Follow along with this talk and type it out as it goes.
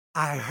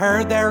I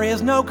heard there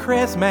is no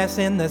Christmas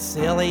in the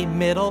silly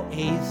Middle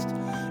East.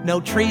 No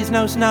trees,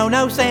 no snow,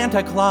 no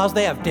Santa Claus.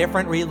 They have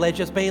different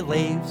religious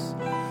beliefs.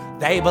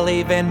 They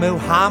believe in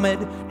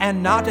Muhammad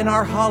and not in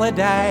our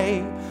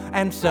holiday.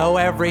 And so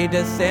every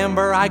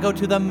December I go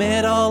to the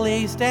Middle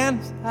East and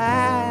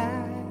say,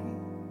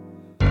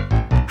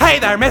 hey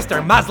there,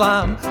 Mr.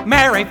 Muslim,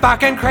 Merry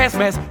fucking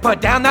Christmas. Put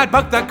down that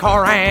book, the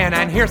Koran,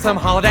 and here's some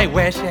holiday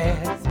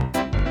wishes.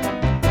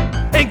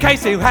 In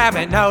case you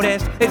haven't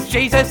noticed, it's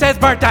Jesus'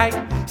 birthday.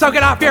 So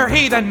get off your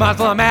heathen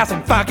Muslim ass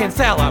and fucking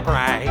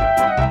celebrate.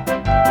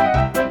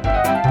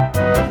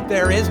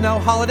 There is no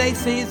holiday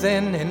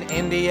season in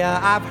India,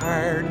 I've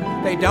heard.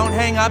 They don't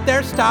hang up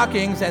their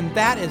stockings, and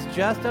that is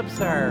just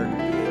absurd.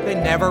 They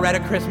never read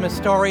a Christmas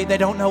story, they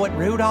don't know what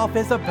Rudolph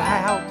is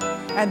about.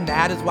 And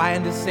that is why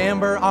in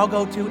December I'll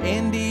go to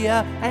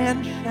India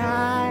and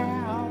shout.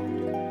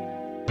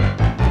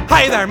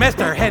 Hey there,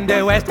 Mr.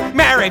 Hinduist,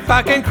 Merry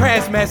fucking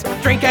Christmas.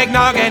 Drink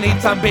eggnog and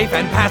eat some beef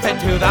and pass it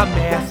to the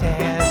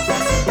missus.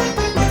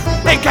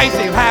 In case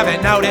you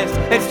haven't noticed,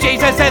 it's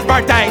Jesus'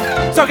 birthday.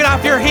 So get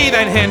off your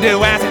heathen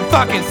Hindu ass and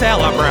fucking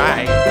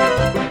celebrate.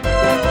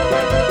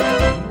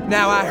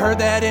 Now I heard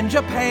that in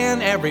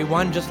Japan,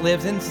 everyone just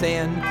lives in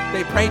sin.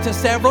 They pray to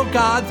several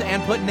gods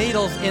and put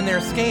needles in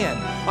their skin.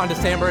 On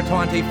December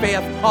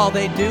 25th, all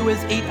they do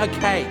is eat a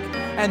cake.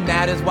 And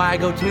that is why I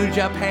go to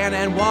Japan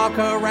and walk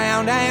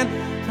around and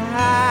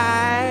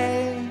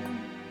say,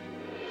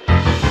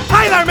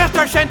 hey there,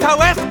 Mr.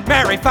 Shintoist,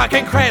 Merry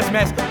fucking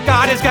Christmas.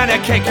 God is gonna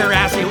kick your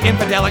ass, you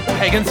infidelic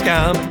pagan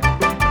scum.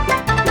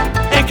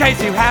 In case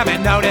you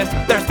haven't noticed,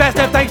 there's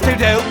festive things to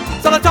do.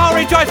 So let's all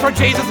rejoice for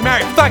Jesus.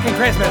 Merry fucking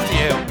Christmas to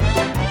you.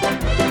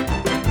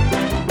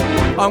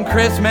 On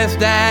Christmas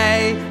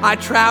Day, I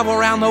travel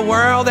around the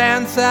world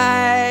and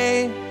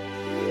say,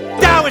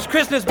 Taoist,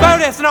 Christmas,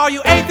 Buddhists, and all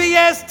you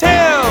atheists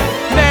too.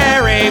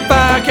 Merry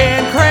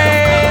fucking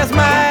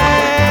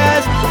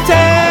Christmas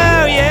to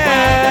you.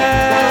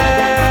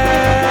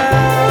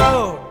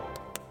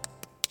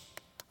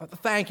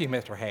 Thank you,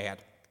 Mr. Head.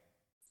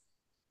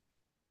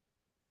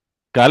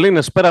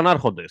 Καλή σπέραν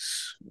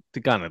άρχοντες. Τι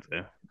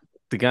κάνετε?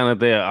 Τι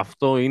κάνετε?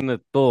 Αυτό είναι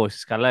το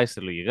 «Εσείς καλά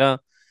είστε»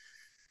 λογικά.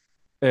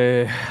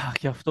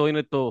 Και αυτό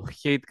είναι το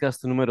HateCast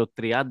νούμερο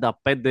 35,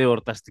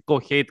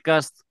 εορταστικό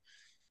HateCast.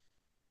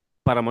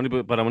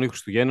 Παραμονή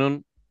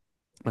Χριστουγέννων.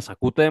 Μας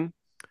ακούτε.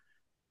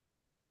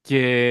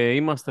 Και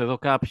είμαστε εδώ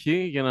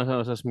κάποιοι για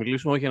να σας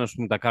μιλήσουμε, όχι για να σου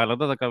πούμε τα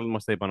κάλαντα. Τα κάλαντα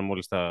μας τα είπαν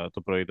μόλις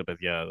το πρωί τα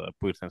παιδιά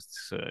που ήρθαν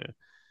στις...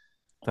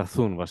 Θα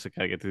έρθουν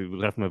βασικά, γιατί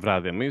γράφουμε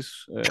βράδυ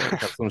εμείς. Θα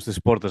έρθουν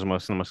στις πόρτες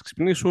μας να μας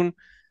ξυπνήσουν.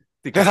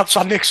 Δεν θα τους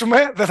ανοίξουμε,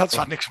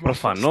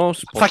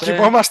 Προφανώς. Θα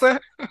κοιμόμαστε.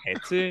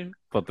 Έτσι,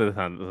 ποτέ δεν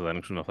θα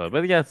ανοίξουν αυτά τα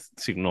παιδιά.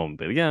 Συγγνώμη,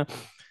 παιδιά.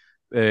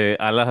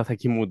 Αλλά θα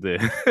κοιμούνται.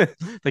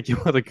 Θα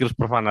κοιμούνται ο κύριος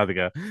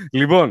προφανάτικα.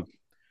 Λοιπόν,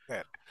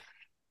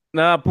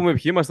 να πούμε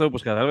ποιοι είμαστε,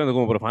 όπως καταλαβαίνετε. Εγώ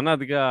είμαι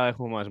προφανάτικα,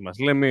 έχουμε μαζί μας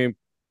Λέμι.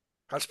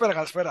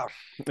 Καλησπέρα.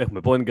 Έχουμε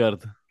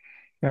Πόνιγκαρτ.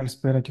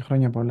 Καλησπέρα και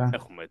χρόνια πολλά.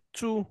 Έχουμε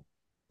Τσου.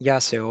 Γεια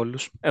σε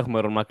όλους. Έχουμε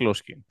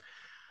Ρονμακλόσκι.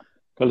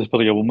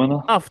 Καλησπέρα για από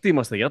μένα. Αυτοί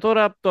είμαστε για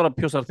τώρα. Τώρα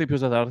ποιος θα έρθει, ποιος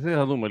δεν θα έρθει,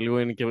 θα δούμε λίγο.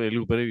 Είναι και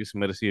λίγο περίεργες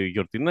ημέρες οι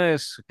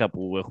γιορτινές.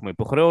 Κάπου έχουμε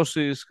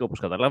υποχρεώσεις, όπως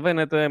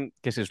καταλαβαίνετε.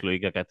 Και εσείς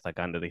λογικά κάτι θα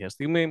κάνετε τέτοια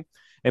στιγμή.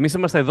 Εμείς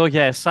είμαστε εδώ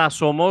για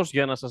εσάς όμως,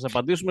 για να σας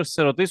απαντήσουμε στις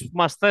ερωτήσεις που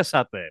μας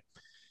θέσατε.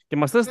 Και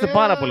μας θέσατε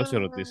πάρα πολλές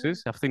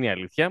ερωτήσεις. Αυτή είναι η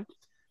αλήθεια.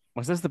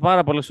 Μας θέσατε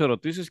πάρα πολλές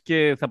ερωτήσεις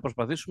και θα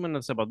προσπαθήσουμε να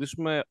τις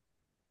απαντήσουμε.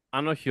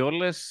 Αν όχι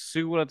όλες,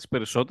 σίγουρα τις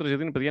περισσότερες,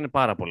 γιατί παιδιά είναι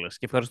πάρα πολλές.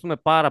 Και ευχαριστούμε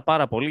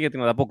πάρα πολύ για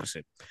την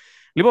ανταπόκριση.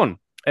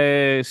 Λοιπόν,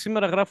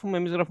 σήμερα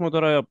εμείς γράφουμε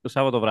τώρα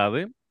Σάββατο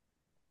βράδυ,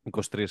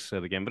 23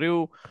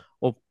 Δεκεμβρίου,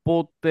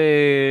 οπότε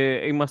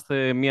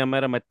είμαστε μία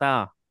μέρα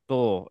μετά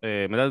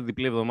την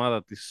διπλή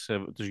εβδομάδα της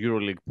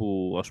EuroLeague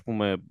που, ας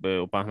πούμε,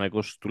 ο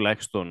Παναθηναϊκός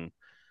τουλάχιστον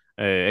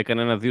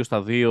έκανε ένα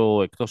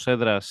 2-2 εκτός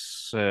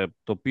έδρας,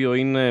 το οποίο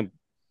είναι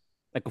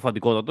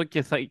εκοφαντικότατο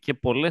και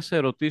πολλές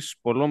ερωτήσεις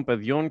πολλών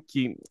παιδιών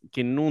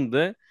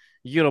κινούνται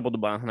γύρω από τον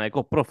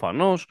Παναθηναϊκό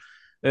προφανώς.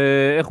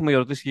 Έχουμε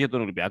ερωτήσεις και για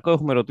τον Ολυμπιακό,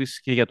 έχουμε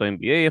ερωτήσεις και για το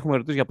NBA, έχουμε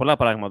ερωτήσεις για πολλά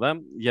πράγματα,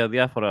 για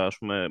διάφορα, ας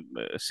πούμε,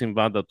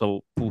 συμβάντα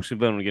που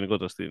συμβαίνουν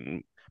γενικότερα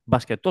στην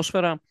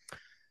μπασκετόσφαιρα.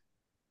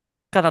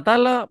 Κατά τα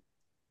άλλα,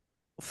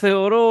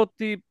 θεωρώ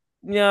ότι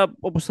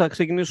όπως θα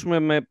ξεκινήσουμε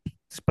με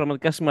τις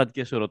πραγματικά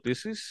σημαντικές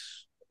ερωτήσεις,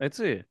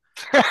 έτσι.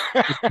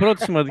 Η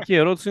πρώτη σημαντική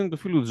ερώτηση είναι του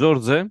φίλου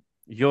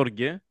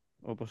Γιώργε,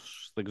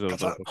 όπως δεν ξέρω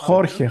τώρα.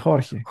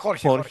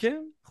 Χόρχε,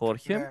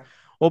 Ναι.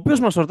 ο οποίος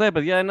μας ρωτάει,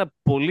 παιδιά, ένα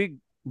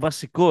πολύ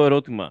βασικό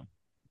ερώτημα.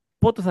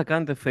 Πότε θα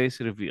κάνετε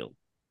face reveal?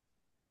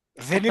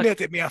 Δεν είναι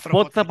έτοιμη ανθρωπότητα.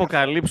 Πότε θα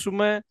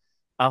αποκαλύψουμε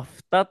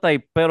αυτά τα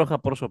υπέροχα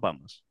πρόσωπά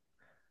μας?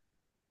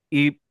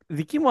 Η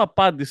δική μου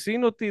απάντηση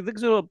είναι ότι δεν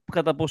ξέρω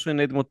κατά πόσο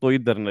είναι έτοιμο το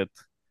ίντερνετ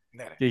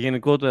και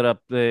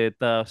γενικότερα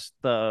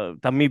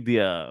τα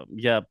media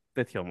για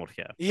τέτοια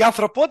ομορφιά. Η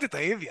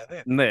ανθρωπότητα η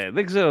ίδια, Ναι,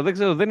 δεν ξέρω δεν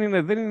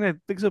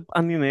ξέρω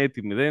αν είναι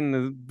έτοιμη.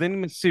 Δεν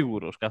είμαι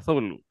σίγουρος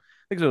καθόλου.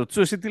 Δεν ξέρω,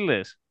 Τσου, εσύ τι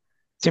λες?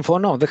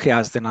 Συμφωνώ, δεν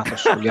χρειάζεται να το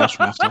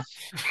σχολιάσουμε αυτό.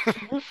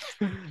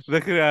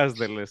 Δεν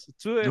χρειάζεται, λες.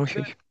 Τσου,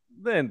 Όχι.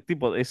 Δεν,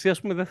 τίποτα. Εσύ,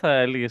 ας πούμε, δεν θα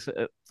έλεγες,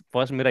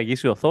 φοβάσαι μη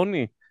ραγίσει η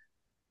οθόνη.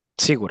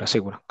 Σίγουρα,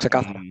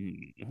 ξεκάθαρα.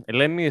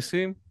 Ελένη,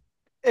 εσύ.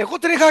 Εγώ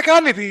την είχα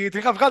κάνει, την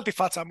είχα βγάλει τη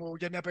φάτσα μου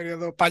για μια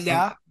περίοδο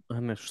παλιά.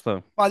 Ναι,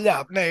 σωστά.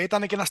 Παλιά, ναι,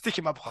 ήταν και ένα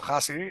στοίχημα που είχα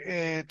χάσει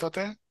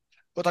τότε,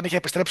 όταν είχε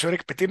επιστρέψει ο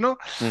Ρικ Πιτίνο.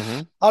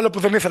 Άλλο που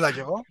δεν ήθελα κι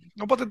εγώ.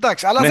 Οπότε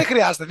εντάξει, αλλά δεν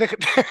χρειάζεται.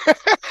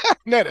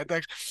 Ναι, ρε,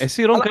 εντάξει.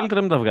 Εσύ, Ρον,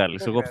 καλύτερα μην τα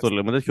βγάλεις. Εγώ αυτό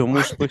λέω. Με τέτοιο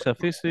μουσι που έχεις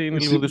αφήσει είναι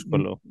λίγο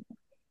δύσκολο.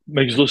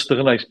 Με έχεις δώσει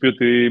στεγνά, έχεις πει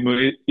ότι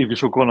είμαι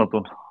ίδιος ο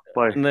Κόνατον.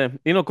 Πάει. Ναι,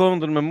 είναι ο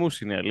Κόνατον με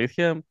μουσι, είναι η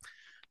αλήθεια.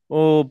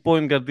 Ο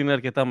point guard είναι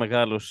αρκετά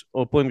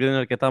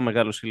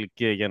μεγάλος σε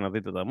ηλικία για να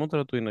δείτε τα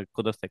μούτρα του. Είναι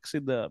κοντά στα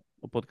 60,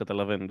 οπότε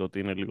καταλαβαίνετε ότι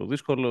είναι λίγο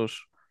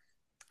δύσκολος.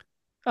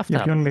 Αυτά.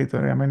 Για ποιον λέει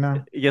τώρα, για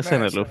μένα? Για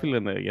σένα λέω, φίλε,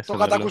 ναι. Για Το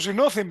σένα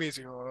κατακουζινό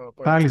θυμίζει.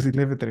 Πάλι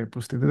ζηλεύετε, ρε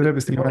πούστη. Δεν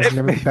βλέπεις τηλεόραση,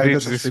 ζηλεύετε καλύτερα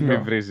στο Μη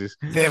στυλό. βρίζεις.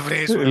 Δεν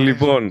βρίζουμε.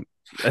 Λοιπόν,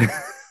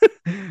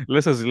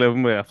 λες να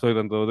ζηλεύουμε, αυτό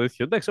ήταν το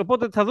τέτοιο. Εντάξει,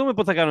 οπότε θα δούμε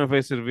πότε θα κάνουμε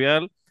face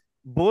reveal.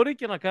 Μπορεί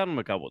και να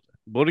κάνουμε κάποτε.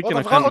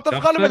 Όταν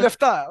βγάλουμε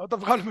λεφτά.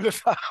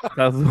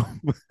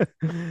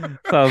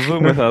 Θα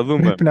δούμε.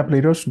 Πρέπει να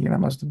πληρώσουν για να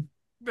μας δουν.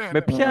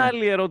 Με ποια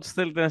άλλη ερώτηση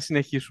θέλετε να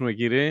συνεχίσουμε,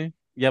 κύριε?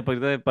 Για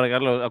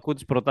παρακαλώ, ακούω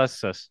τις προτάσεις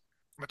σας.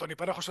 Με τον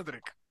υπέροχο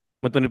Σέντρικ.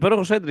 Με τον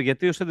υπέροχο Σέντρικ,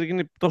 γιατί ο Σέντρικ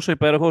είναι τόσο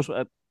υπέροχος.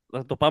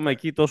 Θα το πάμε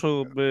εκεί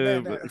τόσο.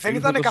 Δεν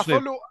ήταν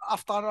καθόλου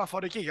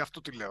αυτοαναφορική, γι'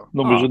 αυτό τη λέω.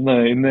 Νομίζω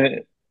ναι,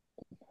 είναι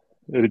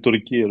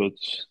ρητορική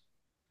ερώτηση.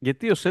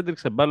 Γιατί ο Σέντρικ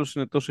Σεμπάλος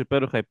είναι τόσο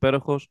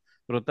υπέροχος,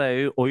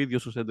 ρωτάει ο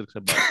ίδιος ο Σέντρικ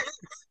Σεμπάλος.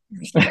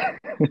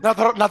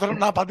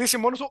 Να απαντήσει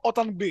μόνος του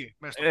όταν μπει.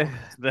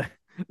 Ναι.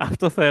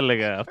 Αυτό θα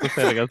έλεγα.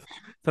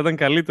 Θα ήταν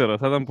καλύτερο,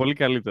 θα ήταν πολύ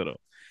καλύτερο.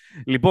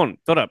 Λοιπόν,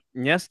 τώρα,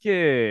 μιας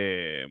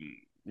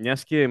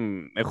και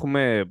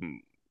έχουμε,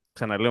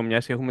 ξαναλέω,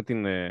 μιας και έχουμε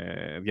την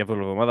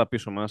διαβολοβδομάδα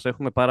πίσω μας,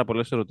 έχουμε πάρα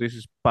πολλές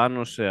ερωτήσεις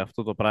πάνω σε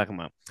αυτό το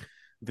πράγμα.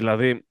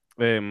 Δηλαδή,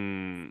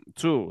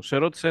 Τσου, σε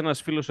ρώτησε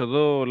ένας φίλος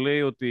εδώ,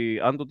 λέει ότι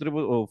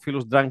ο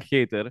φίλος Drunk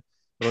Hater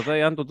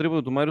ρωτάει αν το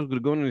τρίποντο του Μάριος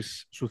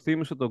Γκριγκόνης σου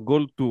θύμισε τον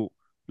γκολ του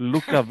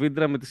Λούκα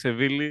Βίντρα με τη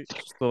Σεβίλη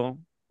στο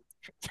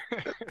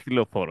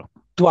τηλεοφόρο.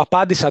 Του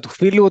απάντησα του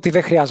φίλου ότι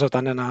δεν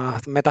χρειάζονταν να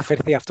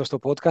μεταφερθεί αυτό στο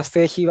podcast.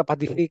 Έχει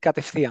απαντηθεί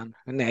κατευθείαν.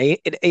 Ναι,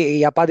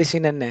 η απάντηση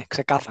είναι ναι,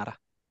 ξεκάθαρα.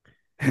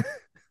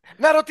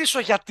 Να ρωτήσω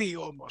γιατί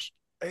όμως.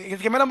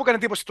 Γιατί για μένα μου έκανε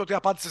εντύπωση το ότι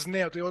απάντησες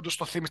ναι, ότι όντως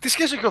το θύμισες. Τι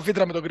σχέση έχει ο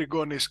Βίντρα με τον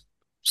Γκριγκόνης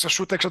σε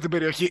σούτ έξω από την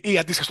περιοχή ή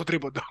αντίστοιχα στο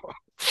τρίποντο?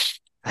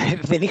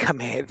 Δεν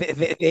είχαμε.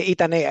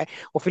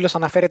 Ο φίλος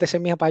αναφέρεται σε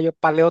μια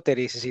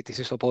παλαιότερη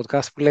συζήτηση στο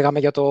podcast που λέγαμε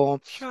για το.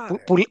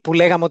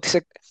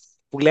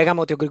 Που λέγαμε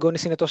ότι ο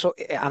Γκριγκόνης είναι τόσο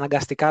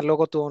αναγκαστικά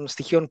λόγω των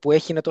στοιχείων που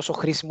έχει, είναι τόσο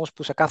χρήσιμος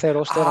που σε κάθε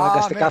ρόστερ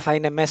αναγκαστικά θα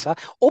είναι μέσα.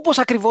 Όπως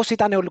ακριβώς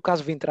ήταν ο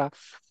Λουκάς Βίντρα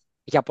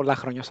για πολλά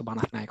χρόνια στον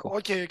Παναθηναϊκό.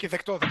 Και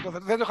δεκτό.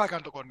 Δεν το είχα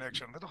κάνει το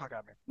connection. Δεν το είχα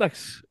κάνει.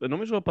 Εντάξει,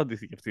 νομίζω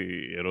απαντήθηκε αυτή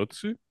η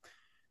ερώτηση.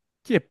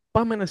 Και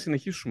πάμε να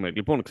συνεχίσουμε.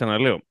 Λοιπόν,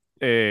 ξαναλέω.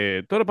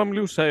 Τώρα πάμε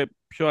λίγο σε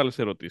πιο άλλες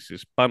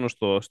ερωτήσεις πάνω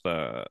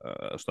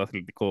στο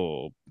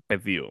αθλητικό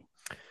πεδίο.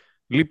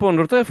 Λοιπόν,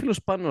 ρωτάει ο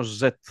φίλος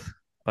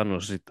πάνω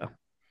Ζήτα.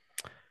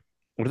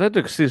 Ρωτάει το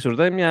εξής.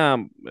 Ρωτάει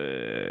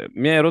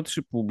μια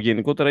ερώτηση που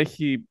γενικότερα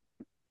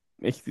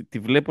τη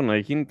βλέπω να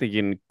γίνεται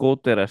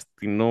γενικότερα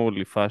στην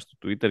όλη φάση του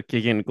Twitter και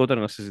γενικότερα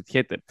να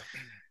συζητιέται.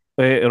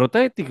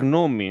 Ρωτάει τη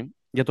γνώμη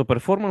για το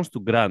performance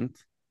του Grant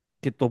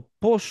και το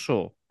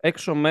πόσο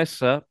έξω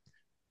μέσα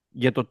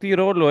για το τι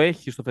ρόλο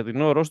έχει στο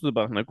φετινό ρόστερ του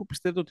Παναθηναϊκού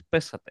πιστεύετε ότι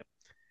πέσατε.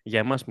 Για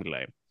εμάς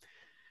μιλάει.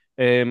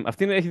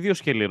 Αυτή έχει δύο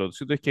σκέλη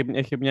ερώτηση.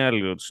 Έχει μια άλλη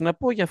ερώτηση. Να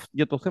πω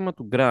για το θέμα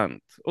του Grant.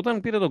 Όταν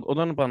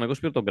ο Παναθηναϊκός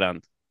πήρε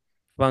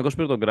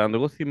τον Grant,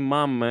 εγώ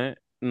θυμάμαι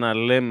να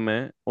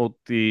λέμε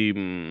ότι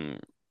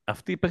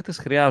αυτοί οι παίχτες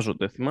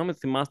χρειάζονται.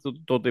 Θυμάστε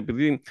ότι τότε,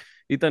 επειδή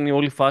ήταν η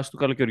όλη φάση του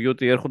καλοκαιριού,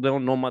 ότι έρχονται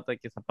ονόματα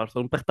και θα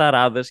πάρθουν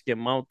παιχταράδες και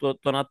μάου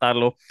το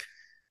Νατάλο.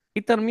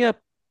 Ήταν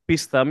μια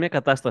πίστα, μια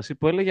κατάσταση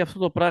που έλεγε αυτό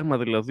το πράγμα,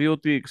 δηλαδή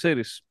ότι,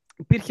 ξέρεις,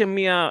 υπήρχε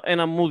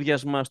ένα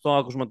μούδιασμα στο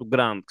άκουσμα του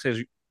Grant.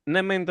 Ξέρεις,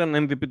 ναι, μεν ήταν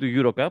MVP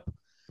του EuroCup,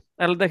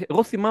 αλλά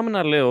εγώ θυμάμαι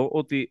να λέω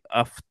ότι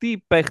αυτοί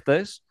οι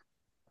παίχτες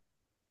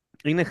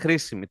είναι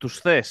χρήσιμοι. Τους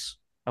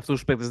θες αυτούς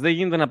τους παίχτες. Δεν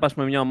γίνεται να πας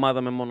με μια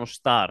ομάδα με μόνο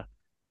star.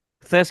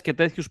 Θες και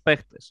τέτοιους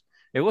παίχτες.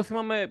 Εγώ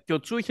θυμάμαι και ο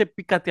Τσου είχε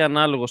πει κάτι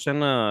ανάλογο σε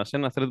ένα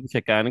thread που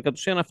είχε κάνει. Κατ'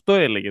 ουσίαν αυτό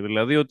έλεγε.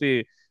 Δηλαδή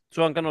ότι,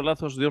 Τσου, αν κάνω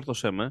λάθος,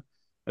 διόρθωσέ με.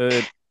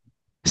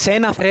 Σε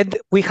ένα thread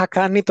που είχα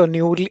κάνει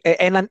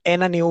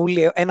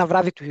ένα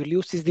βράδυ του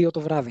Ιουλίου στις 2 το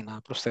βράδυ,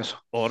 να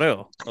προσθέσω.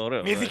 Ωραίο.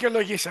 Μη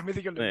δικαιολογήσει.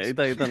 Ναι,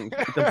 ήταν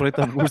πρωί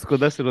Αυγούστου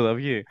κοντά στη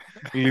Ροδαυγή.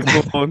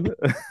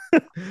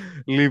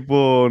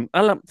 Λοιπόν,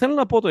 αλλά θέλω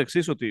να πω το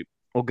εξής, ότι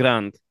ο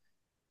Grant,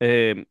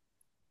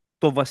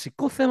 το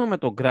βασικό θέμα με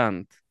τον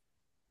Grant,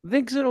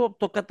 δεν ξέρω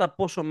το κατά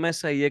πόσο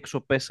μέσα ή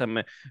έξω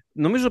πέσαμε.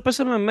 Νομίζω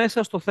πέσαμε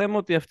μέσα στο θέμα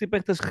ότι αυτοί οι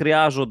παίκτες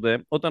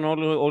χρειάζονται, όταν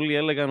όλοι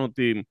έλεγαν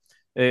ότι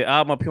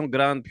άμα ποιον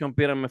Grant, ποιον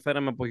πήραμε,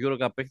 φέραμε από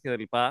EuroCup παίχτη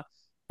κτλ.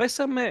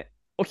 Πέσαμε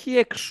όχι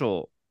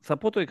έξω. Θα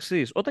πω το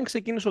εξής. Όταν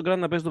ξεκίνησε ο Grant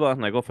να παίζει τον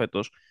Παναθηναϊκό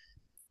φέτος,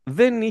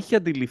 δεν είχε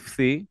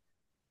αντιληφθεί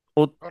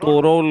το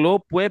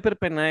ρόλο που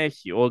έπρεπε να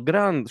έχει. Ο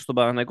Grant στον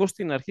Παναθηναϊκό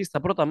στην αρχή, στα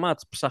πρώτα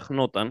μάτς,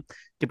 ψαχνόταν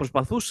και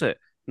προσπαθούσε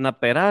να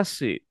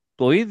περάσει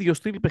το ίδιο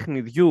στυλ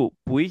παιχνιδιού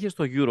που είχε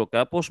στο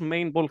EuroCup ως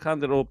main ball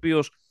handler, ο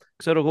οποίος,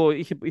 ξέρω εγώ,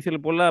 ήθελε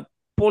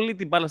πολύ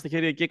την μπάλα στα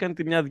χέρια και έκανε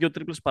μια-δυο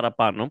τρίπλες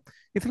παραπάνω.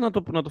 Ήθελε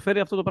να το φέρει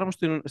αυτό το πράγμα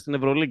στην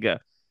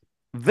Ευρωλίγκα.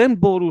 Δεν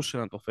μπορούσε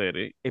να το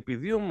φέρει,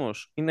 επειδή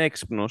όμως είναι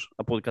έξυπνος,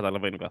 από ό,τι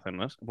καταλαβαίνει ο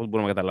καθένας, από ό,τι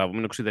μπορούμε να καταλάβουμε,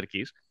 είναι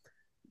οξυδερκής.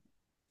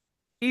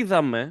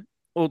 Είδαμε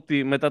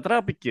ότι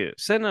μετατράπηκε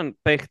σε έναν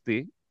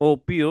παίχτη, ο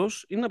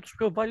οποίος είναι από τους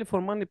πιο value for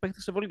money παίχτες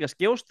της Ευρωλίγκας.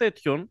 Και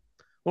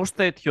ως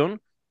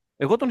τέτοιον,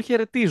 εγώ τον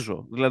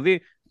χαιρετίζω.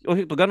 Δηλαδή,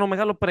 όχι, τον κάνω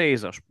μεγάλο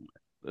praise, ας πούμε,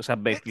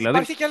 σαν παίχτη. Δηλαδή...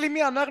 Υπάρχει και άλλη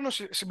μια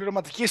ανάγνωση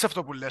συμπληρωματική σε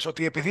αυτό που λες,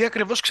 ότι επειδή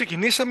ακριβώς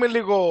ξεκινήσαμε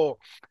λίγο,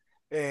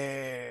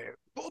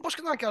 όπως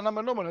και ήταν και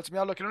αναμενόμενο, έτσι,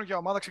 μια ολοκληρωμένη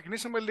ομάδα,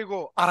 ξεκινήσαμε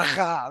λίγο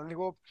αργά,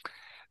 λίγο...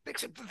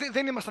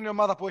 Δεν ήμασταν η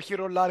ομάδα που έχει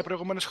ρολάρει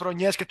προηγούμενες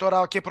χρονιές και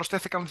τώρα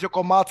προσθέθηκαν 2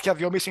 κομμάτια,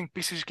 2 missing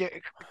pieces και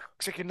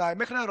ξεκινάει.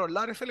 Μέχρι να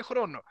ρολάρει θέλει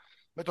χρόνο.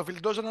 Με το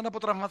Βιλντόζα να είναι από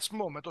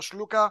τραυματισμό, με το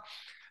Σλούκα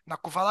να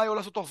κουβαλάει όλο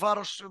αυτό το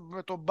βάρος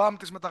με τον μπαμ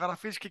της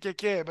μεταγραφής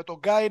και με τον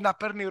Γκάι να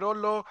παίρνει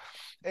ρόλο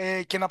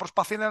και να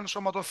προσπαθεί να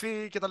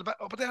ενσωματωθεί κτλ.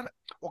 Οπότε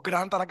ο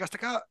Γκραντ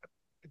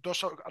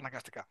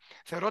αναγκαστικά.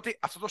 Θεωρώ ότι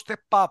αυτό το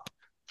step up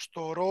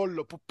στο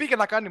ρόλο που πήγε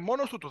να κάνει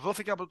μόνος του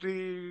δόθηκε από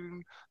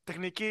την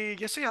τεχνική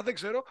ηγεσία, δεν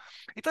ξέρω.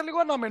 Ήταν λίγο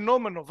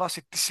αναμενόμενο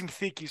βάσει της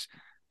συνθήκης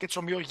και της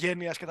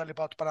ομοιογένειας και τα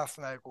λοιπά του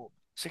Παναθηναϊκού.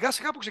 Σιγά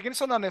σιγά που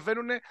ξεκίνησαν να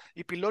ανεβαίνουν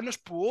οι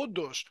πυλώνες που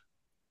όντως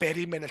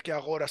περίμενες και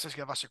αγόρασες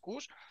για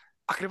βασικούς,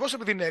 ακριβώς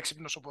επειδή είναι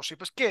έξυπνος όπως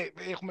είπες και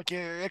έχουμε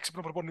και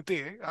έξυπνο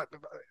προπονητή,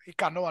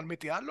 ικανό αν μη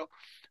τι άλλο,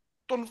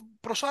 τον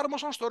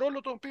προσάρμοσαν στο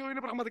ρόλο το οποίο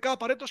είναι πραγματικά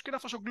απαραίτητος και είναι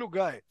αυτός ο glue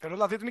guy. Θέλω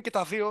δηλαδή ότι είναι και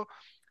τα δύο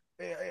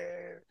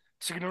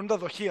συγκοινωνούντα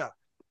δοχεία.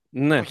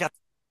 Ναι.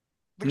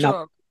 Δεν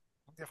ξέρω.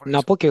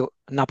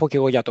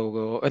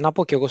 Να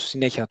πω και εγώ στη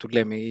συνέχεια του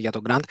λέμε για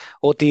τον Grant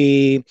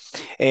ότι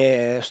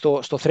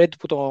στο thread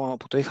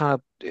που είχα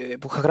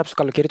γράψει το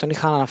καλοκαίρι τον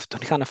είχα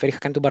αναφέρει, είχα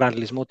κάνει τον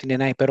παραλληλισμό ότι είναι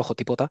ένα υπέροχο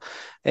τίποτα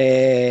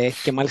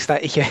και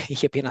μάλιστα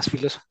είχε πει ένας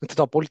φίλος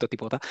το απόλυτο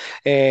τίποτα,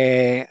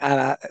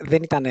 αλλά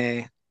δεν ήταν,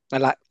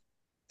 αλλά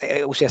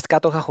ουσιαστικά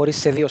το είχα χωρίσει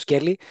σε 2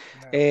 σκέλη,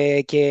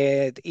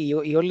 και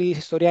η όλη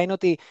ιστορία είναι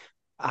ότι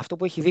αυτό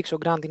που έχει δείξει ο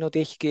Grant είναι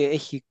ότι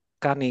έχει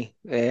κάνει,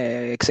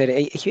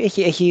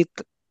 έχει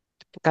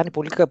κάνει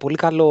πολύ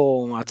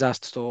καλό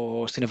adjust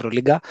στην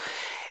Ευρωλίγκα.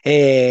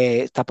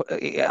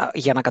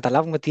 Για να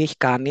καταλάβουμε τι έχει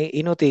κάνει,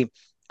 είναι ότι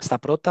στα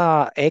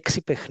πρώτα 6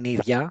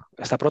 παιχνίδια,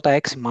 στα πρώτα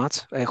 6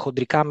 μάτς,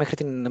 χοντρικά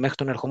μέχρι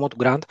τον ερχομό του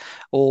Grant,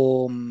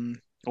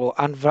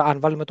 αν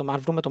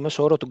βρούμε το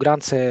μέσο όρο του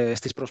Grant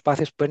στις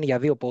προσπάθειες που παίρνει για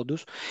 2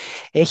 πόντους,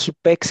 έχει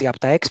παίξει από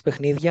τα 6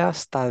 παιχνίδια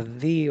στα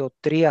 2,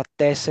 3,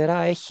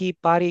 4, έχει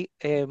πάρει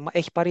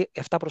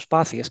 7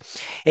 προσπάθειες.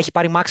 Έχει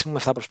πάρει maximum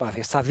 7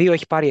 προσπάθειες. Στα 2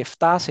 έχει πάρει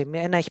 7, σε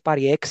ένα έχει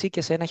πάρει 6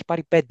 και σε ένα έχει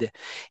πάρει 5.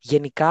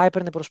 Γενικά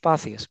έπαιρνε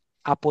προσπάθειες.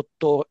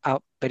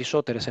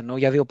 Περισσότερες εννοώ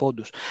για 2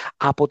 πόντους.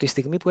 Από τη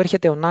στιγμή που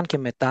έρχεται ο Ναν και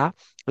μετά,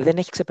 δεν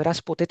έχει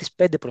ξεπεράσει ποτέ τις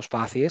 5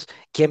 προσπάθειες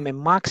και με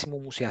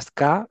maximum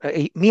ουσιαστικά,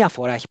 μία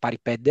φορά έχει πάρει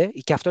 5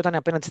 και αυτό ήταν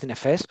απέναντι στην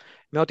ΕΦΕΣ,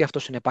 με ό,τι αυτό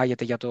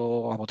συνεπάγεται για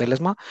το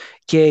αποτέλεσμα,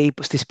 και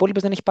στις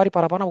υπόλοιπες δεν έχει πάρει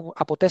παραπάνω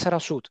από 4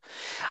 shoot.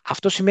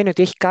 Αυτό σημαίνει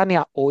ότι έχει κάνει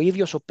ο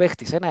ίδιος ο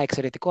παίχτης ένα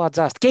εξαιρετικό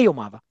adjust και η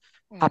ομάδα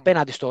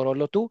απέναντι στο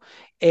ρόλο του.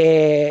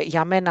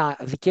 Για μένα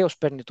δικαίως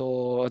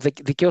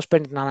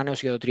παίρνει την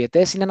ανανέωση για το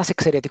τριετές. Είναι ένας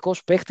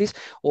εξαιρετικός παίχτης,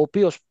 ο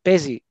οποίος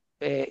παίζει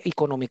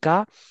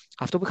οικονομικά.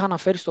 Αυτό που είχα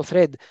αναφέρει στο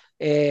thread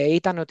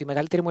ήταν ότι η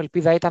μεγαλύτερη μου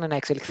ελπίδα ήταν να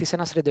εξελιχθεί σε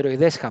ένα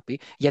ρεντεροειδές, είχα πει,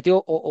 γιατί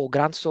ο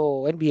Grant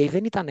στο NBA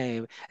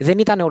δεν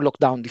ήταν ο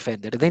lockdown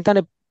defender,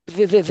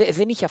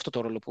 δεν είχε αυτό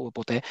το ρόλο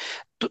ποτέ.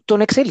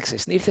 Τον εξέλιξε,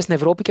 ήρθε στην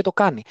Ευρώπη και το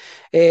κάνει.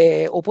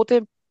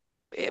 Οπότε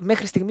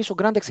μέχρι στιγμής ο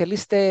Grant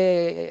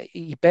εξελίσσεται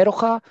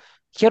υπέροχα.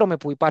 Χαίρομαι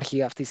που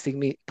υπάρχει αυτή τη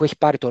στιγμή που έχει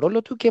πάρει το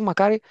ρόλο του και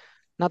μακάρι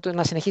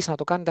να συνεχίσει να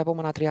το κάνει τα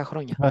επόμενα 3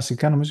 χρόνια.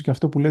 Βασικά, νομίζω και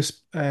αυτό που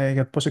λες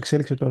για πώς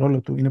εξέλιξε το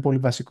ρόλο του είναι πολύ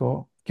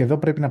βασικό. Και εδώ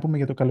πρέπει να πούμε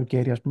για το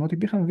καλοκαίρι, ας πούμε, ότι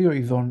υπήρχαν 2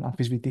 ειδών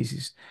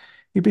αμφισβητήσεις.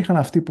 Υπήρχαν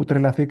αυτοί που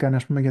τρελαθήκαν,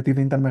 ας πούμε, γιατί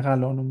δεν ήταν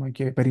μεγάλο όνομα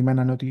και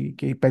περιμέναν ότι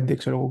και οι 5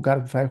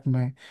 guard που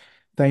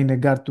θα είναι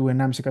guard του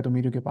 1,5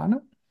 εκατομμύριο και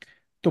πάνω.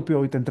 Το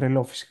οποίο ήταν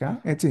τρελό φυσικά,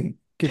 έτσι.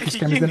 Και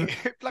φυσικά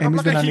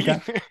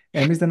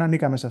εμείς δεν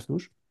ανήκαμε σε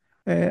αυτούς.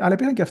 Αλλά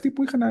υπήρχαν και αυτοί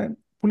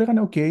που λέγανε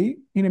 «ΟΚ,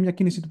 είναι μια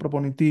κίνηση του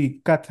προπονητή,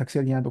 κάτι θα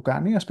ξέρει για να το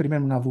κάνει, ας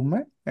περιμένουμε να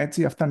δούμε».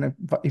 Έτσι, αυτά είναι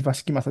η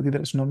βασική μας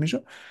αντίδραση,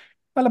 νομίζω.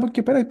 Αλλά από εκεί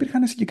και πέρα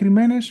υπήρχαν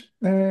συγκεκριμένα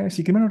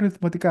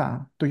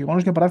ερωτηματικά. Το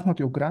γεγονός, για παράδειγμα,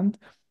 ότι ο Grant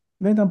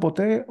δεν ήταν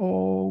ποτέ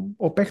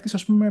ο παίχτης,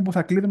 ας πούμε, που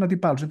θα κλείδωνε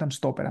αντιπάλους, δεν ήταν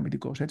στόπερ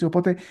αμυντικός.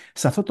 Οπότε,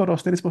 σε αυτό το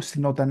ρόστερ που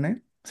συστηνότανε,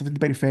 σε αυτή την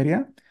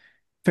περιφέρεια,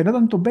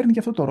 φαινόταν ότι τον παίρνει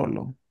για αυτό το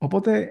ρόλο.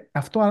 Οπότε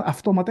αυτό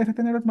αυτόματα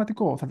έθετε ένα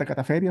ερωτηματικό. Θα τα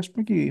καταφέρει, ας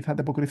πούμε, εκεί, θα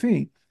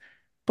ανταποκριθεί.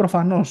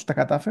 Προφανώς τα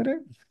κατάφερε.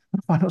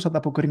 Προφανώς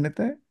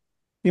ανταποκρίνεται.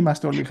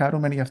 Είμαστε όλοι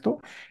χαρούμενοι γι' αυτό.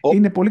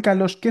 Είναι πολύ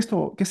καλός και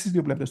στις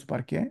 2 πλευρές του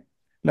παρκέ.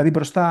 Δηλαδή,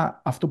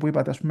 μπροστά αυτό που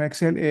είπατε, ας πούμε,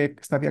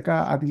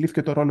 σταδιακά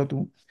αντιλήφθηκε το ρόλο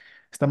του.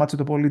 Σταμάτησε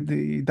το πολύ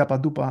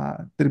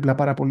νταπαντούπα, τρίπλα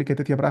πάρα πολύ και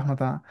τέτοια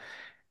πράγματα.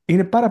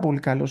 Είναι πάρα πολύ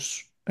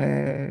καλός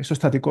στο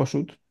στατικό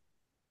σουτ.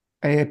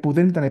 που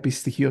δεν ήταν επίσης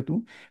στοιχείο του.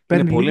 Είναι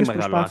Παίρνει πολύ λίγες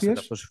μεγάλο asset, προσπάθειες,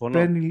 αυτό συμφωνώ.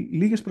 παίρνει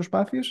λίγες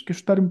προσπάθειες και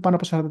σουτάρει πάνω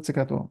από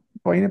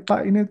 40%.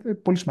 Είναι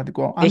πολύ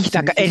σημαντικό. Αν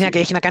συνεχίσει...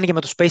 Έχει να κάνει και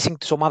με το spacing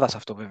της ομάδας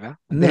αυτό, βέβαια.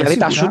 Ναι, Δηλαδή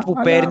τα σίγουρα, shoot που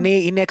αλλά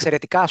παίρνει είναι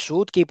εξαιρετικά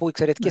shoot και υπό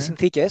εξαιρετικές ναι.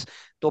 συνθήκες,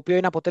 το οποίο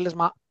είναι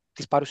αποτέλεσμα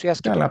της παρουσίας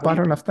και των Καλά, παρόλα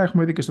υπολείπων. αυτά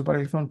έχουμε δει και στο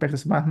παρελθόν παίχτες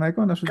στην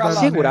Παναθηναϊκό να Καλά,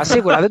 σουτάρουν.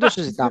 Σίγουρα, δεν το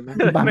συζητάμε.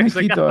 Μην πάμε Ναι, εκεί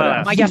τώρα.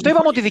 ξεκάθαρα. Μα γι' αυτό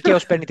είπαμε ότι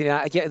δικαίως παίρνει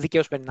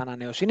την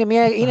ανανέωση.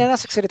 Είναι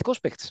ένας εξαιρετικός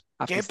παίκτης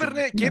αυτή τη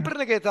στιγμή. Και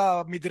έπαιρνε και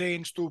τα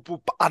mid-range του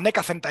που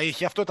ανέκαθεν τα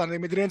είχε. Αυτό ήταν. Η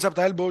mid-range από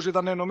τα elbows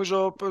ήταν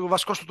νομίζω ο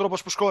βασικός του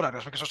τρόπος που σκόραρε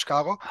και στο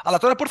Σικάγο. Αλλά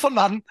τώρα που ήρθε ο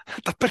Ναν,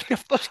 τα παίρνει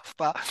αυτό σε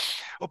αυτά.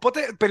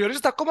 Οπότε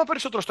περιορίζεται ακόμα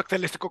περισσότερο στο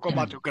εκτελεστικό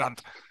κομμάτι ο Grant.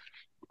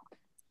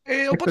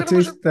 Οπότε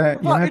νομίζω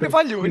είναι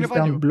value. Είναι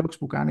value. blocks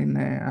που κάνει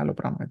είναι άλλο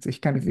πράγμα. Έτσι. Έχει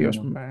κάνει δύο, ας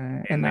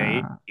πούμε.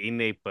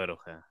 Είναι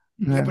υπέροχα.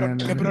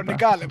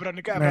 Λεμπρονικά,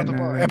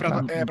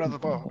 έπρεπε να το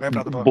πω.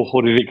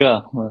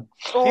 Υποχωρητικά.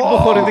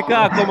 Υποχωρητικά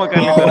ακόμα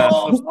καλύτερα.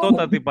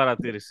 Σωστότατη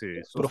παρατήρηση.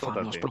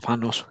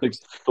 Προφανώς.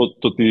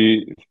 Το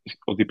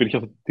ότι υπήρχε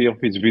αυτή η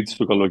αμφισβήτηση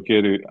το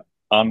καλοκαίρι,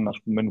 αν ας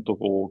πούμε είναι το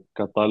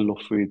κατάλληλο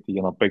fit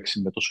για να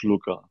παίξει με το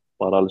Σλούκα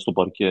παράλληλα στο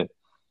παρκέ,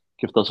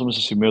 και φτάσαμε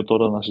σε σημείο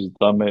τώρα να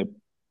συζητάμε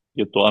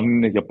για το αν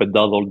είναι για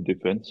πεντάδα all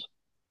defense.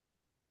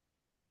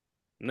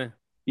 Ναι.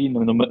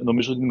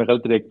 Νομίζω ότι είναι η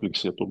μεγαλύτερη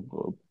έκπληξη από το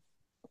που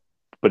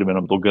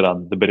περιμέναμε τον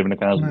Grant. Δεν περίμενε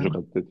κανένας νομίζω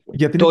κάτι τέτοιο.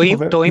 Γιατί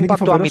Το impact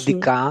του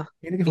αμυντικά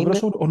είναι και φοβερός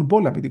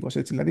on-ball αμυντικός,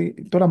 έτσι.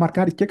 Δηλαδή τώρα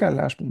μαρκάρει και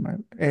καλά, ας πούμε.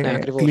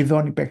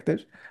 Κλειδώνει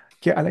παίχτες.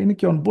 Αλλά είναι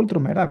και on-ball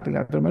τρομερά.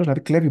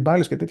 Δηλαδή κλέβει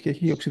μπάλες και τέτοια.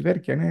 Έχει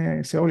οξυδέρκεια.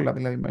 Είναι σε όλα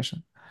δηλαδή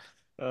μέσα.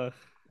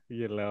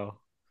 Γελάω.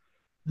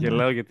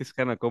 Γελάω γιατί σε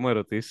κάνω ακόμα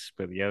ερωτήσεις,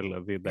 παιδιά.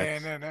 Δηλαδή,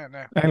 εντάξει.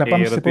 Ναι. Έλα,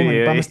 πάμε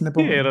στην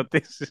επόμενη.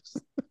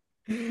 Ερωτήσεις.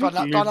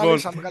 Το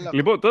αναλύσαμε καλά.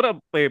 Λοιπόν, τώρα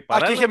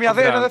και είχε ένα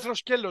δεύτερο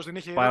σκέλος, δεν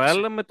είχε.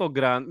 Παράλληλα με τον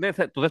Grant. Ναι,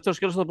 το δεύτερο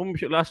σκέλος θα το πούμε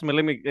πιο,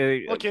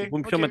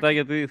 πούμε πιο μετά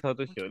γιατί θα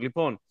το έχει.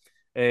 Λοιπόν,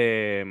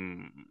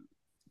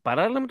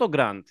 παράλληλα με τον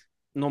Grant,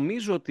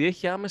 νομίζω ότι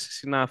έχει άμεση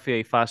συνάφεια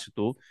η φάση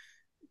του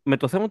με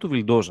το θέμα του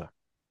Βιλντόζα.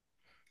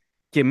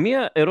 Και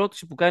μία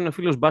ερώτηση που κάνει ο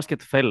φίλος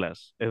Μπάσκετ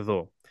Φέλλας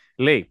εδώ.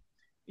 Λέει,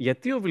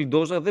 γιατί ο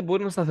Βιλντόζα δεν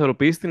μπορεί να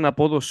σταθεροποιήσει την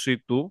απόδοσή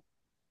του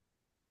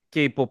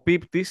και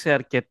υποπίπτει σε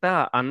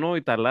αρκετά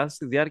ανόητα λάθη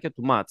στη διάρκεια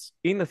του μάτς.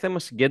 Είναι θέμα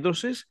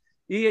συγκέντρωσης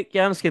ή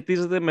και αν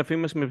σχετίζεται με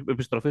φήμες με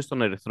επιστροφή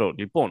στον Ερυθρό.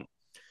 Λοιπόν,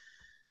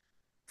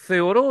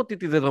 θεωρώ ότι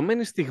τη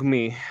δεδομένη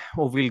στιγμή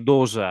ο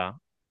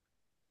Βιλντόζα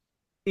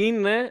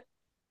είναι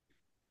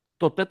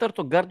το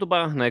τέταρτο γκάρτ του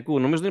Παναθηναϊκού.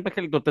 Νομίζω δεν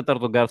υπάρχει το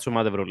τέταρτο γκάρτ της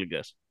ομάδας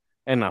Ευρωλίγκας.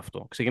 Ένα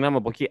αυτό. Ξεκινάμε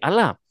από εκεί.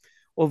 Αλλά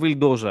ο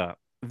Βιλντόζα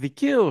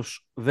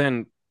δικαίως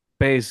δεν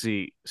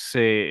παίζει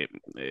σε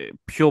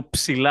πιο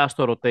ψηλά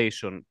στο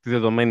rotation τη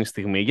δεδομένη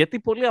στιγμή. Γιατί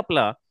πολύ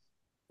απλά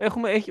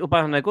ο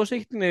Παναθηναϊκός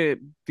έχει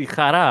τη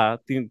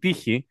χαρά, την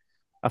τύχη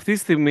αυτή τη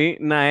στιγμή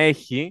να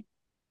έχει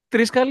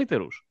 3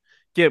 καλύτερους.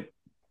 Και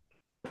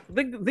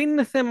δεν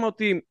είναι θέμα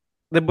ότι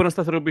δεν μπορεί να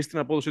σταθεροποιήσει την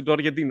απόδοση του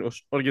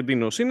ο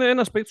Αργεντίνος. Είναι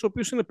ένας παίκτης ο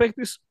οποίος είναι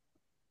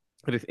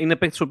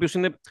παίκτης ο οποίος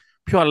είναι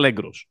πιο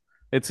αλέγκρος.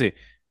 Έτσι.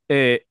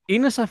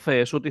 Είναι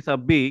σαφές ότι θα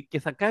μπει και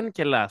θα κάνει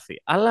και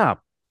λάθη.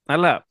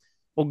 Αλλά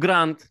ο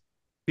Grant,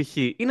 π.χ.,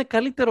 είναι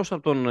καλύτερος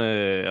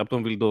από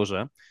τον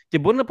Βιλντόζα και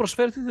μπορεί να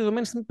προσφέρει τη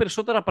δεδομένη στιγμή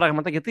περισσότερα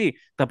πράγματα, γιατί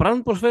τα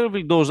πράγματα που προσφέρει ο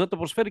Βιλντόζα τα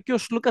προσφέρει και ο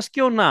Σλούκας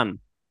και ο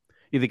Ναν.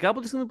 Ειδικά από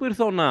τη στιγμή που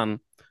ήρθε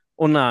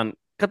ο Ναν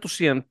κατ'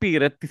 ουσίαν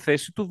πήρε τη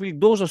θέση του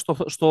Βιλντόζα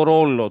στο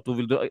ρόλο του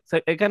Βιλντόζα.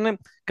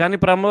 Κάνει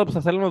πράγματα που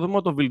θα θέλαμε να δούμε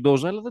από τον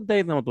Βιλντόζα, αλλά δεν τα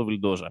είδαμε από τον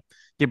Βιλντόζα.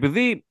 Και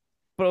επειδή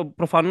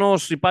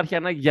προφανώς υπάρχει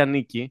ανάγκη για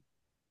νίκη,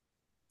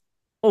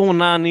 ο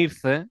Ναν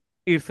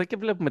ήρθε και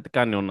βλέπουμε τι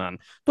κάνει ο Ναν.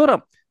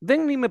 Τώρα,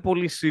 δεν είμαι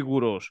πολύ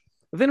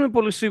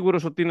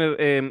σίγουρος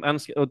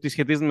ότι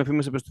σχετίζεται με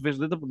φήμες επιστροφής.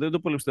 Δεν το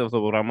πολύ πιστεύω αυτό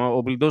το πράγμα.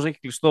 Ο Βιλντόζα έχει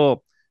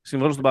κλειστό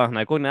συμβόλαιο στον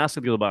Παναθηναϊκό, είναι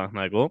asset για τον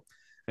Παναθηναϊκό.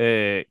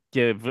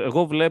 Και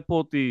εγώ βλέπω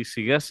ότι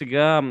σιγά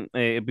σιγά,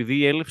 επειδή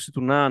η έλευση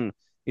του Ναν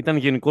ήταν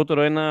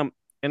γενικότερο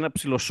ένα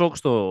ψηλό σοκ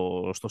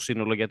στο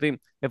σύνολο,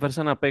 γιατί έφερε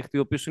ένα παίχτη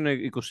ο οποίος είναι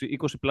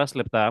 20 πλάς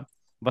λεπτά,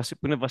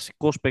 που είναι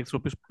βασικός παίκτης, ο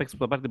οποίος παίκτης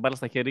που θα πάρει την μπάλα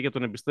στα χέρια και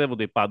τον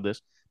εμπιστεύονται οι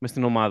πάντες μες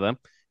στην ομάδα.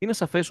 Είναι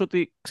σαφές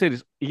ότι,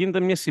 ξέρεις, γίνεται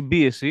μια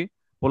συμπίεση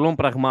πολλών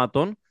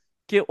πραγμάτων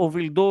και ο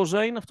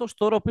Βιλντόζα είναι αυτός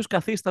τώρα ο οποίος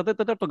καθίσταται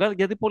τέταρτο γκάρτ,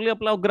 γιατί πολύ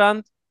απλά ο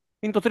Γκραντ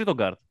είναι το τρίτο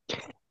γκάρτ.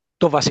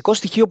 Το βασικό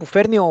στοιχείο που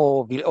φέρνει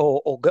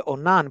ο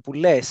Ναν που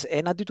λες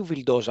έναντι του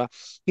Βιλντόζα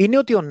είναι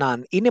ότι ο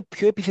Ναν είναι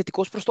πιο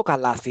επιθετικός προς το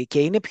καλάθι και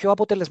είναι πιο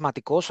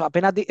αποτελεσματικός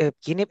απέναντι,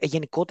 και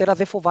γενικότερα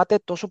δεν φοβάται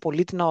τόσο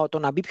πολύ το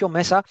να μπει πιο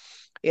μέσα,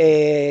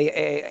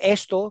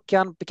 έστω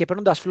και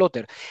παίρνοντας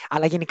φλότερ.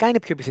 Αλλά γενικά είναι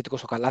πιο επιθετικός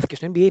στο καλάθι και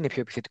στο NBA είναι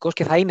πιο επιθετικός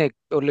και θα είναι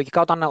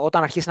λογικά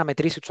όταν αρχίσει να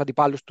μετρήσει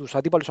τους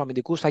αντίπαλους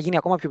αμυντικούς θα γίνει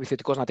ακόμα πιο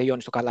επιθετικός να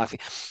τελειώνει στο καλάθι.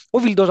 Ο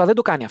Βιλντόζα δεν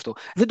το κάνει αυτό.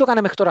 Δεν το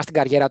κάνει μέχρι τώρα στην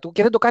καριέρα του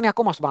και δεν το κάνει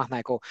ακόμα στον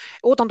Παναθηναϊκό.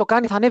 Όταν το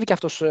κάνει θα ανέβει και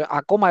αυτός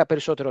ακόμα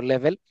περισσότερο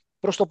level.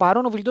 Προς το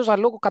παρόν ο Βιλντόζα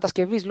λόγω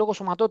κατασκευής, λόγω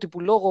σωματότυπου,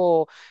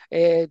 λόγω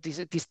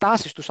της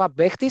τάσης του σαν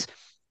παίχτης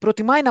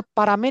προτιμάει να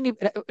παραμένει,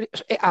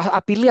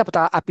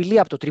 απειλεί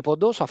από το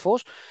τρίποντο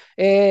σαφώς,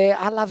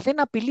 αλλά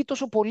δεν απειλεί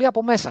τόσο πολύ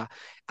από μέσα.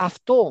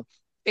 Αυτό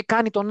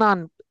κάνει τον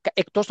Ναν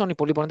εκτός των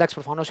υπολείπων, εντάξει,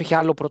 προφανώς έχει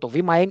άλλο πρώτο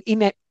βήμα.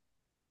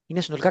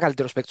 Είναι συνολικά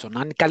καλύτερος παίκτης ο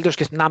Ναν, καλύτερος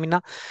και στην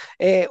άμυνα.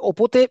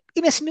 Οπότε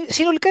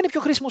συνολικά είναι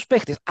πιο χρήσιμος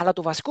παίκτης. Αλλά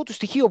το βασικό του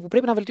στοιχείο που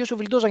πρέπει να βελτιώσει ο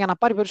Βιλντόζα για να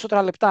πάρει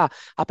περισσότερα λεπτά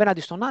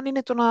απέναντι στον Ναν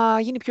είναι το να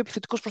γίνει πιο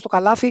επιθετικός προς το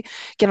καλάθι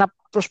και να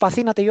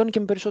προσπαθεί να τελειώνει και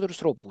με περισσότερους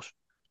τρόπους.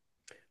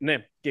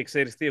 Ναι, και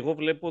ξέρεις τι, εγώ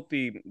βλέπω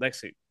ότι,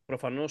 εντάξει,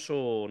 προφανώς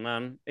ο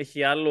Ναν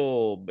έχει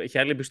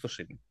άλλη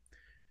εμπιστοσύνη.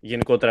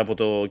 Γενικότερα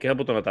και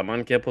από τον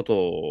Αταμάν και από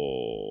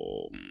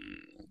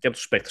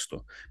τους παίκτες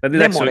του. Δηλαδή,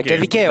 Ναι, εντάξει, μωρέ, okay, και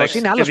δικαίως. εντάξει,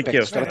 Είναι και άλλος δικαίως,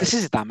 παίκτης τώρα. Τι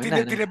συζητάμε.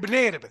 Ναι. Την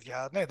εμπνέει, ρε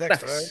παιδιά. Ναι,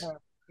 εντάξει.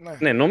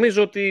 Ναι,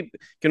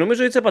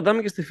 νομίζω έτσι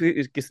απαντάμε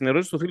και στην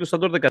ερώτηση του φίλου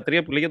Σάντορ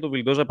 13 που λέει για τον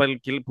Βιλντόζα,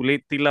 που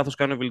λέει τι λάθος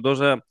κάνει ο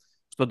Βιλντόζα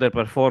στο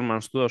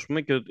performance του, ας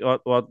πούμε,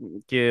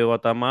 και ο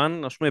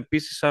Αταμάν, ας πούμε,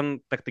 επίσης,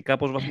 σαν τακτικά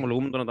πώς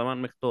βαθμολογούμε τον Αταμάν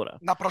μέχρι τώρα.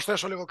 Να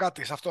προσθέσω λίγο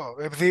κάτι σε αυτό.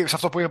 Σε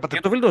αυτό που είπατε.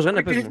 Για τον Βιλντόζα,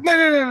 ναι, πες μου.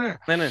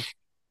 Ναι.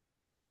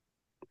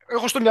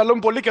 Έχω στο μυαλό μου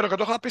πολύ καιρό και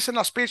το είχα πει σε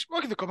ένα space,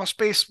 όχι δικό μας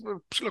space,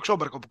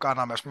 ψιλοξόμπερκο που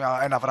κάναμε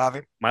ένα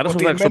βράδυ. Μ'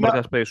 αρέσουν τα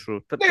εξώμπερκα space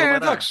σου. Ναι,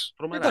 εντάξει,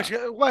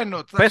 why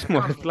not. Πες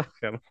μου,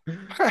 πλάκα.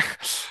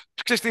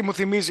 Ξέρεις τι μου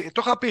θυμίζει,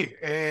 το είχα πει.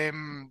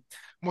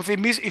 Μου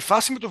θυμίζει η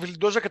φάση με τον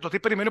Βιλντόζα και το τι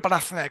περιμένει ο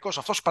Παναθηναϊκός.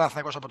 Αυτός ο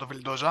Παναθηναϊκός από τον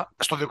Βιλντόζα,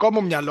 στο δικό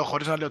μου μυαλό,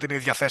 χωρίς να λέω ότι είναι η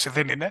ίδια θέση,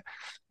 δεν είναι,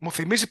 μου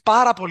θυμίζει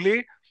πάρα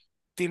πολύ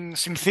την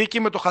συνθήκη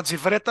με τον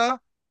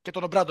Χατζιβρέτα και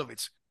τον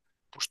Ομπράντοβιτς.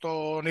 Που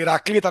στον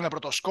Ηρακλή ήταν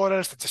πρώτο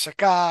σκόρερ, στη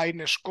Τσεσεκά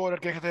είναι σκόρερ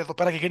και έρχεται εδώ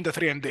πέρα και γίνεται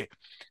 3&D.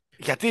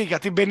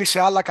 Γιατί μπαίνει σε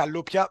άλλα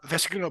καλούπια, δεν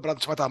συγκρίνει ο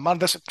Ομπράντοβιτς με τα Μάν.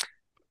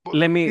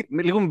 Λέμε,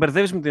 λίγο με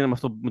μπερδεύεις με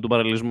τον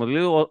παραλληλισμό.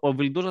 Δηλαδή, ο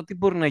Βιλντόζα τι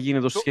μπορεί να γίνει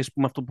εδώ σε σχέση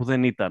με αυτό που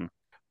δεν ήταν.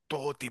 Το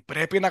ότι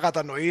πρέπει να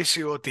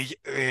κατανοήσει ότι,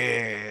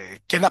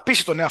 και να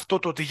πείσει τον εαυτό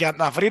του ότι για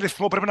να βρει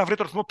ρυθμό πρέπει να βρει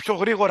το ρυθμό πιο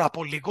γρήγορα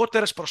από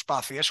λιγότερες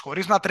προσπάθειες,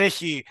 χωρίς να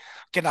τρέχει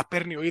και να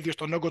παίρνει ο ίδιος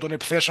τον όγκο των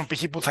επιθέσεων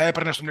π.χ. που θα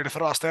έπαιρνε στον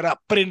Ερυθρό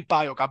Αστέρα πριν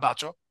πάει ο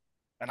Καμπάτσο,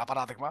 ένα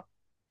παράδειγμα,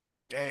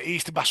 ή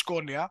στην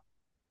Πασκόνια,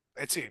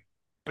 έτσι,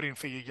 πριν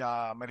φύγει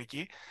για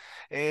Αμερική.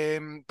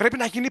 Πρέπει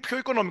να γίνει πιο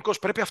οικονομικός.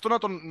 Πρέπει αυτό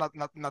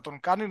να τον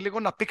κάνει λίγο,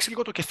 να πήξει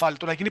λίγο το κεφάλι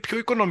του, να γίνει πιο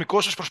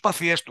οικονομικός στις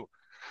προσπάθειές του.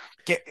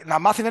 Και να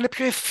μάθει να είναι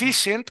πιο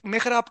efficient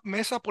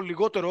μέσα από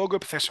λιγότερο όγκο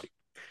επιθέσεων.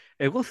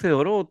 Εγώ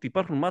θεωρώ ότι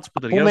υπάρχουν μάτς που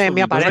ταιριάζουν. Πούμε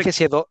μια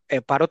παρένθεση εδώ,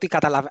 παρότι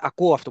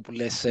ακούω αυτό που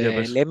λες,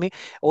 Λέμι,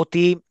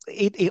 ότι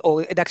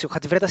εντάξει, ο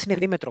Χατζιβρέτας είναι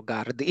δίμετρο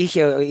γκάρντ.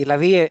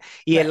 Δηλαδή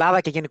η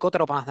Ελλάδα και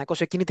γενικότερα ο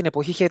Παναθηναϊκός εκείνη την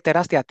εποχή είχε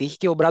τεράστια τύχη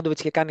και ο Μπράντοβιτς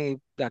είχε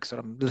κάνει. Εντάξει,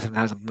 τώρα δεν θέλω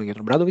να πούμε για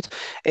τον Μπράντοβιτς.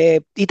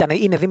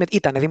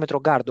 Ήταν δίμετρο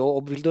γκάρντ.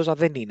 Ο Βιλντόζα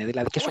δεν είναι.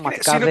 Δηλαδή και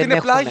σωματικά δεν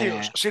είναι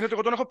πλάγιος. Σύνο ότι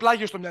εγώ τον έχω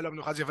πλάγιο στο μυαλό μου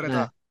τον Χατζιβρέτα.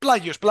 Ναι.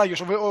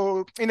 Πλάγιος.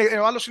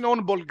 Ο άλλος είναι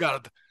on-ball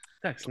guard.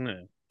 Εντάξει, ναι.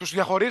 Τους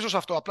διαχωρίζω σε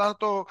αυτό. Απλά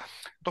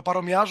το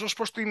παρομοιάζω ως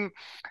προς την.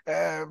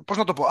 Πώς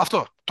να το πω.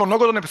 Αυτό. Τον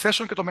όγκο των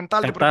επιθέσεων και το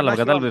mentality που πρέπει να έχει.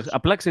 Κατάλαβα.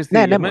 Απλά ξέρεις τι.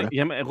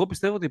 Εγώ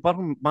πιστεύω ότι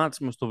υπάρχουν μάτς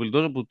με στο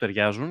Βιλντόζα που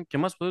ταιριάζουν και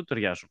μάτς που δεν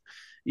ταιριάζουν.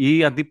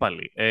 Ή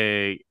αντίπαλοι.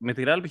 Με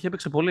τη Ρεάλ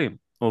έπαιξε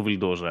πολύ ο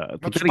Βιλντόζα.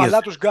 Με τους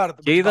παλάτους guard.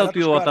 Και είδα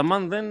ότι ο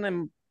Αταμάν δεν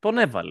τον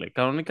έβαλε.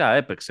 Κανονικά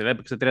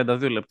έπαιξε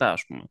 32 λεπτά,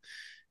 ας πούμε.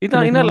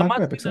 Είναι άλλα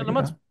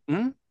μάτς.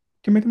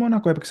 Και με τη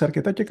Μονακό έπαιξε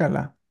αρκετά και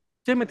καλά.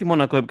 Και με τη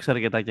Μονακό έπαιξε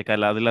αρκετά και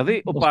καλά.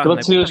 Δηλαδή, ο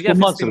Παναθηναϊκός στο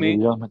μάτς,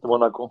 με τη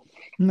Μονακό.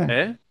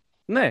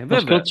 Ναι,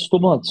 βέβαια. Στο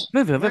μάτς.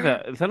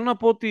 Βέβαια. Θέλω να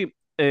πω ότι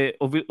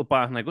ο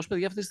Παναθηναϊκός,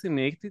 παιδιά, αυτή τη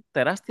στιγμή έχει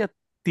τεράστια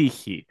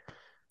τύχη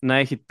να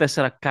έχει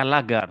 4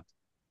 καλά γκάρτ.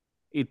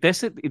 Οι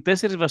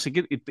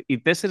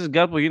 4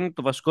 γκάρτ που γίνει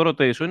το βασικό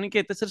rotation είναι και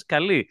οι 4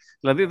 καλοί.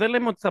 Δηλαδή, δεν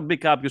λέμε ότι θα μπει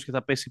κάποιος και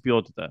θα πέσει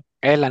ποιότητα.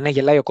 Έλα, ναι,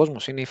 γελάει ο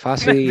κόσμος. Είναι η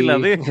φάση.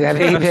 δηλαδή,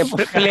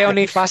 πλέον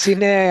η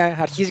φάση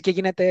αρχίζει και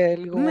γίνεται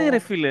λίγο. Ναι, ρε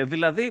φίλε.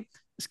 Δηλαδή,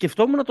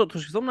 σκεφτόμουν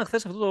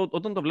χθες αυτό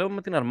όταν το βλέπουμε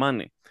με την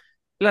Αρμάνι.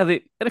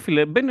 Δηλαδή, ρε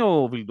φίλε, μπαίνει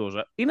ο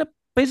Βιλντόζα,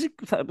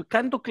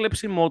 κάνει το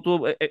κλέψιμό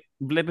του,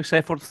 βλέπεις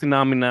effort στην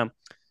άμυνα.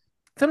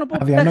 Θέλω να πω,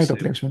 αδιανόητο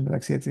κλέψιμο,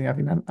 μεταξύ, έτσι.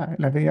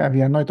 Δηλαδή,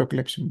 αδιανόητο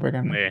κλέψιμο που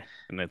έκανε.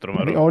 Ναι,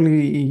 τρομερό. Δηλαδή,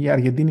 όλη η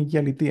Αργεντίνη και η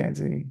Αλιτία,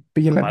 έτσι.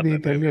 Πήγε, δηλαδή,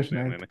 τελείως.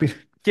 Ναι.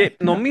 Και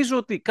νομίζω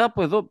ότι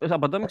κάπου εδώ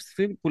απαντάμε στη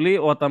στιγμή που λέει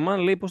ο Αταμάν,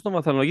 λέει πώς τον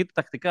βαθμολογείται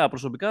τακτικά.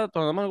 Προσωπικά,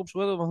 τον Αταμάν, εγώ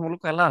τον βαθμολογώ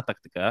καλά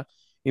τακτικά.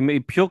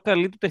 Η πιο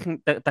καλή του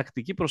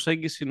τακτική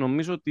προσέγγιση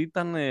νομίζω ότι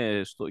ήταν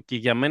και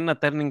για μένα ένα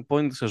turning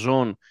point τη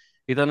σεζόν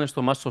ήταν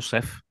στο μάτς στο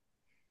ΣΕΦ.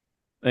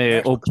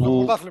 Στο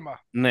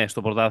πρωτάθλημα. Ναι,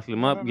 στο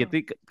πρωτάθλημα.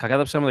 Γιατί κακά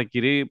τα ψέματα,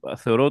 κύριοι,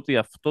 θεωρώ ότι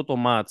αυτό το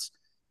μάτς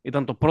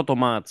ήταν το πρώτο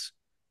μάτς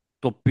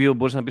το οποίο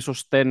μπορείς να πεις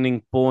ως turning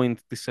point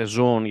τη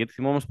σεζόν. Γιατί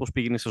θυμόμαστε πώς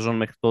πήγαινε η σεζόν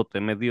μέχρι τότε.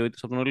 Με 2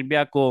 ήττες από τον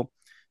Ολυμπιακό,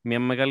 μια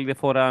μεγάλη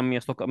διαφορά,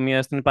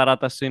 μια στην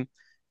παράταση.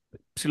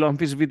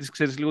 Ψιλοαμφισβήτηση,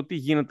 ξέρεις λίγο τι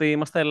γίνεται.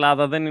 Είμαστε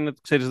Ελλάδα, δεν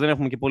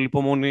έχουμε και πολύ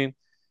υπομονή.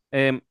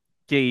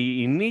 Και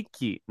η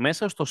νίκη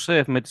μέσα στο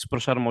ΣΕΦ με τις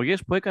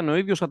προσαρμογές που έκανε ο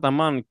ίδιος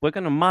Αταμάν, που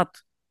έκανε ο Ματ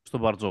στον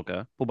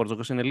Μπαρτζόκα, που ο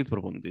Μπαρτζόκας είναι elite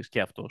προπονητής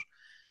και αυτός.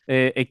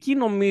 Εκεί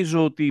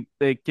νομίζω ότι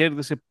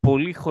κέρδισε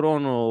πολύ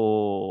χρόνο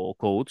ο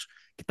coach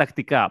και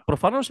τακτικά.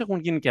 Προφανώς έχουν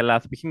γίνει και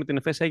λάθη. Π.χ. με την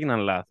ΕΦΕΣ έγιναν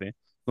λάθη.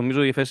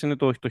 Νομίζω η ΕΦΕΣ είναι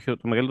το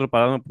μεγαλύτερο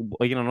παράδειγμα που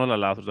έγιναν όλα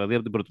λάθος. Δηλαδή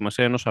από την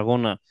προετοιμασία ενός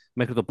αγώνα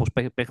μέχρι το πώς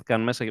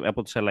παίχτηκαν μέσα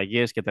από τις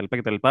αλλαγές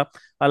κτλ.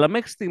 Αλλά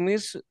μέχρι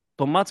στιγμής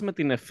το μάτς με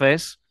την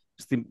ΕΦΕΣ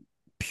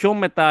πιο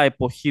μετά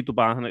εποχή του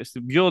Παναθηναϊκού,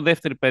 στην πιο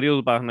δεύτερη περίοδο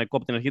του Παναθηναϊκού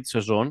από την αρχή της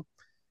σεζόν,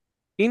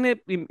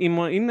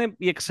 είναι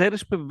η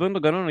εξαίρεση που επιβεβαιώνει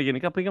τον κανόνα.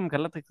 Γενικά πήγαμε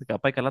καλά τακτικά.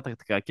 Πάει καλά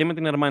τακτικά. Και με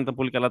την Ερμάνη ήταν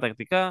πολύ καλά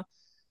τακτικά.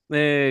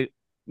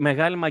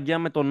 Μεγάλη μαγιά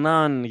με τον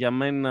Ναν για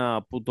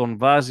μένα που τον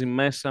βάζει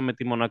μέσα με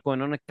τη Μονακό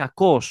ενώ είναι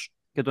κακός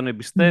και τον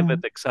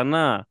εμπιστεύεται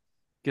ξανά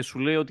και σου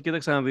λέει ότι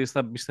κοίταξε να δεις, θα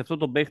εμπιστευτώ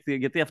τον παίχτη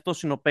γιατί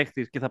αυτός είναι ο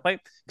παίχτης και θα πάει.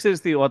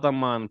 Ξέρεις τι, ο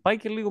Αταμάν πάει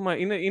και λίγο.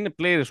 Είναι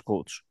players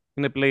coach.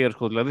 Είναι players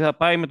coach. Δηλαδή θα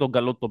πάει με τον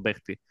καλό του τον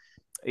παίχτη.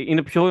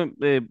 Είναι πιο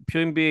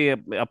NBA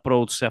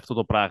approach σε αυτό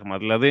το πράγμα.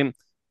 Δηλαδή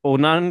ο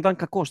Ναν ήταν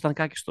κακός, ήταν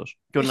κάκιστος.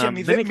 Και ο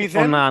Ναν δεν είχε.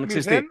 Ο Ναν,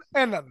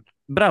 έναν.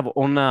 Μπράβο,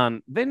 ο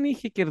Ναν δεν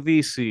είχε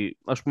κερδίσει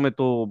ας πούμε,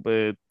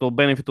 το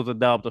benefit of the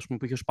doubt ας πούμε,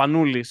 που είχε ο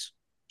Σπανούλης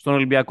στον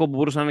Ολυμπιακό που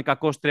μπορούσε να είναι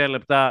κακός 3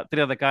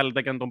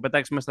 δεκάλεπτα και να τον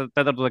πετάξει μέσα στα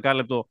τέταρτο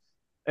δεκάλεπτο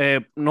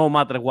no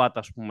matter what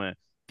ας πούμε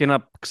και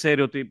να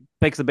ξέρει ότι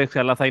παίξει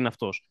αλλά θα είναι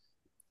αυτός.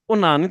 Ο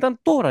Ναν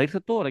ήρθε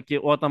τώρα και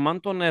ο Αταμάν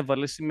τον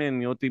έβαλε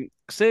σημαίνει ότι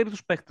ξέρει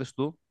τους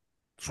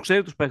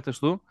παίκτες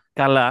του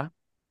καλά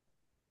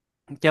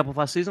και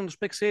αποφασίζει να τους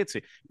παίξει έτσι.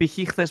 Π.χ.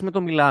 χθες με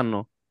το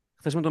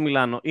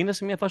Μιλάνο είναι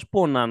σε μια φάση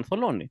που ο Ναν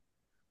θολώνει.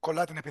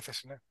 Κολλά την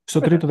επίθεση, ναι. Στο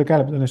τρίτο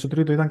δεκάλεπτο, ναι, στο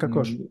τρίτο ήταν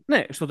κακός.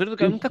 Ναι, στο τρίτο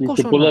δεκάλεπτο ήταν κακός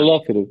Είχε ο πολλά Ναν.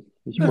 λάθη, ρε.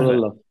 Είχε πολλά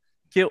λάθη.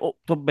 Και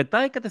τον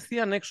πετάει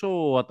κατευθείαν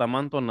έξω ο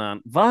Αταμάν τον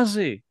Ναν.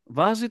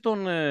 Βάζει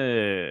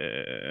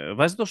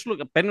τον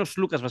Σλούκα. Παίρνει ο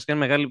Σλούκας, βασικά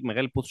είναι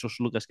μεγάλη υπόθεση ο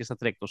Σλούκας και στα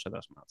 3 εκτός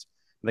έδρας μάτς.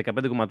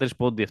 15,3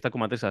 πόντι,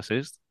 7,3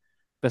 assist,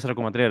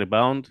 4,3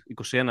 rebound,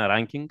 21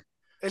 ranking.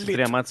 Στα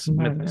 3 μάτς,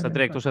 στα 3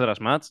 εκτός έδρας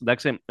μάτς.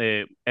 Εντάξει,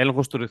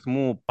 έλεγχος του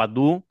ρυθμού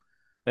παντού,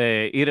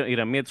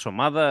 ηρεμία της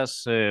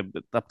ομάδας,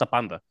 τα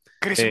πάντα.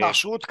 Κρίσιμα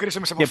σουτ,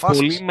 κρίσιμες Και αποφάσεις.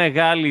 πολύ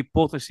μεγάλη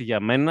υπόθεση για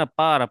μένα,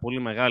 πάρα πολύ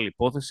μεγάλη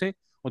υπόθεση,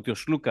 ότι ο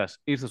Σλούκας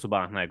ήρθε στον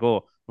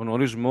Παναθηναϊκό.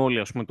 Γνωρίζουμε όλοι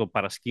ας πούμε, το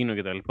παρασκήνιο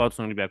και τα λοιπά. Ότι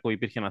στον Ολυμπιακό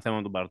υπήρχε ένα θέμα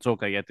με τον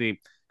Μπαρτσόκα,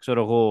 γιατί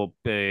ξέρω εγώ,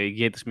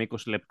 ηγέτης με 20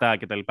 λεπτά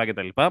κτλ.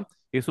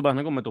 Ήρθε στον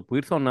Παναθηναϊκό με το που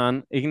ήρθε ο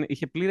Ναν,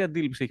 είχε πλήρη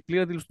αντίληψη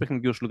του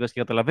παιχνιδιού ο Σλούκας και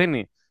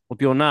καταλαβαίνει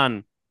ότι ο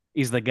Ναν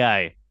is the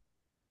guy.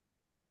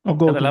 Ο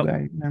go-to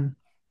guy, ναι.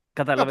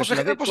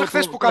 Όπως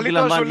εχθές που καλεί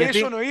το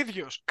isolation ο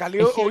ίδιος.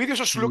 Ο ίδιος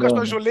ο Σλούκας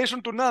το isolation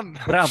του Ναν.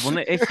 Μπράβο,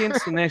 ναι, έχει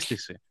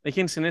ενσυναίσθηση.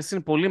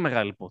 Είναι πολύ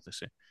μεγάλη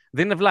υπόθεση.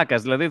 Δεν είναι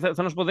βλάκας. Δηλαδή, θέλω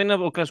να σου πω, δεν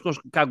είναι ο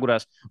κλασικός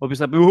κάγκουρας, ο οποίος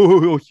θα πει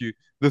όχι,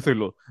 δεν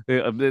θέλω.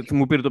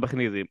 Μου πήρε το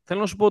παιχνίδι. Θέλω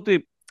να σου πω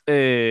ότι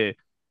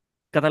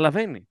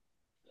καταλαβαίνει.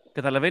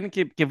 Καταλαβαίνει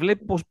και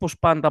βλέπει πώς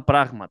πάνε τα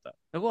πράγματα.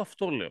 Εγώ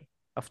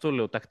αυτό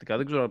λέω τακτικά.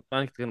 Δεν ξέρω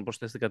αν έχετε να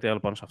προσθέσετε κάτι άλλο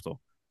πάνω σε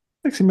αυτό.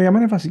 Εντάξει, για μένα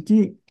είναι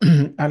βασική,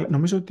 αλλά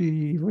νομίζω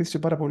ότι βοήθησε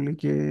πάρα πολύ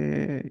και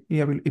η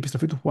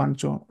επιστροφή του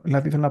Χουάντσο.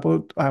 Δηλαδή, θέλω να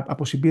πω,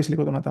 αποσυμπίεση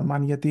λίγο τον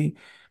Αταμάν, γιατί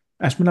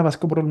ας πούμε ένα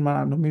βασικό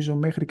πρόβλημα, νομίζω,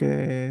 μέχρι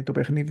και το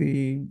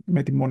παιχνίδι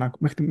με τη Μονακό,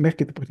 μέχρι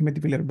και το παιχνίδι με τη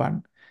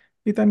Βιλερμπάν,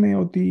 ήταν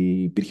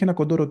ότι υπήρχε ένα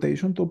κοντό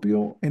rotation, το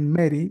οποίο εν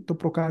μέρη το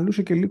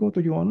προκαλούσε και λίγο το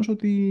γεγονός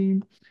ότι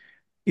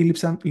η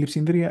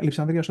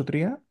Λειψανδρία στο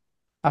 3,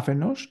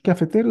 αφενός, και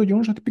αφετέρου το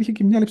γεγονός ότι υπήρχε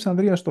και μια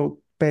Λειψανδρία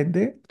στο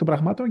 5 των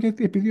πραγμάτων,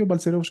 γιατί επειδή ο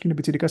Μπαλτσερόφσκι είναι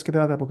πιτσιρικάς και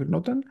δεν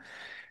ανταποκρινόταν,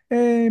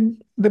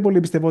 δεν πολύ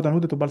εμπιστευόταν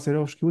ούτε τον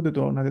Μπαλτσερόφσκι ούτε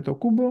τον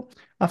Αντετοκούμπο.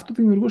 Αυτό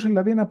δημιουργούσε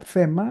δηλαδή ένα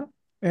θέμα,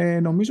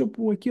 νομίζω,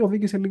 που εκεί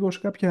οδήγησε λίγο σε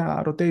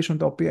κάποια rotation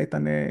τα οποία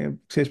ήταν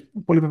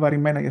πολύ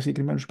βεβαρημένα για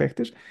συγκεκριμένους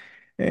παίχτες,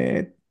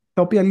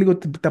 τα οποία λίγο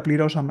τα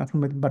πληρώσαμε, ας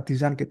πούμε, με την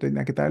Παρτιζάν και το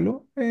ένα και το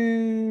άλλο.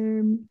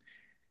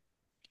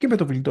 Και με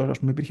το Βιλντόζα, ας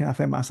πούμε, υπήρχε ένα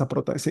θέμα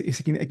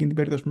εκείνη την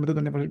περίοδο που δεν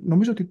τον έβαζε.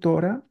 Νομίζω ότι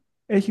τώρα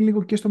έχει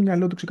λίγο και στο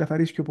μυαλό του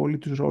ξεκαθαρίσει πιο πολύ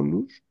τους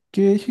ρόλους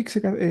και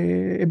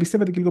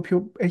εμπιστεύεται και λίγο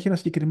πιο. Έχει ένα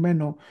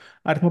συγκεκριμένο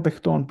αριθμό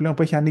παιχτών πλέον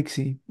που έχει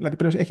ανοίξει. Δηλαδή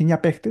πλέον έχει 9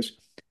 παίχτες.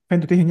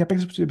 Φαίνεται ότι έχει 9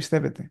 παίχτες που τους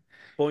εμπιστεύεται.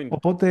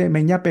 Οπότε με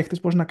 9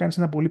 παίχτες μπορείς να κάνεις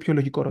ένα πολύ πιο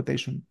λογικό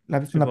rotation.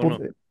 Δηλαδή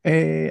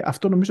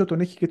αυτό νομίζω τον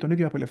έχει και τον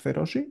ίδιο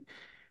απελευθερώσει.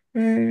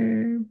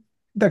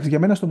 Εντάξει, για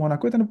μένα στο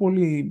Μονακό ήταν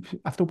πολύ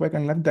αυτό που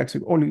έκανε. Δηλαδή,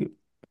 εντάξει, όλοι.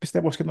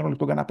 Πιστεύω σχεδόν όλο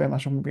τον καναπέ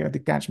μας, γιατί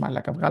κάνεις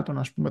μαλάκα, βγάλ' τον,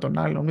 ας πούμε, τον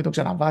άλλον, μην τον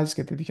ξαναβάζεις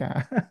και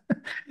τέτοια.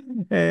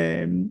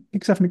 Και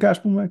ξαφνικά,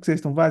 ας πούμε,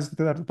 ξέρεις, τον βάζεις το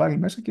τέταρτο πάλι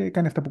μέσα και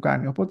κάνει αυτά που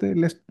κάνει. Οπότε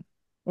λες,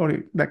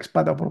 εντάξει,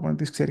 πάντα ο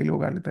προπονητής ξέρει λίγο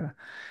καλύτερα.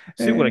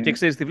 Σίγουρα, και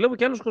ξέρεις τι βλέπω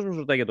και άλλος κόσμος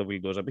ρωτάει για τον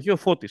Βιλντόζα.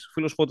 Π.χ. ο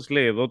φίλος Φώτης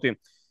λέει εδώ ότι η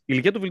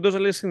ηλικία του Βιλντόζα,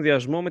 λέει,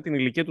 συνδυασμό με την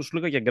ηλικία του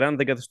Σλούκα και Γκραντ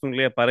δεν καθιστούν,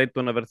 λέει,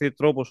 απαραίτητο να βρεθεί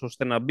τρόπος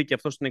ώστε να μπει και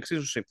αυτό στην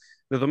εξίσωση.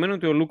 Δεδομένου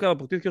ότι ο Λούκα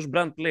αποκτήθηκε ως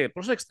brand player.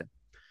 Προσέξτε.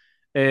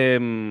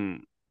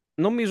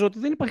 Νομίζω ότι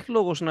δεν υπάρχει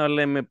λόγος να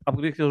λέμε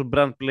αποκτήθηκε ως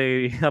brand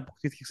play,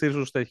 αποκτήθηκε ξέρεις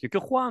ως τέτοιο. Και ο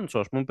Χουάντσο,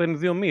 ας πούμε, παίρνει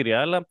 2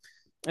 μοίρια, αλλά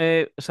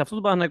σε αυτό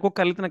το Παναθηναϊκό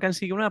καλείται να κάνει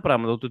συγκεκριμένα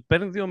πράγματα. Το ότι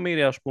παίρνει 2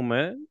 μοίρια, ας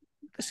πούμε,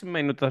 δεν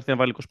σημαίνει ότι θα έρθει να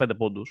βάλει 25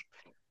 πόντους.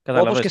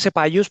 Όπως και σε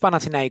παλιούς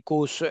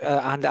Παναθηναϊκούς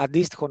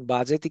αντίστοιχων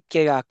budget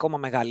και ακόμα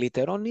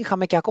μεγαλύτερων,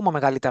 είχαμε και ακόμα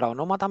μεγαλύτερα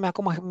ονόματα με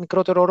ακόμα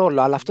μικρότερο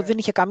ρόλο. Αλλά αυτό δεν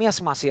είχε καμία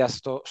σημασία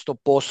στο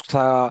πώς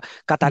θα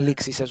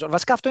καταλήξει η σεζόν.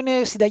 Βασικά αυτό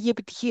είναι συνταγή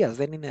επιτυχίας.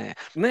 Δεν είναι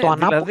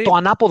το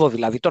ανάποδο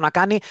δηλαδή.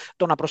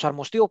 Το να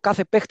προσαρμοστεί ο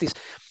κάθε παίχτης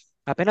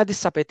απέναντι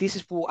στις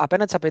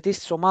απαιτήσεις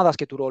της ομάδας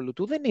και του ρόλου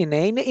του δεν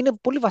είναι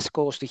πολύ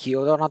βασικό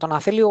στοιχείο. Να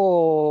θέλει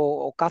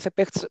ο κάθε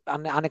παίκτης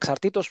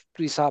ανεξαρτήτως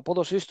της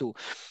απόδοσής του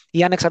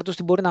ή ανεξαρτήτως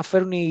τι μπορεί να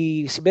φέρουν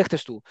οι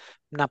συμπαίκτες του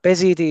να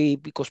παίζει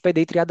 25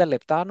 ή 30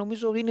 λεπτά,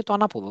 νομίζω είναι το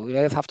ανάποδο.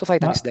 Δηλαδή, αυτό θα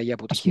ήταν η συνταγή Ας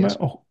πούμε, αποτυχίας.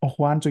 ο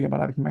Χουάντσο, για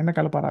παράδειγμα, είναι ένα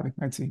καλό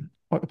παράδειγμα. Έτσι.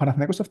 Ο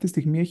Παναθηναϊκός αυτή τη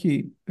στιγμή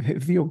έχει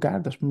δύο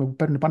γκάρντ, ας πούμε, που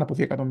παίρνουν πάνω από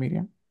 2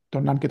 εκατομμύρια,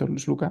 τον Ναν και τον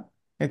Λουσλούκα.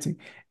 Έτσι.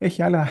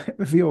 Έχει άλλο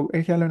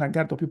ένα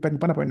γκάρντ το οποίο παίρνει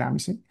πάνω από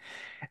 1,5.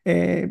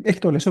 Έχει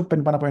το Λεσό που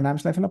παίρνει πάνω από 1,5.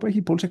 Θα ήθελα να πω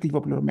έχει πολλούς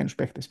ακριβοπληρωμένους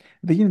παίχτες.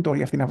 Δεν γίνεται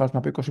όλοι αυτοί να βάζουν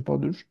από 20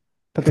 πόντους.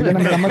 Θα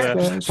τελειώναμε τα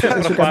μάτια στο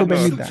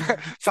 150.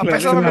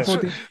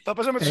 Θα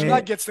παίζαμε τους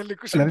Nuggets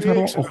τελικούς. Δηλαδή, θέλω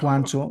να πω, ο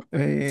Χουάντσο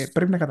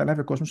πρέπει να καταλάβει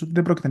ο κόσμος ότι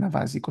δεν πρόκειται να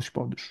βάζει 20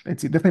 πόντους.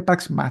 Δεν θα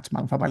υπάρξει μάτς,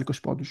 μάλλον θα βάλει 20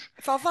 πόντους.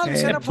 Θα βάλει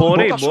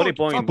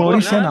ένα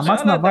Μπορεί σε ένα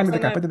μάτς να βάλει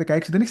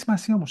 15-16. Δεν έχει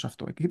σημασία όμως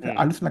αυτό.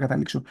 Αλλού θέλω να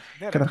καταλήξω.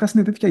 Καταρχάς,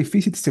 είναι τέτοια η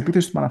φύση της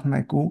επίθεσης του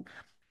Παναθηναϊκού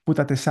που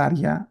τα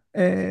τεσσάρια,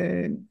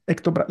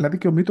 δηλαδή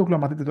και ο Μίτογλου,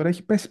 άμα δείτε τώρα,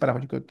 έχει πέσει η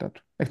παραγωγικότητά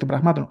του. Εκ των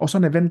πραγμάτων, όσο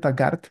ανεβαίνουν τα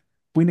γκάρτ,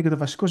 που είναι και το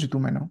βασικό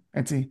ζητούμενο,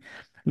 έτσι.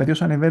 Δηλαδή,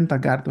 όσο ανεβαίνουν τα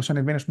γκάρτ, όσο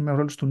ανεβαίνει, ας πούμε, ο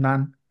ρόλος του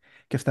Ναν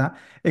και αυτά,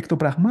 εκ των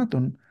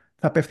πραγμάτων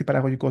θα πέφτει η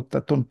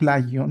παραγωγικότητα των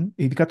πλάγιων,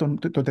 ειδικά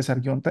των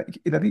τεσσαριών.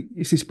 Δηλαδή,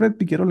 στη spread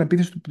pick and roll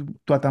επίθεση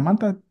του Αταμάν,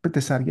 τα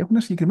τεσσάρια έχουν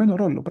ένα συγκεκριμένο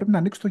ρόλο. Πρέπει να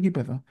ανοίξει το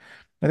γήπεδο.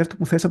 Δηλαδή, αυτό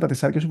που θες από τα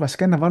τεσσάρια σου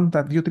βασικά είναι να βάλουν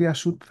τα 2-3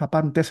 σουτ που θα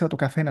πάρουν 4 το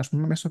καθένα, ας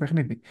πούμε, μέσα στο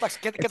παιχνίδι. Εντάξει,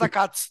 και τα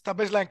cuts, τα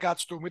baseline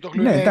cuts του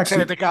Μητογλου είναι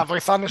εξαιρετικά.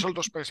 Βοηθάνε σε όλο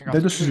το spacing.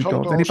 Δεν το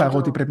συζητώ. Δεν είπα εγώ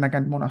ότι πρέπει να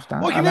κάνει μόνο αυτά.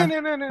 Όχι, ναι.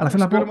 Αλλά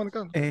θέλω να πω,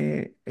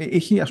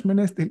 έχει, ας πούμε,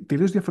 είναι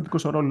τελείως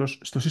διαφορετικός ο ρόλος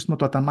στο σύστημα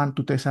του Αταμάν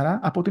του 4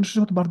 από ότι είναι στο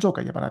σύστημα του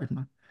Μπαρτζόκα, για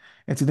παράδειγμα.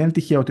 Έτσι, δεν είναι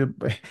τυχαίο ότι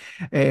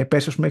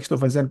πέρσι έχει το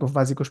Βεζέν που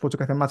βάζει 20 πόντους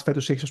κάθε μάτς,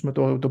 φέτος έχει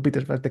τον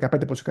Πίτερς βάζει 15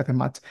 πόντους κάθε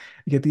μάτς.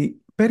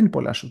 Γιατί παίρνει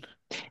πολλά σουτ.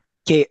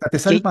 Τα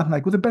τεσσάρια του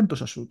Παναθηναϊκού δεν παίρνουν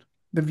τόσα σουτ.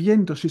 Δεν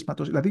βγαίνει το σύστημα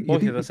τόσο. Δηλαδή,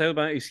 όχι, τα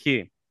τεσσάρια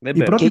ισχύει.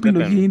 Η πρώτη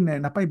επιλογή είναι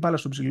να πάει μπάλα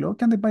στο ψηλό,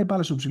 και αν δεν πάει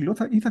μπάλα στο ψηλό,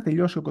 ή θα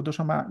τελειώσει ο κοντός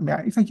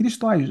ή θα γυρίσει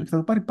στο Άιζο και θα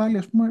το πάρει πάλι,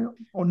 ας πούμε,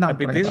 ο Ναν.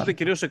 Επιτίθεται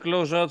κυρίως σε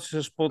close out, σε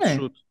spot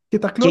shoot. Και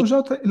τα close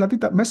out, δηλαδή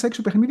μέσα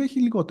έξω παιχνίδια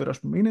έχει λιγότερο, ας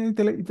πούμε. Είναι η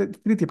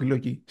τρίτη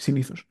επιλογή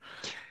συνήθως.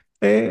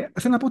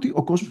 Θέλω να πω ότι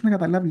ο κόσμος πρέπει να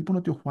καταλάβει λοιπόν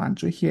ότι ο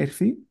Χουάντσο έχει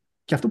έρθει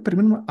και αυτό που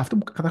περιμένουμε,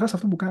 καταρχάς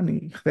αυτό που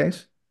κάνει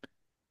χθες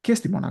και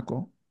στη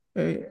Μονακό.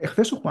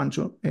 Χθες ο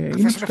Χουάντσο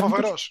είναι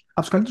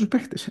από τους καλύτερους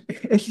παίχτες.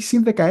 Έχει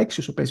συν 16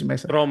 όσο παίζει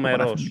μέσα.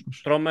 Τρομερός.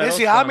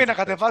 Παίζει άμυνα,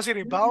 κατεβάζει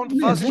rebound,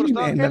 βάζει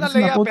μπροστά. Ένα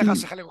λέει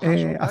απέχασε λίγο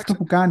χάσο. Αυτό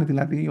που κάνει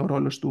δηλαδή ο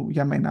ρόλος του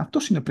για μένα,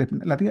 αυτός είναι πρέπει.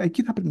 Δηλαδή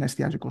εκεί θα πρέπει να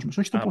εστιάζει ο κόσμος.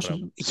 Όχι το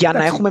πόσο. Για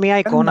να έχουμε μια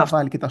εικόνα. Να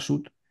βάλει και τα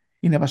σουτ.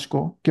 Είναι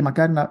βασικό και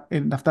μακάρι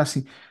να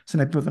φτάσει σε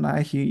ένα επίπεδο να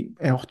έχει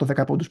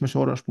 8-10 πόντους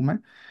μεσόωρο, ας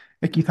πούμε.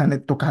 Εκεί θα είναι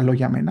το καλό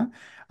για μένα.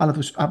 Αλλά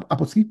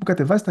από τη στιγμή που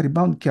κατεβάζει τα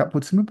rebound και από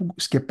τη στιγμή που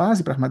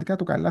σκεπάζει πραγματικά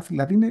το καλάθι,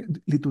 δηλαδή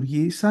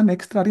λειτουργεί σαν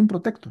extra rim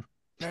protector.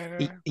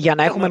 Για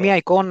να έχουμε μια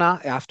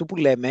εικόνα αυτού που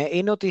λέμε,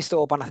 είναι ότι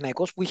στο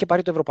Παναθηναϊκός που είχε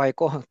πάρει το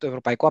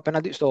ευρωπαϊκό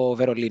απέναντι στο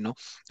Βερολίνο,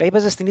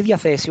 έπαιζε στην ίδια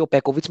θέση ο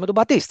Πέκοβιτς με τον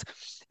Μπατίστ.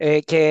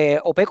 Και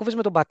ο Πέκοβιτς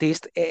με τον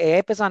Μπατίστ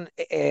έπαιζαν.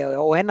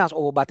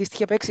 Ο Μπατίστ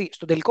είχε παίξει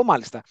στον τελικό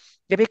μάλιστα.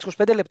 Είχε παίξει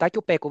 25 λεπτά και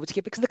ο Πέκοβιτς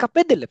είχε παίξει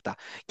 15 λεπτά.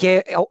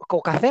 Και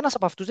ο καθένας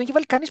από αυτούς δεν είχε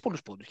βάλει κανείς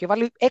πολλούς πόντους. Είχε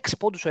βάλει 6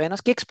 πόντους ο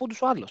ένας και 6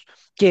 πόντους ο άλλος.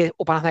 Και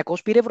ο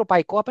Παναθηναϊκός πήρε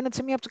ευρωπαϊκό απέναντι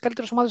σε μία από τις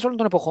καλύτερες ομάδες όλων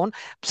των εποχών,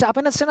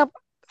 απέναντι σε ένα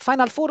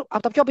Final Four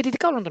από τα πιο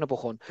απαιτητικά όλων των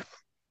εποχών.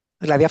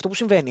 Δηλαδή αυτό που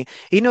συμβαίνει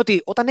είναι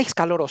ότι όταν έχεις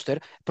καλό ρόστερ,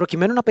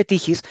 προκειμένου να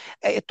πετύχεις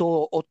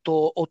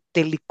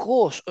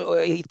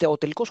ο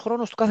τελικός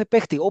χρόνος του κάθε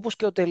παίχτη, όπως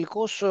και ο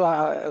τελικός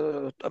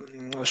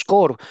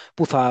σκορ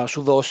που θα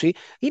σου δώσει,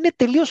 είναι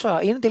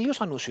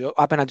τελείως ανούσιο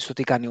απέναντι στο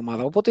τι κάνει η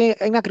ομάδα. Οπότε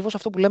είναι ακριβώς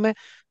αυτό που λέμε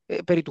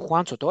περί του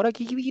Χουάντσο τώρα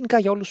και γενικά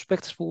για όλους τους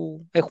παίχτες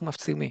που έχουμε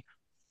αυτή τη στιγμή.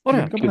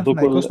 Ωραία. Και ο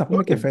Παναθηναϊκός θα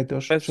πούμε και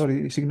φέτος.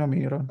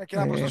 Συγγνώμη, Ρον.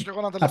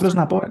 Απλώς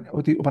να πω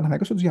ότι ο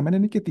Παναθηναϊκός όντως για μένα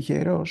είναι και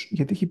τυχερός,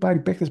 γιατί έχει πάρει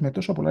παίχτες με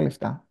τόσο πολλά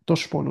λεφτά,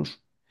 τόσους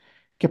πολλούς.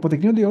 Και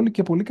αποδεικνύονται όλοι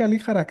και πολύ καλοί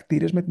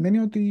χαρακτήρες με την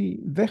έννοια ότι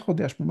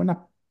δέχονται, ας πούμε,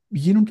 να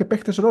γίνουν και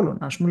παίχτες ρόλων.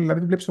 Ας πούμε,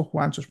 δηλαδή, βλέπεις τον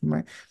Χουάντσο, ας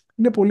πούμε,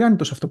 είναι πολύ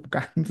άνετος αυτό που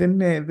κάνει.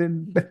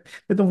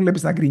 Δεν τον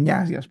βλέπεις να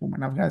γκρινιάζει, ας πούμε,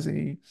 να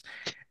βγάζει.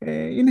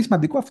 Είναι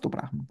σημαντικό αυτό το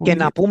πράγμα. Και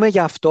να πούμε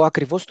για αυτό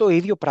ακριβώς το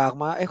ίδιο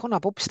πράγμα, έχω να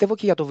πω πιστεύω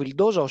και για τον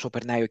Βιλντόζα όσο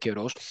περνάει ο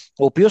καιρός,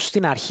 ο οποίος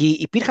στην αρχή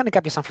υπήρχαν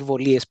κάποιες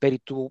αμφιβολίες περί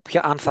του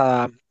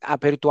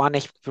αν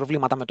έχει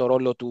προβλήματα με το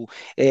ρόλο του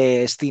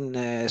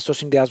στο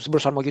συνδυασμό, στην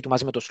προσαρμογή του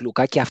μαζί με τον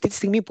Σλούκα. Και αυτή τη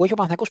στιγμή που έχει ο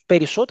Παναθηναϊκός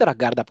περισσότερα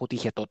γκάρντ από ό,τι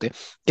είχε τότε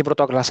και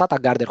πρωτοκλασσάτα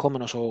γκάρντ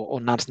ερχόμενος ο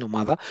Ναν στην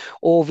ομάδα,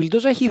 ο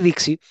Βιλντόζα έχει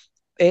δείξει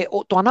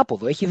το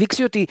ανάποδο. Έχει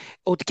δείξει ότι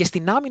και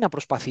στην άμυνα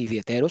προσπαθεί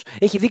ιδιαιτέρως.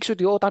 Έχει δείξει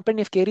ότι όταν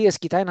παίρνει ευκαιρίες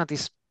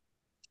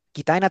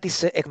κοιτάει να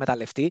τις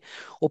εκμεταλλευτεί.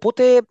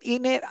 Οπότε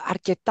είναι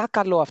αρκετά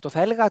καλό αυτό.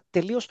 Θα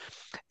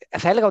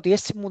έλεγα ότι η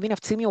αίσθηση που μου δίνει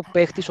αυτή τη στιγμή ο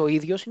παίχτης ο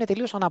ίδιος είναι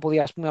τελείως ανάποδη,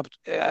 ας πούμε,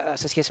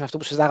 σε σχέση με αυτό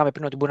που συζητάγαμε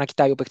πριν, ότι μπορεί να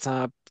κοιτάει ο παίχτης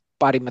να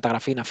πάρει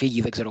μεταγραφή, να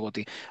φύγει, δεν ξέρω εγώ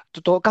τι.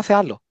 Το κάθε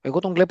άλλο. Εγώ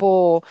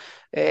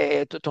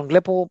τον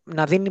βλέπω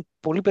να δίνει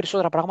πολύ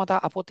περισσότερα πράγματα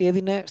από ό,τι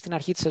έδινε στην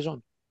αρχή της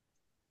σεζόν.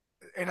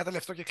 Ένα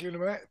τελευταίο και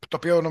κλείνουμε, το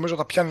οποίο νομίζω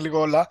τα πιάνει λίγο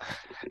όλα.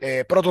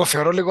 Πρώτον,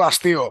 θεωρώ λίγο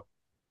αστείο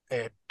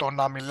Το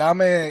να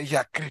μιλάμε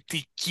για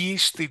κριτική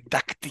στην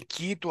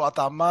τακτική του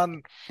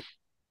Αταμάν,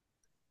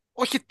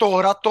 όχι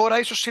τώρα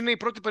ίσως είναι η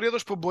πρώτη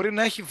περίοδος που μπορεί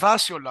να έχει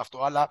βάσει όλο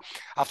αυτό, αλλά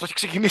αυτό έχει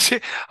ξεκινήσει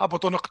από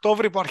τον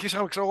Οκτώβρη που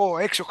αρχίσαμε, ξέρω εγώ,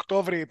 6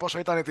 Οκτώβρη πόσο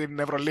ήταν την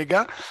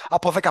Ευρωλίγκα,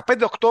 από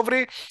 15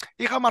 Οκτώβρη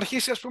είχαμε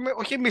αρχίσει, ας πούμε,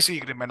 όχι εμείς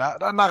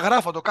συγκεκριμένα, να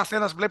γράφω, το κάθε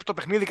ένας βλέπει το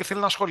παιχνίδι και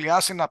θέλει να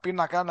σχολιάσει, να πει,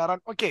 να κάνει, να ράνει.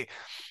 Οκ.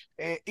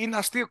 Είναι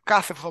αστείο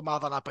κάθε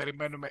εβδομάδα να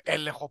περιμένουμε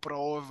έλεγχο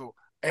προόδου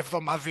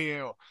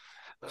εβδομαδιαίο.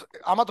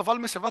 Άμα το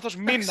βάλουμε σε βάθος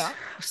μήνα,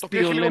 το οποίο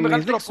έχει λίγο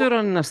μεγαλύτερο. Δεν ξέρω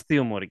αν είναι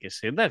αστείο, μωρή και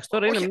εσύ. Εντάξει,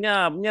 τώρα είναι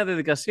μια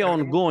διαδικασία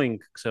ongoing,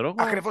 ξέρω εγώ.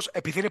 Ακριβώς,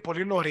 επειδή είναι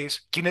πολύ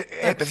νωρίς.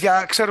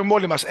 Παιδιά, ξέρουμε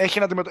όλοι μας,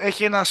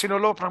 έχει ένα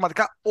σύνολο.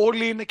 Πραγματικά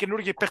όλοι είναι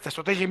καινούργιοι παίχτες.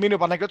 Το ότι έχει μείνει ο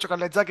Παναγιώτης, ο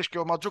Καλετζάκης και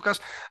ο Ματζούκας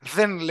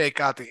δεν λέει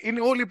κάτι.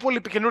 Είναι όλοι οι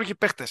υπόλοιποι καινούργιοι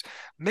παίχτες.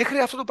 Μέχρι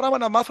αυτό το πράγμα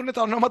να μάθουν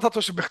τα ονόματα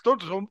των συμπαιχτών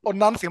τους. Ο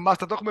Ναν,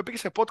 θυμάστε, το έχουμε πει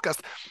σε podcast.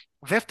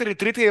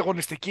 Δεύτερη-τρίτη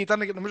αγωνιστική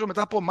ήταν, νομίζω,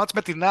 μετά από μάτς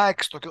με την ΑΕΚ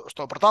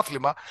στο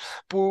πρωτάθλημα,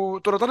 που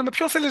το ρωτάνε με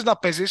ποιον θέλεις να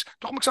παίζεις. Το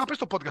έχουμε ξαναπεί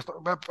στο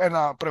podcast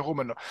ένα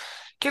προηγούμενο.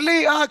 Και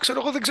λέει, ξέρω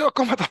εγώ, δεν ξέρω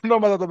ακόμα τα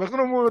ονόματα των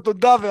παιχνών μου, με τον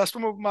Τάδε, ας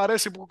πούμε, που μου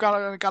αρέσει, που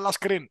κάνει καλά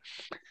screen.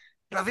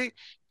 Δηλαδή,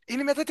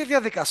 είναι μια τέτοια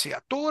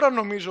διαδικασία. Τώρα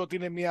νομίζω ότι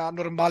είναι μια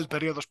normal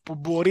περίοδος που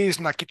μπορείς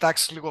να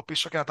κοιτάξεις λίγο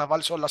πίσω και να τα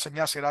βάλεις όλα σε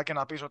μια σειρά και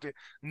να πεις ότι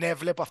ναι,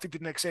 βλέπω αυτή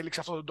την εξέλιξη,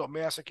 αυτό τον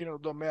τομέα, σε εκείνο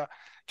τον τομέα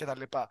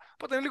κτλ.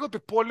 Οπότε είναι λίγο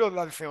επιπόλαιο,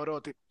 δηλαδή, θεωρώ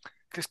ότι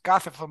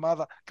κάθε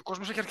εβδομάδα και ο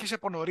κόσμος έχει αρχίσει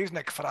από νωρίς να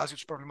εκφράζει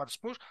τους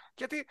προβληματισμούς,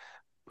 γιατί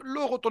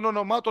λόγω των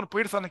ονομάτων που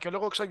ήρθαν και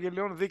λόγω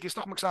εξαγγελιών δίκης, το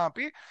έχουμε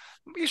ξαναπεί,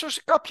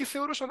 ίσως κάποιοι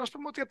θεωρούσαν, ας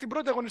πούμε, ότι από την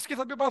πρώτη αγωνιστική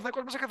θα μπει ο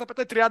Παναθηναϊκός μέσα και θα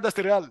πετάει 30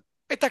 στη Real.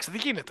 Εντάξει, δεν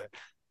γίνεται.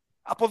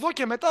 Από εδώ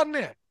και μετά,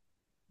 ναι.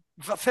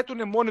 Θα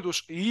θέτουν μόνοι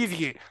τους οι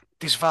ίδιοι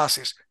τις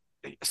βάσεις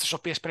στις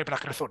οποίες πρέπει να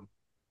κρυθούν.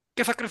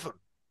 Και θα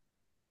κρυθούν.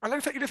 Αλλά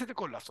είναι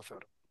θετικό όλο αυτό,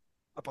 θεωρώ.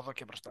 Από εδώ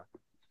και μπροστά.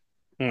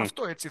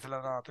 Αυτό έτσι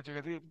ήθελα να τέτοιο,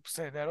 γιατί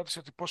στην ερώτηση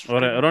ότι πώς...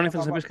 Ωραία. Ρόνι,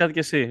 θα σε πεις κάτι κι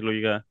εσύ,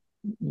 λογικά.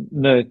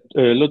 Ναι,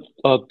 λέω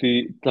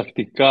ότι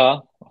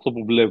τακτικά αυτό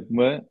που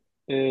βλέπουμε,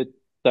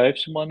 τα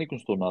εύσημα ανήκουν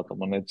στον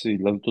Άταμαν, έτσι.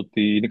 Δηλαδή το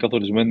ότι είναι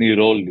καθορισμένη η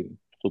ρόλη,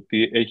 το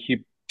ότι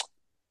έχει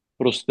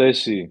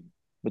προσθέσει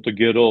με τον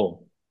καιρό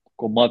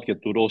κομμάτια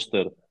του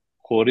ρόστερ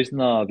χωρίς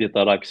να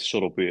διαταράξει τις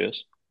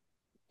ισορροπίες.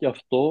 Και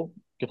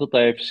αυτά τα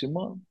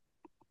εύσημα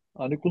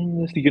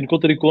ανήκουν στη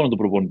γενικότερη εικόνα του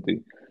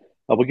προπονητή.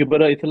 Από εκεί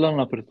πέρα ήθελα να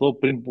αναφερθώ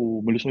πριν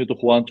που μιλήσαμε για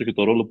τον Χουάντσο και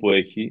το ρόλο που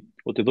έχει,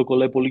 ότι εδώ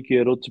κολλάει πολύ και η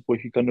ερώτηση που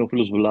έχει κάνει ο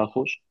φίλος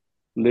Βλάχος.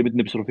 Λέει με την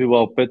επιστροφή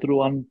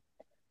Παπαπέτρου, αν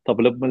θα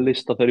βλέπουμε, λέει,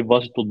 σταθερή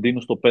βάση τον Ντίνο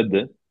στο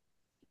 5.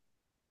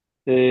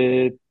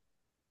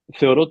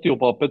 Θεωρώ ότι ο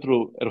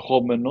Παπαπέτρου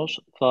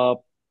ερχόμενος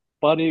θα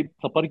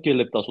πάρει και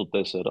λεπτά στο 4.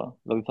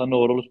 Δηλαδή θα είναι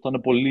ο ρόλος του, θα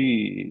είναι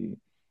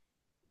πολύ...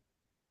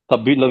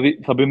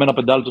 Θα μπει με ένα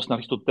πεντάλεπτο στην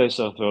αρχή στο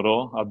 4,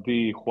 θεωρώ,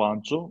 αντί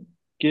Χουάντσο.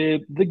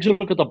 Και δεν ξέρω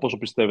κατά πόσο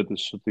πιστεύετε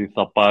ότι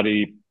θα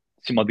πάρει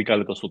σημαντικά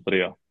λεπτά στο 3.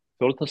 Θεωρώ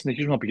ότι θα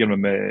συνεχίσουμε να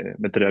πηγαίνουμε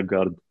με 3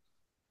 guard.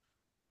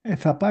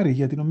 Θα πάρει,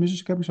 γιατί νομίζω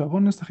σε κάποιους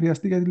αγώνες θα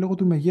χρειαστεί, γιατί λόγω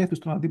του μεγέθους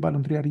των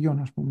αντίπαλων τριαριών,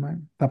 ας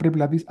πούμε. Θα πρέπει,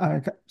 δηλαδή,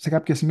 σε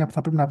κάποια σημεία που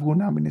θα πρέπει να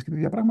βγουν άμυνες και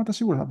τέτοια πράγματα,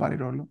 σίγουρα θα πάρει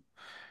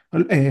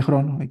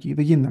χρόνο εκεί.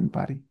 Δεν γίνεται να μην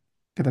πάρει,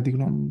 κατά τη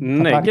γνώμη μου.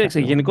 Ναι, κοίταξε,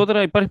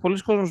 γενικότερα υπάρχει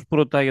πολλοί κόσμος που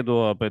ρωτάει για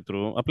το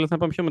Πέτρου. Απλά θα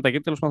πάμε πιο μετά,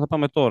 γιατί τέλος πάντων θα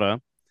πάμε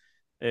τώρα.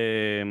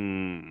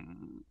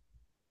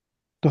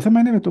 Το θέμα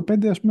είναι με το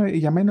 5, ας πούμε,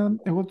 για μένα,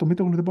 εγώ το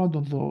Μήτρογλου δεν μπορώ να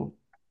τον δω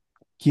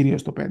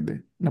κυρίως το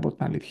 5, να πω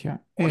την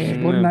αλήθεια.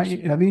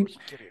 Δηλαδή,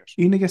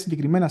 είναι για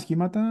συγκεκριμένα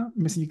σχήματα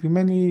με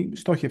συγκεκριμένη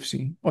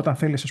στόχευση. Όταν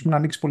θέλεις, ας πούμε, να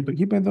ανοίξει πολύ το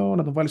γήπεδο,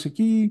 να τον βάλεις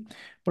εκεί,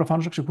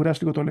 προφανώς να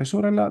ξεκουράσει λίγο το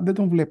Λεσόρ, αλλά δεν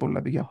τον βλέπω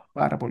δηλαδή για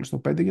πάρα πολύ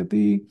στο 5,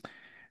 γιατί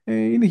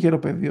είναι γερό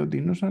παιδί ο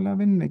Ντίνος, αλλά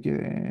δεν είναι και.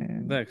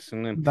 Εντάξει,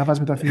 ναι. Τα βάζει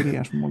με τα θηρία,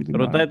 ας πούμε, όλη την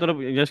Ρωτάει ώρα. τώρα,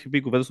 μια και πει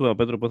η κουβέντα στον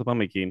Παπαπέτρο, που θα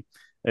πάμε εκεί.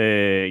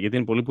 Γιατί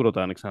είναι πολλοί που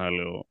ρωτάνε,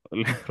 ξαναλέω.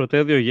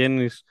 Ρωτάει ο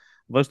Διογέννης,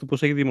 βάσει του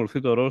πώς έχει δημορφωθεί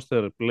το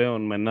ρόστερ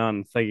πλέον με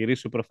Ναν, θα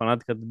γυρίσει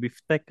προφανάτικα την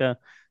μπιφτέκα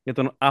για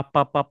τον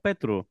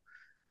Παπαπέτρου.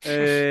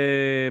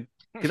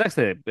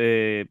 Κοιτάξτε,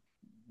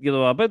 για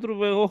τον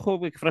Παπαπέτρου εγώ έχω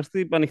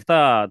εκφραστεί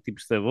ανοιχτά τι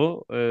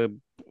πιστεύω.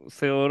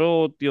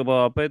 Θεωρώ ότι ο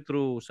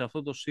Παπαπέτρου σε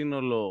αυτό το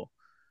σύνολο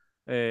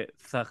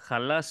θα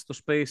χαλάσει το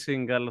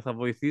spacing, αλλά θα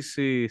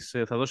βοηθήσει,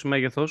 θα δώσει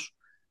μέγεθος.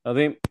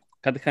 Δηλαδή,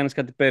 κάτι χάνεις,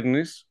 κάτι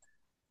παίρνεις.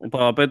 Ο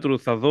Παπαπέτρου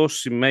θα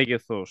δώσει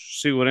μέγεθος,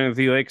 σίγουρα είναι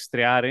 2-6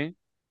 τριάρι.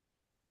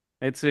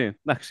 Έτσι,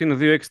 εντάξει, είναι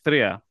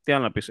 2-6-3. Τι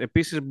άλλο να πεις.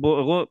 Επίσης,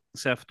 εγώ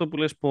σε αυτό που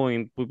λες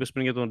point, που είπες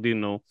πριν για τον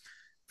Ντίνο,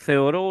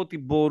 θεωρώ ότι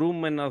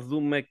μπορούμε να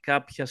δούμε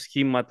κάποια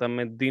σχήματα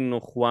με Ντίνο,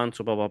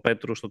 Χουάντσο,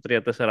 Παπαπέτρου στο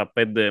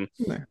 3-4-5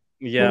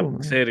 για,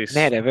 ξέρεις...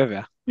 Ναι, ρε,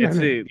 βέβαια. Έτσι,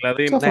 Ναι.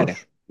 δηλαδή...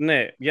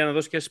 Ναι, για να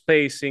δώσει και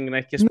spacing, να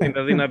έχει και sprint,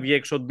 δηλαδή να βγει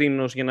έξω ο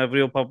Ντίνος για να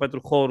βρει ο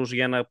Παπαπέτρου χώρους,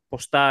 για να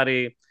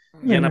ποστάρει,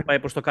 για να πάει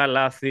προς το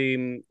καλάθι.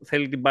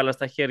 Θέλει την μπάλα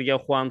στα χέρια, ο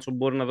Χουάντσο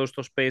μπορεί να δώσει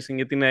το spacing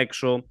γιατί είναι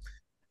έξω.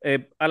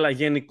 Αλλά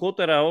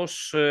γενικότερα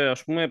ως,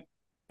 ας πούμε,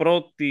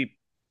 πρώτη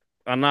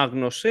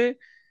ανάγνωση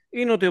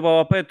είναι ότι ο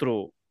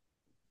Παπαπέτρου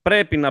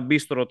πρέπει να μπει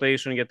στο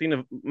rotation, γιατί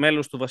είναι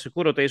μέλος του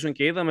βασικού rotation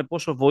και είδαμε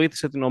πόσο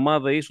βοήθησε την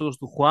ομάδα η είσοδος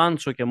του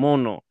Χουάντσο και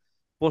μόνο,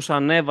 πώς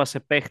ανέβασε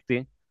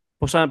παίχτη,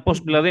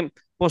 Δηλαδή,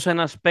 πώς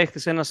ένας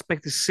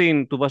παίχτης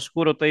συν του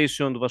βασικού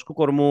rotation, του βασικού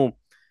κορμού,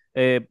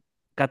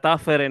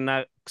 κατάφερε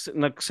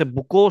να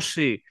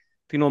ξεμπουκώσει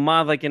την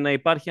ομάδα και να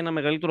υπάρχει ένα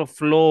μεγαλύτερο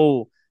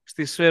flow,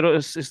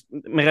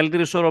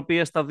 μεγαλύτερη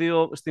ισορροπία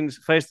στην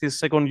φάση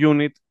της second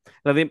unit.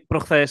 Δηλαδή,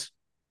 προχθές,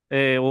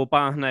 ο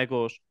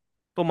Παναθηναϊκός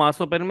το μάτς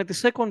το παίρνει με τη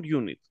second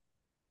unit.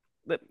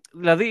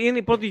 Δηλαδή, είναι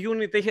η πρώτη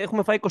unit,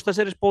 έχουμε φάει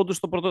 24 πόντους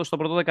στο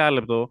πρώτο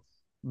δεκάλεπτο.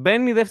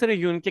 Μπαίνει η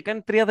δεύτερη unit και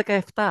κάνει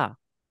 3-17.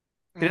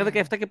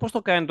 3-17 και πώς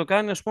το κάνει? Το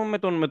κάνει, ας πούμε,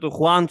 με τον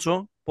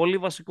Χουάντσο, πολύ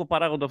βασικό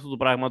παράγοντα αυτού του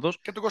πράγματος.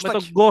 Με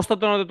τον Κώστα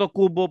τον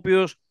Αντετοκούμπο, ο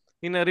οποίος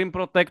είναι rim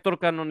protector,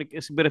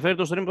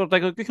 συμπεριφέρεται ως rim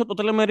protector. Και όχι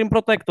όταν λέμε rim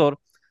protector,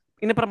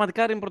 είναι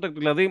πραγματικά rim protector.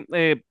 Δηλαδή,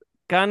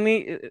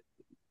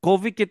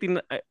 κόβει και την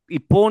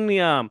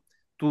υπόνοια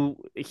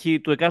του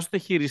εκάστοτε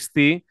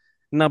χειριστή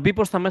να μπει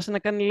προς τα μέσα να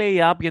κάνει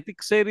lay-up, γιατί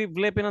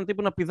βλέπει έναν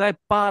τύπο να πηδάει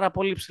πάρα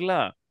πολύ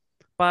ψηλά.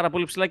 Πάρα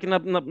πολύ ψηλά και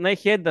να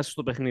έχει ένταση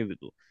στο παιχνίδι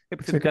του.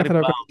 Ξεκάθαρα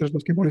ο καλύτερος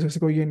μπασκετμπολίστας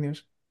της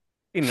οικογένειας.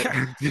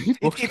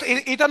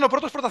 Ήταν ο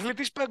πρώτος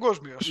πρωταθλητής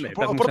παγκόσμιος. Ναι,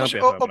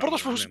 ο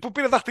πρώτος που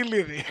πήρε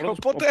δαχτυλίδι.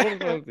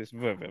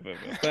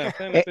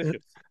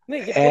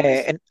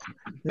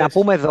 Να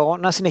πούμε εδώ,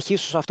 να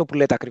συνεχίσω σε αυτό που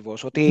λέτε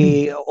ακριβώς,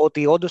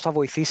 ότι όντως θα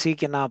βοηθήσει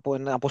και να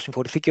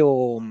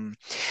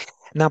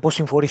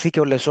αποσυμφορηθεί και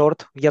ο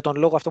Λεζόρτ, για τον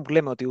λόγο αυτό που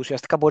λέμε, ότι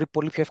ουσιαστικά μπορεί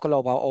πολύ πιο εύκολα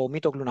ο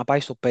Μίτογλου να πάει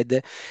στο 5,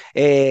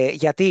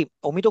 γιατί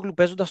ο Μίτογλου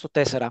παίζοντας στο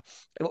 4,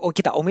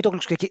 κοίτα,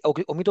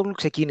 ο Μίτογλου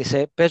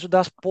ξεκίνησε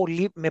παίζοντας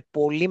με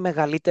πολύ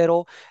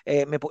μεγαλύτερο,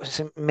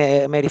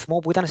 με ρυθμό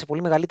που ήταν σε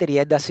πολύ μεγαλύτερη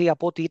ένταση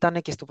από ό,τι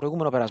ήταν και στο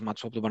προηγούμενο πέρασμά του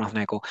από τον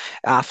Παναθηναϊκό.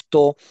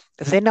 Αυτό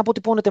δεν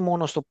αποτυπώνεται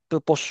μόνο στο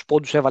πόσους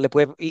πόντους έβαλε,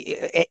 που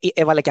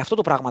έβαλε και αυτό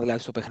το πράγμα δηλαδή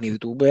στο παιχνίδι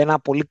του,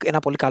 ένα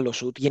πολύ καλό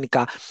σουτ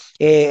γενικά,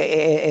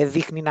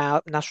 δείχνει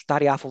να σουτάρει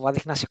άφοβα,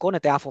 δείχνει να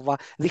σηκώνεται άφοβα,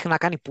 δείχνει να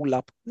κάνει pull-up.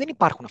 Δεν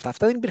υπάρχουν αυτά.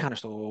 Αυτά δεν υπήρχαν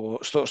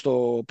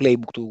στο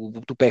playbook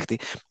του παίχτη.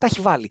 Τα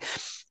έχει βάλει.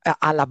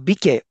 Αλλά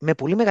μπήκε με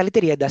πολύ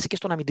μεγαλύτερη ένταση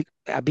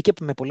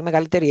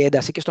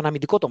και στον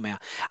αμυντικό τομέα.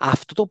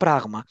 Αυτό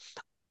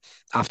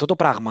το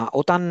πράγμα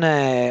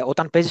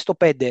όταν παίζει στο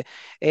 5,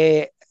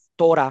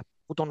 τώρα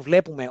που τον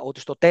βλέπουμε ότι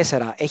στο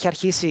 4 έχει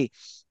αρχίσει,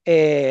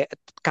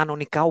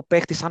 κανονικά ο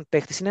παίχτης σαν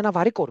παίχτης είναι ένα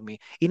βαρύ κορμί.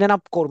 Είναι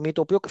ένα κορμί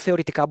το οποίο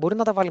θεωρητικά μπορεί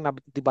να τα βάλει με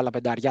την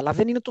παλαπεντάρια, αλλά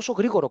δεν είναι τόσο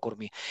γρήγορο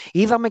κορμί.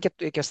 Είδαμε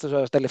και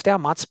στα τελευταία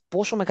μάτς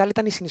πόσο μεγάλη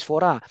ήταν η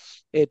συνεισφορά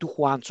του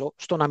Χουάντσο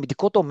στον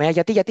αμυντικό τομέα,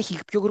 γιατί έχει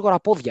πιο γρήγορα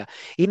πόδια.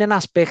 Είναι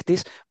ένας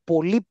παίχτης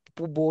που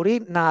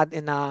μπορεί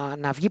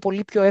να βγει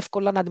πολύ πιο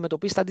εύκολα, να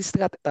αντιμετωπίσει τα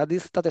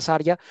αντίθετα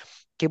τεσσάρια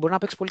και μπορεί να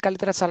παίξει πολύ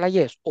καλύτερα τις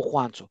αλλαγές, ο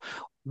Χουάντσο.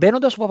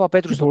 Μπαίνοντας ο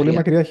Παπαπέτρου στο 3. Πολύ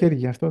μακριά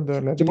χέρια αυτό.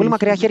 Δηλαδή, και πολύ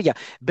μακριά χέρια.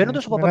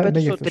 Μπαίνοντας ο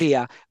Παπαπέτρου στο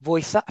 3,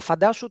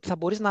 φαντάσου ότι θα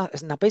μπορείς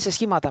να παίζεις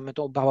σχήματα με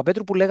τον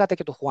Παπαπέτρου που λέγατε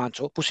και τον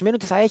Χουάντσο, που σημαίνει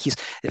ότι θα έχεις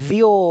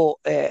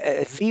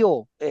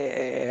δύο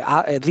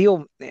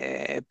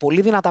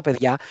πολύ δυνατά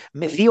παιδιά,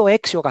 με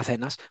 2-6 ο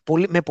καθένας,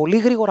 με πολύ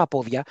γρήγορα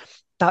πόδια,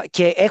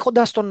 και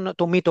έχοντας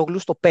το Μίτογλου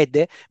στο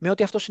 5, με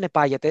ό,τι αυτό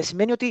συνεπάγεται,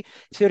 σημαίνει ότι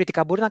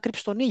θεωρητικά μπορεί να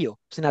κρύψει τον ήλιο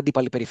στην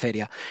αντίπαλη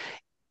περιφέρεια.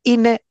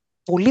 Είναι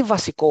πολύ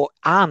βασικό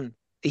αν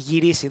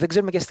γυρίσει, δεν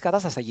ξέρουμε και σε τι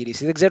κατάσταση θα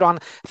γυρίσει, δεν ξέρω αν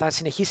θα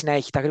συνεχίσει να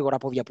έχει τα γρήγορα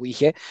πόδια που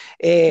είχε,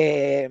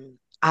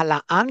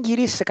 αλλά αν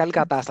γυρίσει σε καλή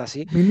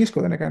κατάσταση.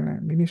 Μηνίσκο δεν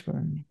έκανε.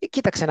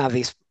 Κοίταξε να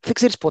δεις. Δεν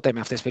ξέρεις ποτέ με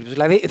αυτές τις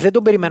περιπτώσεις. Δηλαδή δεν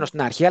τον περιμένω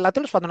στην αρχή, αλλά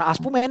τέλος πάντων, ας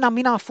πούμε ένα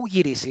μήνα αφού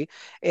γυρίσει,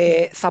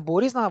 θα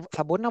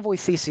μπορεί να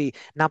βοηθήσει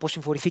να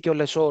αποσυμφορηθεί και ο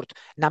Λεσόρτ,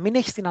 να μην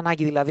έχει την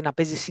ανάγκη δηλαδή να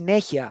παίζει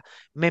συνέχεια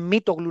με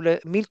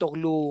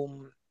Μίτογλου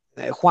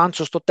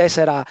Χουάντσο στο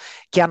 4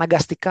 και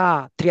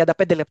αναγκαστικά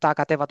 35 λεπτά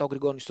ακατέβατα ο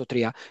Γκριγκόνη στο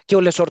 3 και ο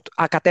Λεσόρτ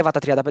ακατέβατα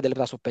 35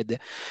 λεπτά στο 5.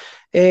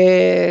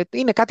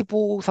 Είναι κάτι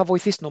που θα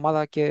βοηθήσει την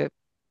ομάδα και.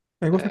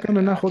 Εγώ θα κάνω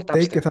ένα hot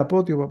take και θα πω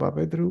ότι ο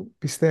Παπαπέτρου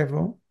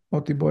πιστεύω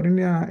ότι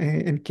μπορεί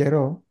εν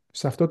καιρό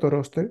σε αυτό το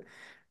roster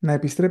να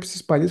επιστρέψει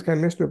στις παλιές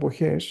καλές του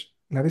εποχές,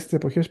 δηλαδή στις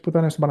εποχές που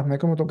ήταν στον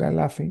Παναθηναϊκό με τον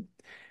Καλάθι.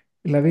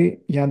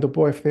 Δηλαδή, για να το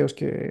πω ευθέως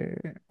και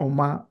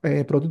ομά,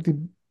 πρωτού την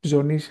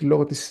ψωνίσει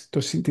λόγω της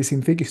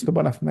συνθήκης στον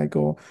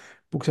Παναθηναϊκό,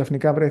 που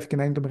ξαφνικά βρέθηκε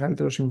να είναι το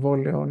μεγαλύτερο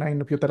συμβόλαιο, να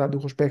είναι ο πιο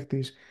ταλαντούχος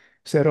παίχτης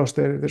σε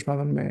ρόστερ,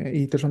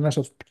 ή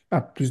τέλος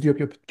από τους δύο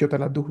πιο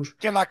ταλαντούχους.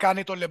 Και να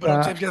κάνει το LeBron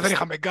James, γιατί δεν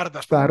είχαμε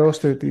γκάρντα. Στα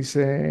ρόστερ της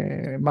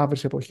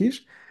μαύρης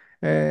εποχής,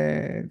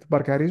 του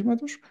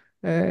μπαρκαρίσματος.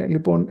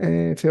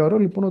 Θεωρώ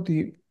λοιπόν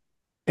ότι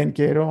εν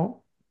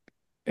καιρό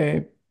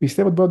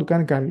πιστεύω ότι μπορεί να του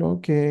κάνει καλό,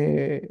 και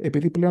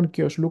επειδή πλέον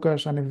και ο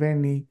Σλούκας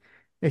ανεβαίνει,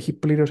 έχει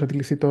πλήρως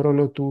αντιληφθεί το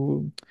ρόλο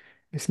του.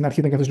 Στην αρχή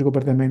ήταν και αυτός λίγο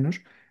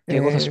μπερδεμένος.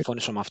 Εγώ θα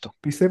συμφωνήσω με αυτό.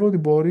 Πιστεύω ότι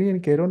μπορεί εν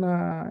καιρό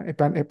να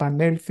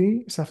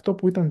επανέλθει σε αυτό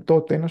που ήταν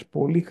τότε, ένας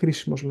πολύ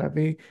χρήσιμος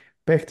δηλαδή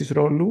παίχτης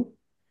ρόλου.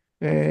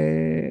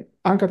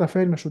 Αν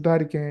καταφέρει να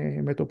σουτάρει και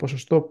με το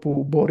ποσοστό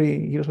που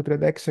μπορεί, γύρω στο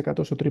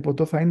 36% στο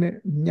τρίποντο, θα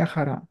είναι μια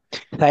χαρά.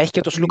 Θα έχει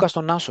και το Σλούκα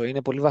στον Άσο,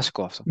 είναι πολύ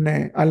βασικό αυτό.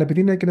 Ναι, αλλά επειδή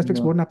είναι και ένας παίκτης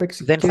που μπορεί να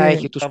παίξει. Δεν θα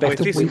έχει τους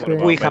παίκτες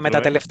που είχαμε τα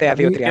τελευταία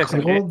 2-3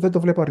 χρόνια. Εγώ δεν το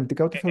βλέπω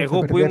αρνητικά, ούτε θα εγώ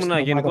που ήμουν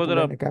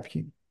γενικότερα.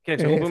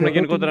 Εγώ που ήμουν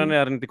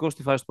γενικότερα αρνητικό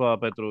στη φάση του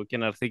Παπαπέτρου και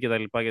να έρθει και τα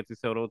λοιπά, γιατί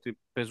θεωρώ ότι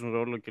παίζουν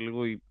ρόλο και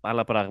λίγο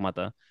άλλα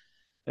πράγματα.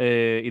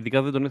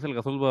 Ειδικά δεν τον ήθελε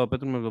καθόλου τον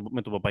Παπαπέτρου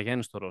με τον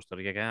Παπαγιάννη στο ρόστερ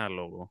για κανένα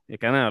λόγο. Για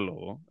κανένα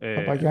λόγο.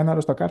 Παπαγιάννα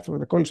στο κάρτο,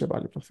 δεν κόλλησε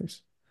πάλι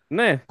προχθές.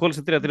 Ναι,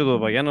 κόλλησε 3-3 το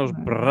Παπαγιάννη.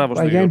 Μπράβο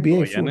στο Για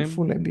Γιώργο NBA, Παπαγιάννη.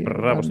 full NBA.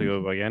 Μπράβο στο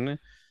Γιώργο Παπαγιάννη.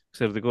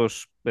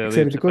 Εξαιρετικός.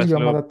 Εξαιρετικός για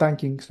ομάδα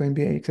tanking στο NBA.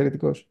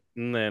 Εξαιρετικός.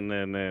 Ναι.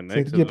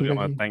 Εξαιρετική Για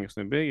ομάδα tanking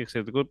στο NBA.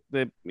 Εξαιρετικό.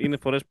 Είναι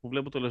φορές που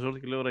βλέπω το Λεζόρ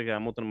και λέω ρε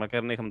γαμότον,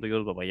 μακάρι να είχαμε τον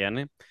Γιώργο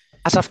Παπαγιάννη.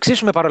 Ας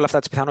αυξήσουμε παρόλα αυτά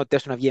τις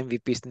πιθανότητες του να βγει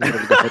MVP στην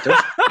Ευρωλίγκα φέτος.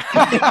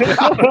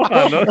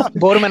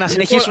 Μπορούμε να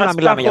συνεχίσουμε να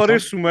μιλάμε για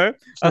αυτό.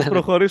 Ας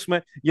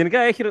προχωρήσουμε. Γενικά,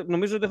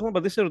 νομίζω ότι έχουμε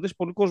απαντήσει σε ερωτήσεις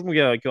πολλού κόσμου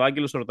και ο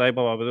Άγγελος ρωτάει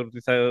Παπαπέτρου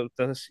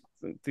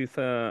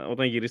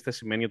όταν γυρίσει θα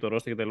σημαίνει για το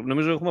ρόστερ κτλ.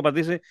 Νομίζω έχουμε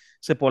απαντήσει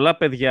σε πολλά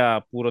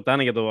παιδιά που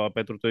ρωτάνε για τον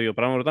Παπαπέτρου το ίδιο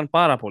πράγμα. Ρωτάνε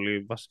πάρα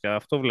πολύ βασικά.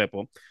 Αυτό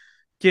βλέπω.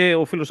 Και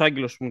ο φίλος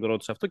Άγγελος μου το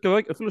ρώτησε αυτό. Και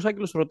ο φίλος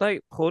Άγγελος ρωτάει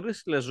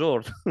χωρίς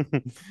Λεζόρ.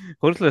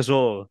 Χωρίς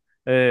Λεζόρ.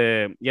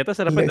 Για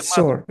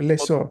 4-5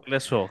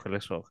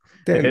 Λεσόρ.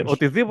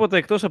 Οτιδήποτε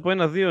εκτός από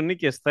 1-2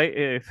 νίκες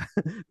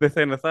δεν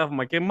θα είναι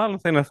θαύμα και μάλλον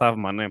θα είναι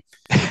θαύμα, ναι.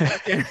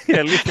 Η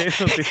αλήθεια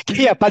είναι ότι...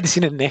 Και η απάντηση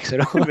είναι ναι,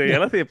 ξέρω.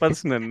 Η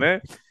απάντηση είναι ναι,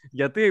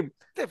 γιατί...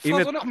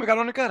 Είναι... τον έχουμε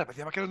κανονικά, ρε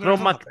παιδιά.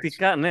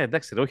 Τρομακτικά, ναι,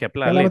 εντάξει, όχι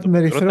απλά. Αλλά με τον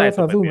Ερυθρό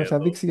θα δούμε, θα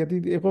δείξει,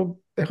 γιατί εγώ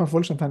έχω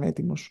αμφιβολίες αν θα είναι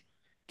έτοιμος.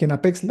 Και να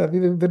παίξει,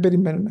 δηλαδή δεν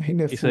περιμένω να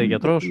είναι. Είσαι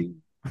γιατρός.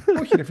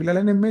 Όχι, ρε φίλε, αλλά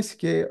είναι μέση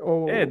και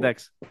ο.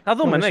 Εντάξει. Θα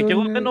δούμε, ναι. Και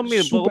εγώ δεν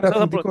νομίζω.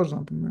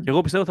 Και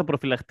εγώ πιστεύω θα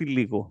προφυλαχτεί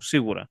λίγο,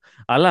 σίγουρα.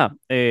 Αλλά.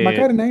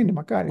 Μακάρι να είναι,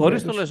 μακάρι.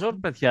 Χωρίς το Λεζόρ,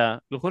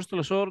 παιδιά. Χωρίς το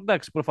Λεζόρ,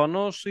 εντάξει,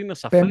 προφανώς είναι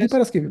σαφές. Πέμπτη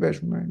Παρασκευή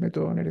παίζουμε με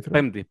τον Ερυθρό.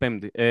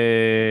 Πέμπτη.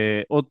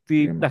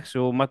 Ότι εντάξει,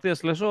 ο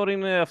Ματίας Λεζόρ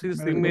είναι αυτή τη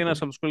στιγμή ένας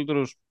από τους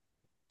καλύτερους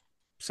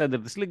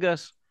σέντερ της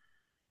Λίγκας.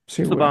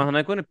 Στον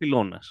Παναθηναϊκό είναι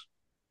πυλώνας.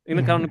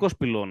 Είναι κανονικός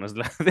πυλώνας,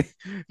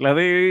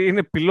 δηλαδή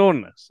είναι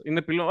πυλώνας.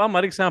 Άμα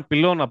ρίξει ένα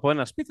πυλώνα από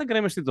ένα σπίτι, θα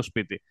γκρεμιστεί το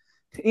σπίτι.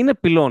 Είναι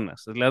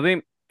πυλώνας.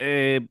 Δηλαδή,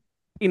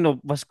 είναι ο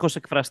βασικός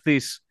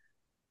εκφραστής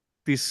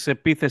της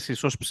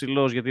επίθεσης ως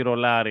ψηλός γιατί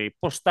ρολάρει,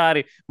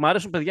 ποστάρει. Μ'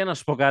 αρέσουν, παιδιά, να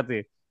σας πω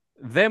κάτι.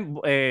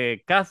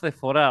 Κάθε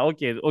φορά,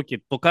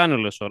 το κάνει ο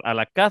Λεσόρ,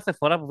 αλλά κάθε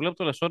φορά που βλέπω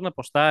το Λεσόρ να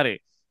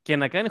ποστάρει και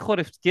να κάνει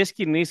χορευτικές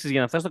κινήσεις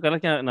για να φτάσει στο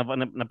καλάθι και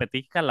να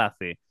πετύχει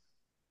καλάθι,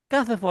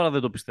 κάθε φορά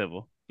δεν το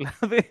πιστεύω.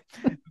 Δηλαδή.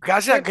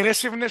 Βγάζει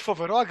aggressiveness,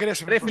 φοβερό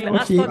aggressiveness.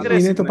 Όχι,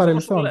 είναι το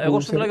παρελθόν. Εγώ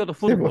σου μιλάω για το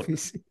football.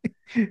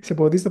 Σε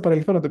ποδείς το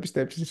παρελθόν να το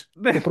πιστέψεις.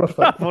 Ναι,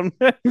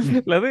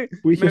 δηλαδή.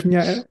 Που είχες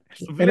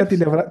ένα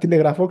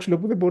τηλεγραφόξυλο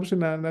που δεν μπορούσε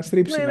να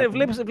στρίψει. Ναι,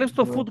 βλέπεις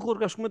το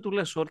footwork, ας πούμε, του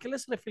Λεσόρ και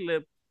λες, ρε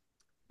φίλε,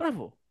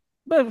 μπράβο.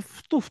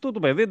 Αυτό το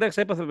παιδί,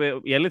 εντάξει, έπαθε.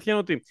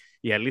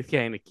 Η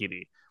αλήθεια είναι,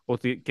 κύριοι,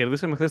 ότι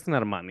κερδίσαμε χθες την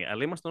Αρμάνη,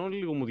 αλλά ήμασταν όλοι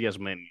λίγο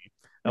μουδιασμένοι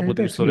από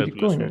την ιστορία του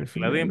Λεσόρ.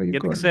 Δηλαδή,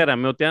 γιατί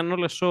ξέραμε ότι αν ο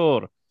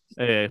Λεσόρ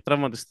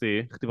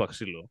τραυματιστεί, χτύπα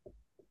ξύλο.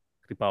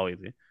 Χτυπάω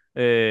ήδη.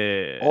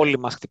 Όλοι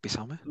μας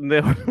χτυπήσαμε. Ναι,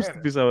 όλοι μας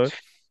χτυπήσαμε.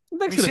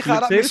 Εντάξει,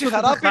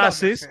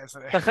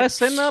 θα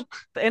χάσεις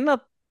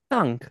ένα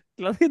τάγκ.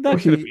 Δηλαδή,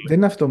 εντάξει, όχι, δεν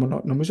είναι αυτό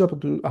μόνο. Νομίζω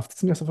αυτή τη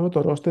στιγμή σε αυτό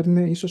το ρόστερ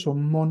είναι ίσως ο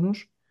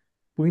μόνος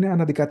που είναι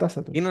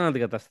αναντικατάστατος. Είναι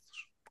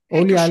αναντικατάστατος.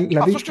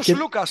 Αυτός και ο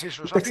Σλούκας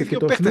ίσως.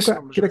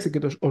 Κοίταξε, και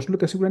ο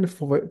Σλούκας σίγουρα είναι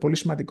πολύ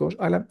σημαντικός,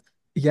 αλλά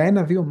για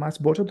 1-2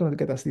 μάτς μπορείς να τον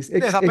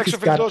αντικαταστήσεις. Θα παίξει ο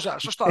Φιλντόζα.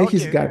 Σωστά.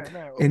 Έχεις γκάρτ.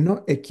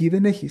 Ενώ εκεί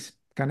δεν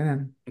έχεις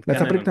κανέναν.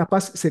 Δηλαδή θα πρέπει να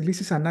πας σε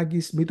λύσεις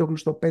ανάγκης, Μίτογλου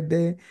στο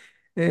 5,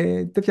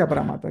 τέτοια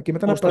πράγματα. Και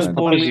μετά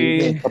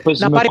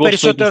να πάρει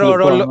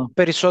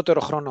περισσότερο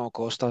χρόνο ο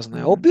Κώστας.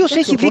 Ναι. Ο οποίος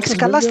έχει δείξει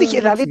καλά στοιχεία.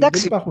 Δηλαδή, εντάξει.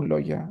 Δεν υπάρχουν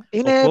λόγια.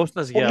 Είναι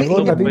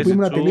εγώ δηλαδή που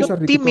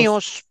ήμουν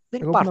τίμιος.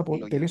 Εγώ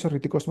ήμουν τελείως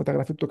αρνητικός στη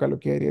μεταγραφή του το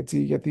καλοκαίρι, έτσι,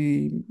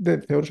 γιατί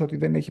δεν θεωρούσα ότι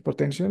δεν έχει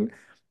potential.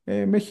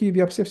 Με έχει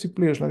διαψεύσει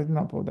πλήρως. Δηλαδή, τι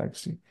να πω,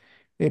 εντάξει.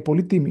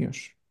 Πολύ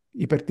τίμιος.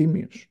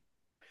 Υπερτίμιος.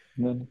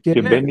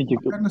 Και μπαίνει και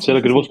ξέρει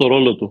ακριβώς το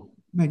ρόλο του.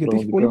 Ναι,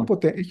 γιατί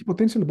έχει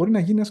potential, μπορεί να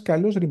γίνει ένας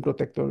καλός rim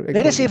protector.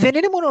 Δεν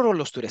είναι μόνο ο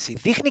ρόλος του, ρε.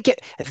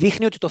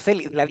 Δείχνει ότι το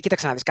θέλει. Δηλαδή,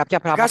 κοίταξε να δεις κάποια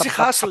πράγματα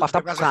από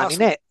αυτά που κάνει.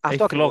 Ναι,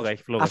 αυτό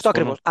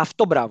ακριβώς.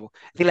 Αυτό μπράβο.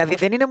 Δηλαδή,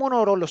 δεν είναι μόνο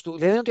ο ρόλος του.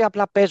 Δεν είναι ότι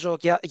απλά παίζω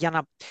για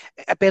να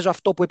παίζω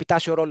αυτό που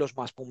επιτάσσει ο ρόλος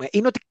μου, ας πούμε.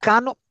 Είναι ότι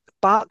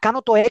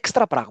κάνω το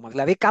έξτρα πράγμα.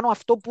 Δηλαδή, κάνω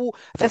αυτό που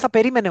δεν θα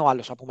περίμενε ο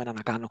άλλος από μένα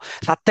να κάνω.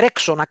 Θα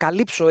τρέξω, να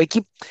καλύψω.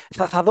 Εκεί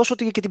θα δώσω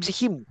και την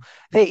ψυχή μου.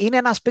 Είναι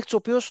ένας παίκτης ο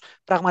οποίος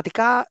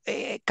πραγματικά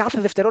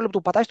κάθε δευτερόλεπτο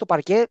που πατάει στο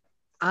παρκέ,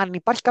 αν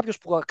υπάρχει κάποιος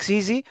που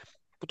αξίζει,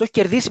 που το έχει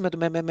κερδίσει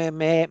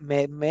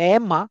με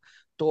αίμα,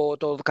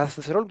 το κάθε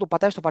δευτερόλεπτο που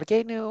πατάει στο παρκέ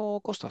είναι ο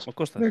Κώστας.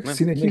 Ναι.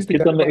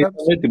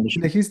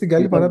 Συνεχίζει την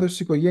καλή παράδοση της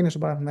οικογένειας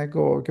στον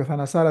Παναθηναϊκό και ο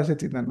Θανασάρας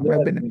έτσι ήταν.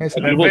 Έμπαινε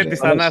μέσα. Βεβαίως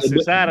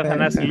Θανάσης. Άρα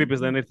Θανάση λείπεις,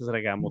 δεν ήρθες ρε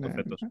γάμο το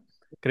φέτος.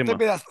 Κρίμα.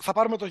 Θα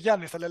πάρουμε το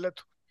Γιάννη, θα λελέ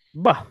του.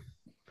 Μπα.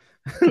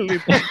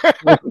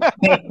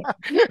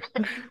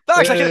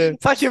 Εντάξει,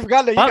 θα έχει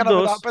βγάλει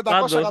πάντως,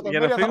 500 εκατομμύρια. για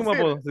να φύγουμε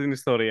από αυτή την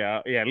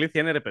ιστορία, η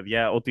αλήθεια είναι, ρε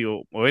παιδιά, ότι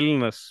ο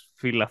Έλληνας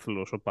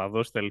φίλαθλος, ο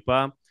παδός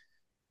τελπά,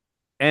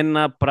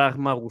 ένα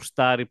πράγμα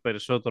γουστάρει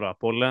περισσότερο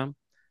απ' όλα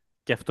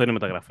και αυτό είναι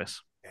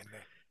μεταγραφές.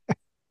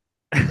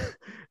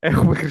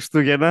 Έχουμε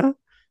Χριστούγεννα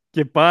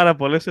και πάρα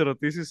πολλές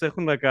ερωτήσεις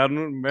έχουν να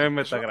κάνουν με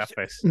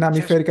μεταγραφές. Να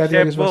μην φέρει κάτι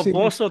άλλο.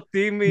 Πόσο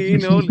τίμοι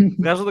είναι όλοι.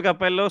 Βγάζω το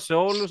καπέλο σε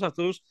όλους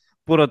αυτούς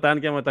που ρωτάνε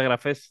για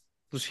μεταγραφές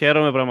Τους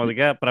χαίρομαι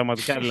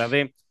πραγματικά.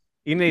 Δηλαδή,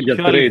 είναι η Για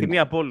πιο trade αληθινή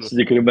από όλους.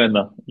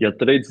 συγκεκριμένα. Για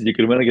trade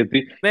συγκεκριμένα,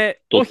 γιατί Ναι,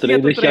 το όχι για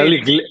trade το έχει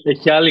trade.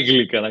 έχει άλλη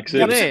γλύκα, να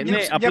ξέρεις. Ναι,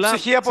 Μια απλά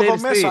ψυχή από εδώ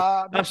ξέρεις τι,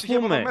 μέσα. Μια ας ψυχή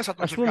από εδώ πούμε, μέσα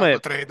το ας έχει πούμε, κάνει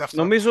το trade αυτό.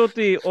 νομίζω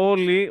ότι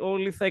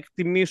όλοι θα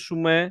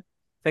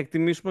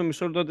εκτιμήσουμε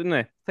μισό λεπτό ότι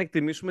ναι, θα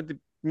εκτιμήσουμε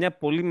μια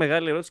πολύ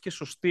μεγάλη ερώτηση και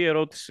σωστή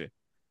ερώτηση.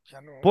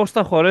 Πώς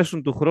θα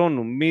χωρέσουν του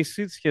χρόνου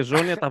Μίσιτς,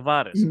 Χεζόνια,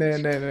 Ταβάρες? Ναι.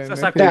 Σας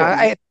Ναι. ακούω.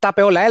 Τα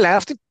είπε όλα. Έλα,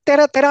 αυτή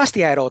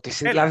τεράστια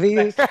ερώτηση. Έλα,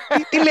 Δηλαδή,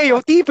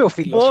 τι είπε ο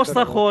φίλος? Πώς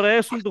θα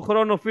χωρέσουν του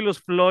χρόνου ο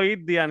φίλος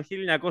Φλοΐντιαν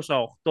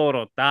 1908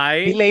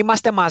 ρωτάει. Φίλε,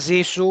 είμαστε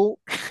μαζί σου.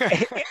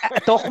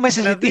 Το έχουμε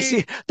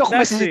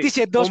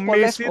συζητήσει, εντός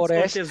πολλές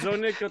φορές. Ο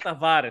Χεζόνια και ο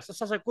Ταβάρες.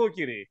 Σας ακούω,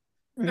 κύριε.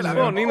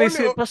 Λοιπόν,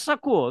 Σας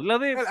ακούω.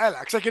 Δηλαδή,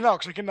 έλα, ξεκινάω.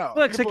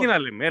 ξεκινά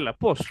λέμε. Έλα,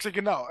 πώς?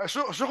 Ξεκινάω.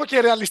 Σου έχω και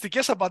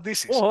ρεαλιστικές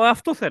απαντήσεις.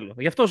 Αυτό θέλω.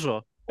 Γι' αυτό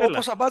ζω.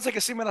 Όπως απάντησα και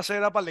σήμερα σε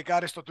ένα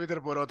παλικάρι στο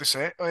Twitter που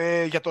ρώτησε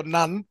για τον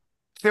Ναν,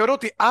 θεωρώ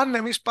ότι αν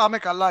εμείς πάμε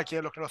καλά και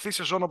ολοκληρωθεί η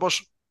σεζόν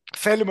όπως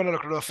θέλουμε να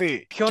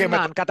ολοκληρωθεί. Ποιον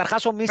Ναν?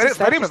 Καταρχάς ο Μίσης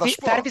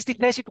θα έρθει στη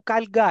θέση του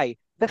Kyle Guy.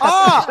 Δεν θα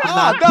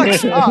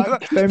εντάξει.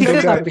 Τι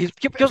θες να πεις?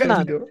 Ποιος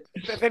Ναν?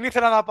 Δεν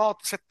ήθελα να πάω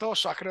σε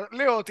τόσο ακραίο.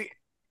 Λέω ότι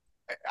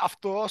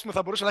αυτό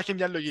θα μπορούσε να έχει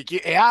μια λογική.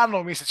 Εάν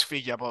ο Μίσιτς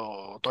φύγει από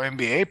το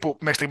NBA, που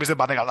μέχρι στιγμής δεν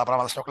πάνε καλά τα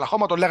πράγματα στο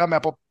Οκλαχώμα, το λέγαμε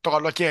από το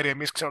καλοκαίρι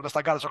εμείς ξέροντας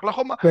τα γκάρτ στο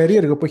Οκλαχώμα.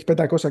 Περίεργο που έχει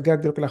 500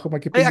 γκάρτ το Οκλαχώμα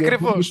και πήγε.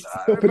 Ακριβώς.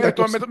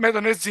 Με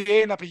τον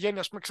SGA να πηγαίνει,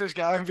 ας πούμε, ξέρεις,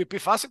 για MVP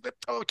φάση.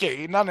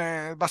 Οκ, να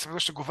είναι μπας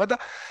στην κουβέντα.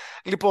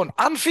 Λοιπόν,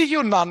 αν φύγει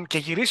ο Ναν και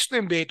γυρίσει στο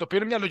NBA, το οποίο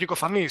είναι μια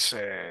λογικοφανής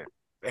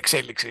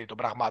εξέλιξη των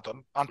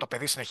πραγμάτων, αν το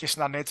παιδί συνεχίσει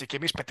να είναι έτσι και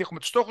εμείς πετύχουμε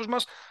τους στόχους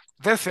μας,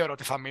 δεν θεωρώ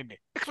ότι θα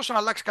μείνει. Εκτός αν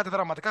αλλάξει κάτι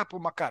δραματικά που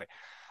μακάρι.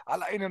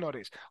 Αλλά είναι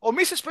νωρίς. Ο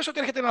Μίσης πες ότι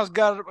έρχεται ένας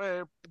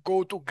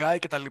go-to guy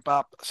και τα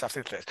λοιπά σε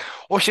αυτή τη θέση.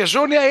 Ο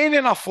Χεζόνια είναι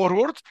ένα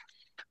forward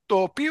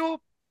το οποίο,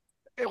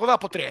 εγώ δεν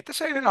από 3-4,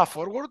 είναι ένα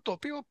forward το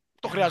οποίο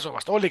το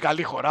χρειαζόμαστε. Όλοι οι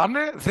καλοί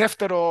χωράνε.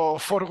 Δεύτερο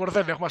forward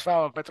δεν έχουμε, ας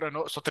πάμε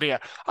Πέτρο στο 3.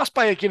 Ας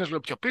πάει εκείνος λίγο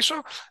πιο πίσω.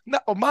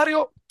 Ο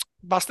Μάριο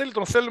Μπαστέλη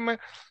τον θέλουμε.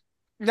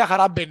 Μια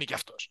χαρά μπαίνει κι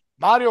αυτός.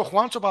 Μάριο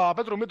Χουάντσο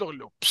Παπαπέτρου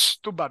Μήτογλου.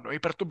 Τούμπανο,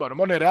 υπερτούμπανο.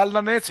 Μόνο η Ρεάλ να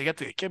είναι έτσι,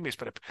 γιατί και εμείς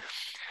πρέπει.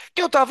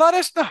 Και ο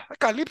Ταβάρες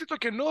καλύπτει το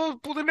κενό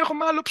που δεν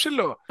έχουμε άλλο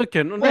ψηλό. Το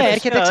κενό, ναι,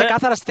 έρχεται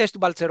ξεκάθαρα στη θέση του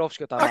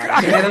Μπαλτσερόφσκι ο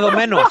Ταβάρες. Είναι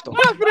δεδομένο αυτό.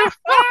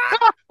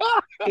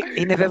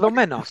 Είναι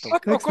δεδομένο αυτό.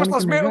 Ο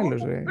Κώστας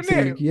μεγάλος, στην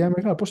ηλικία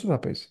μεγάλο, πώς θα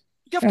πέσει?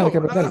 Γι' αυτό,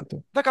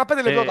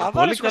 15 λεπτά.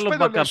 Πολύ καλό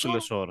backup του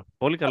Λεσόρ.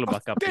 Πολύ καλό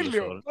backup του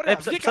Λεσόρ.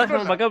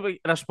 Ψάχναμε backup,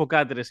 να σου πω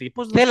κάτι ρε εσύ.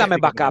 Θέλαμε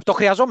backup, το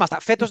χρειαζόμαστε.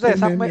 Φέτος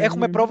δεν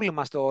έχουμε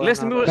πρόβλημα στο... Να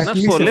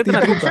σου πω, λέτε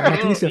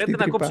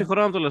να κόψει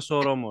χρόνο το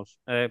Λεσόρ όμως.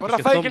 Μπορεί να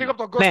φάει και λίγο από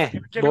τον Κώστα.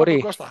 Ναι,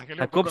 μπορεί.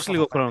 Να κόψει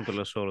λίγο χρόνο το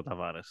Λεσόρ ο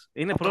Ταβάρες.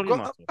 Είναι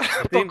πρόβλημα αυτό.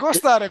 Τον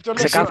Κώστα ρε,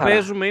 ποιον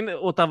παίζουμε,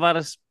 ο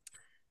Ταβάρες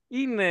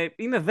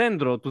είναι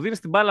δέντρο, του δίνει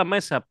την μπάλα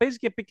μέσα. Παίζει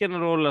και pick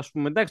and roll, ας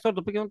πούμε. Εντάξει, τώρα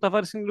το pick and roll του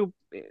Ταβάρες είναι λίγο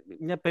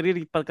μια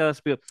περίεργη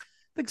κατάσταση.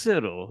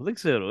 Δεν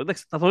ξέρω.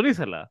 Εντάξει, θα τον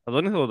ήθελα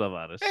τον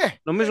Ταβάρες.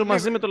 Νομίζω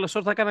μαζί με τον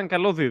Λεσόρ θα έκαναν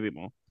καλό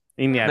δίδυμο.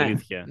 Είναι η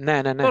αλήθεια.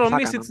 Ναι. Τώρα ο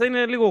Μίσιτς θα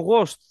είναι λίγο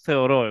ghost,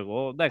 θεωρώ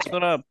εγώ. Εντάξει,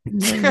 τώρα...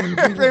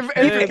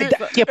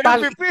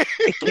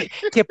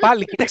 Και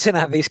πάλι, κοίταξε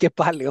να δεις και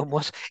πάλι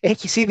όμως.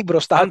 Έχεις ήδη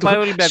μπροστά του. Αν πάει ο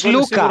Ολυμπιακός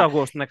είναι σίγουρα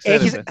ghost, να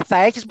ξέρετε.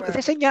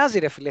 Δεν σε νοιάζει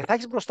ρε φίλε. Θα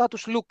έχεις μπροστά του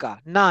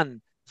Σλούκα,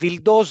 Ναν,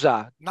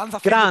 Βιλντόζα,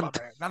 Γκραντ.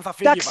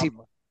 Εντάξει.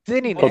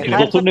 Δεν είναι. Θα του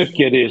δοθούν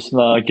ευκαιρίες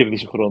να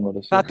κερδίσει χρόνο.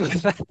 Θα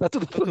του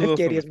δοθούν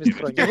ευκαιρίες μες στη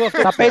χρονιά.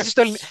 Θα παίζει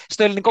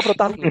στο ελληνικό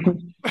πρωτάθλημα.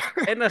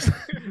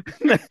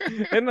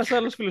 Ένας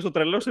άλλος φίλος, ο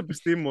τρελός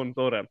επιστήμον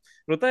τώρα,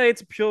 ρωτάει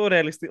έτσι πιο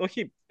ρεαλιστικό.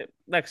 Όχι,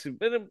 εντάξει,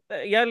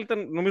 οι άλλοι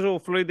ήταν, νομίζω ο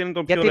Φλόιντ είναι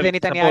τον πιο ρεαλιστής.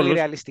 Γιατί δεν ήταν οι άλλοι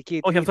ρεαλιστικοί?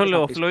 Όχι, αυτό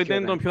λέω, ο Φλόιντ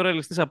είναι τον πιο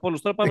ρεαλιστής από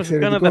όλους. Τώρα πάμε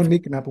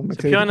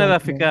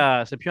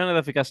σε πιο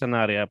ανεδαφικά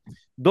σενάρια.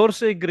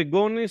 Ντόρσεϊ,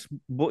 Γκριγκόνης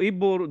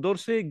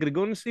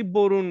ή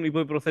μπορούν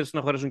υπό προθέσεις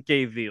να χωρέσουν και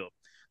οι δύο?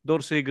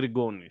 Ντόρσεϊ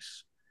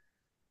Γκριγκόνης.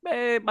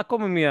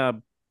 Ακόμα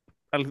μια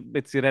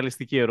έτσι,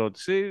 ρεαλιστική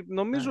ερώτηση.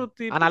 Νομίζω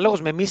ότι...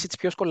 Αναλόγως με Μίσιτς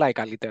ποιος κολλάει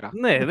καλύτερα.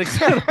 Ναι, δεν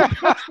ξέρω.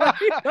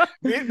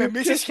 Με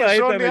Μίσιτς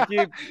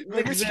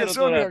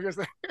Χεζόνια.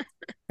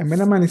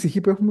 Εμένα με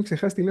ανησυχεί που έχουμε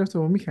ξεχάσει τη λέω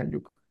στο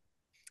Μίχαλιουκ.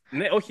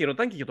 Ναι, όχι,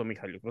 ρωτάνε και για τον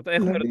Μίχαλιουκ.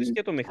 Έχουμε ρωτήσει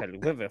και τον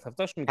Μίχαλιουκ, βέβαια. Θα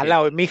φτάσουμε. Αλλά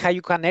ο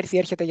Μίχαλιουκ αν έρθει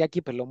έρχεται για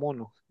κύπελο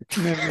μόνο.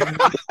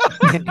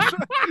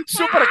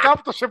 Σούπερ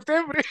Καπ το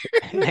Σεπτέμβρη.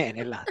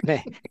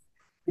 Ναι.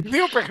 2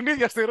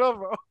 παιχνίδια στη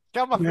Ρόδο.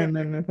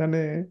 Ναι, θα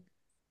είναι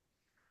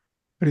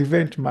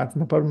revenge match.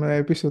 Να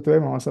πάρουμε πίσω το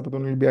αίμα μας από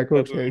τον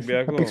Ολυμπιακό.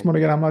 Θα παίξει μόνο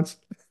για ένα match.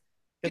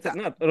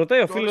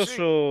 Ρωτάει ο φίλος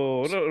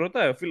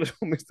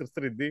ο Mr.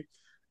 3D.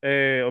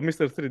 Ο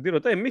Mr. 3D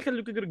ρωτάει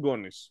Μίχαλιουκ και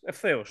Γκριγκόνης.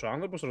 Ευθέως ο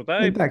άνθρωπος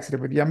ρωτάει. Εντάξει ρε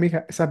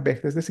παιδιά, σαν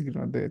παίχτες δεν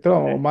συγκρίνονται. Τώρα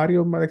ο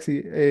Μάριο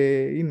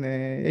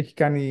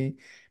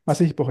μας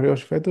έχει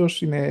υποχρεώσει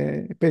φέτος.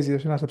 Παίζει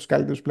ένας από τους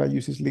καλύτερους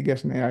πλάγιους της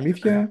Λίγκας, είναι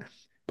αλήθεια.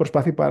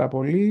 Προσπαθεί πάρα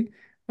πολύ.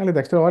 Αλλά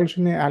εντάξει, τώρα ο άλλος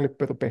είναι άλλο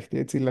επίπεδο παίχτη,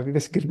 έτσι, δηλαδή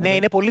δεν συγκρίνεται. Ναι,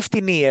 είναι πολύ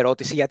φτηνή η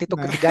ερώτηση, γιατί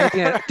Ναι. την κάνει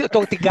Ναι,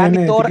 τώρα, την κάνει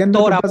με τώρα τον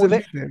που, buzzer δεν,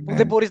 beater, που ναι.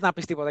 δεν μπορείς να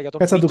πεις τίποτα για τον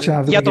Κάτσε να το Viking,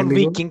 ξαναδούμε για και τον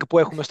λίγο. Viking που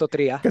έχουμε στο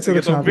 3. Κάτσε να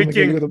Για το τον ξαναδούμε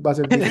και Viking. λίγο τον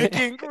buzzer beater.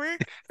 Viking,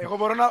 εγώ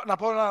μπορώ να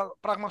πω ένα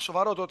πράγμα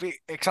σοβαρό, το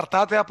ότι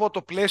εξαρτάται από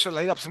το πλαίσιο,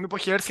 δηλαδή από τη στιγμή που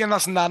έχει έρθει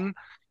ένας Ναν,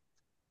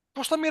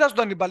 πώς θα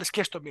μοιράζονταν οι μπάλες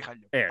και στο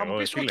Μίχαλιο. Θα μου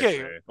πεις, οκ.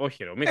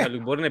 Όχι, ο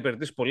Μίχαλιουκ μπορεί να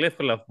υπηρετήσει πολύ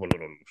εύκολα από πολλούς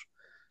ρόλους.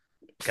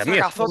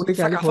 Καμία σχέση. Πολύ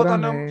Θα καλή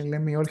καθόταν χωράνε,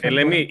 λέμε όλοι.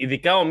 Ελέμη,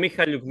 ειδικά ο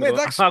Μίχαλιουκ. Ναι,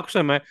 εντάξει.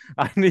 Άκουσε με,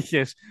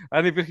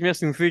 αν υπήρχε μια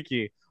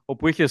συνθήκη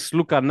όπου είχε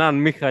Λούκα Ναν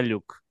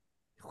Μίχαλιουκ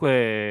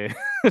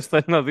στο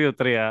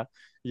 1-2-3,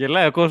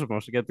 γελάει ο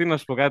κόσμος. Γιατί να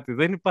σου πω κάτι,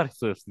 δεν υπάρχει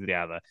αυτό στην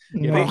τριάδα.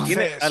 Γιατί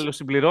είναι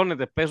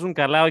αλλοσυμπληρώνεται, παίζουν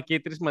καλά,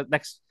 οι τρεις.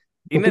 Εντάξει.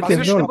 Είναι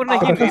δύσκολο να μπορεί να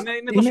γίνει.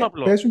 Είναι τόσο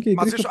απλό. Παίζουν και οι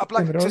Μαζί τρεις σου, το απλά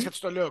pick and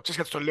roll. ξέρεις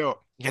γιατί το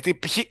λέω. Γιατί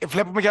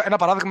βλέπουμε για ένα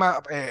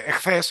παράδειγμα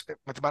εχθές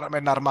με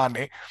την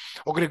Αρμάνη.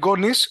 Ο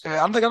Γκριγκόνης,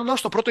 αν δεν κάνω λάθος,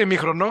 στο πρώτο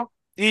ημίχρονο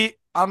ή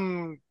αν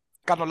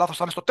κάνω λάθος,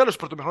 θα είναι στο τέλος του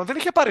πρώτου ημίχρονου, δεν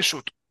είχε πάρει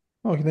σουτ.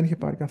 Όχι, δεν είχε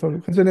πάρει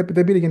καθόλου.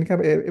 Δεν πήρε γενικά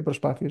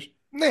προσπάθειες.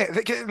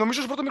 Ναι, και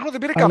νομίζω στο πρώτο ημίχρονο δεν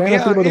πήρε Αλλά ένα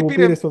καμία. τρίποντο που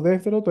πήρε στο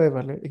δεύτερο το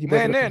έβαλε. Εκεί που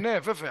έπρεπε. Ναι,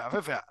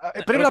 βέβαια.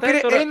 Πρέπει να πήρε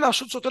ένα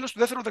σουτ στο τέλος του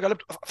δεύτερου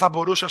δεκαλέπτου. Θα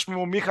μπορούσε, ας πούμε,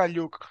 ο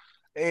Μίχαλιουκ.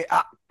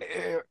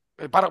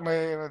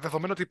 Με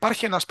δεδομένο ότι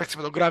υπάρχει ένας παίκτης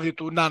με τον gravity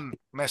του Ναν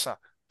μέσα,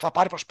 θα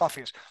πάρει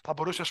προσπάθειες. Θα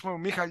μπορούσε, ας πούμε, ο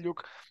Μίχαλιουκ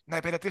να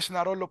υπηρετήσει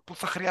ένα ρόλο που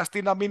θα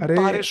χρειαστεί να μην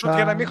πάρει σουτ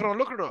για ένα ημίχρονο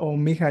ολόκληρο. Ο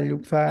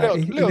Μίχαλιουκ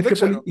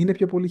είναι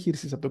πιο πολύ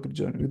χείρισης από τον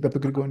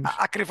Γκριγκόνη.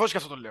 Ακριβώς γι'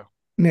 αυτό το λέω.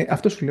 Ναι,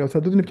 αυτό σου λέω. Θα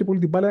του δίνει πιο πολύ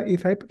την μπάλα ή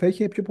θα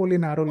είχε πιο πολύ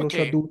ένα ρόλο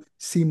σαν του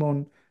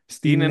Σίμον.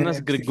 Είναι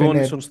ένας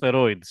Γκριγκόνης on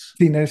steroids.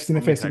 Στην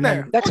Εφέση.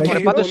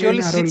 Εντάξει, πάντως η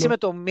όλη συζήτηση με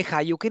τον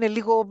Μιχαλιούκ είναι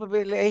λίγο.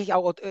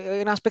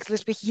 Ένας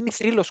παίκτης που έχει γίνει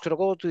θρύλος, ξέρω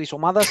εγώ, της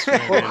ομάδας.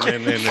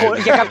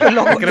 Για κάποιο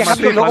λόγο που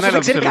δεν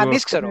ξέρει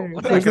κανείς, ξέρω.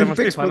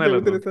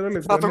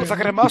 Θα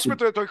κρεμάσουμε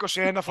το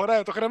 21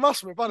 φορά, το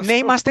κρεμάσουμε. Ναι,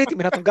 είμαστε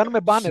έτοιμοι να τον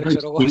κάνουμε μπάνερ,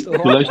 ξέρω εγώ.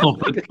 Τουλάχιστον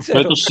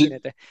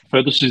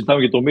φέτος συζητάμε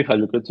για τον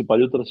Μιχαλιούκ.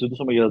 Παλιότερα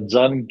συζητούσαμε για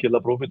Τζάνιν και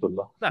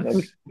Λαπροβίτολα.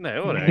 Ναι,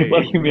 ωραία.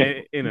 Υπάρχει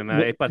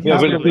μια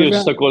βελτίωση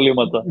στα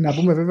κολλήματα. Να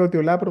πούμε βέβαια ότι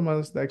ο Λάπρο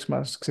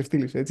μας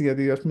ξεφτύλισε, έτσι,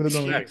 γιατί ας πούμε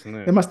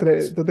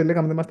τότε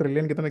λέγαμε δεν μας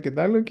τρελαίνει και το ένα και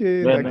το άλλο.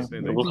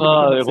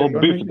 Εγώ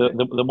μπιφ,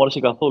 δεν μου άρεσε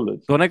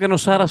καθόλου. Τον έκανε ο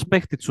Σάρας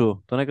παίχτη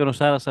του.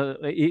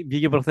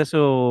 Βγήκε προχθές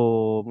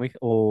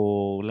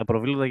ο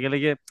Λαπροβίλουδα και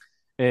έλεγε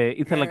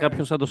ήθελα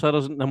κάποιον σαν τον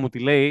Σάρας να μου τη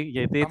λέει,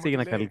 γιατί έτσι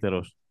έγινα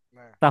καλύτερος.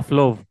 Tough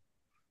love.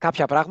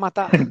 Κάποια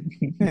πράγματα.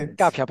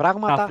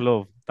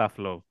 Tough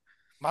love.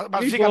 Μας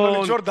βγήκαν όλοι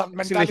Τζόρνταν.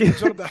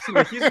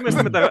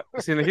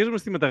 Συνεχίζουμε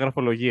στη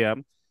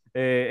μεταγραφολογία.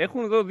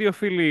 Έχουν εδώ δύο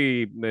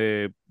φίλοι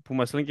που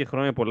μας λένε και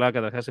χρόνια πολλά,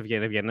 καταρχάς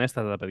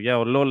ευγενέστατα τα παιδιά,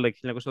 ο Λόλεκ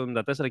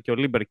 1974 και ο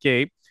Λίμπερ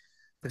Κέι.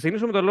 Θα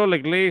ξεκινήσουμε με τον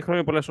Λόλεκ, λέει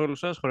χρόνια πολλά σε όλους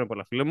σας, χρόνια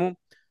πολλά φίλε μου.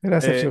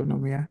 Τεράστια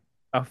φυσιογνωμία.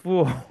 Αφού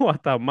ο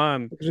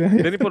Αταμάν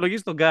δεν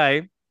υπολογίζει τον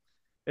Γκάι,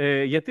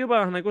 γιατί ο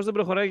Παναθηναϊκός δεν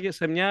προχωράει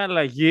σε μια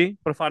αλλαγή,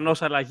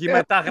 προφανώς αλλαγή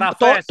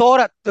μεταγραφές.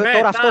 Τώρα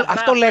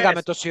αυτό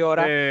λέγαμε τόση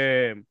ώρα.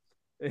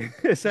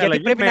 Γιατί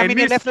πρέπει να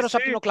μείνει ελεύθερος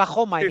από την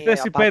Οκλαχώμα, είναι η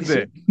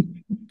απάντηση.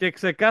 Και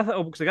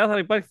όπου ξεκάθαρα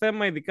υπάρχει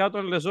θέμα, ειδικά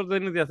όταν ο Λεζόρ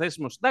δεν είναι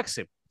διαθέσιμος.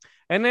 Εντάξει.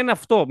 Ένα είναι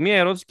αυτό. Μία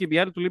ερώτηση και η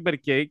άλλη του Λίμπερ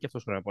Κέι, και αυτό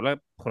χρόνια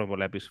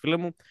πολλά επίσης, φίλε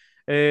μου.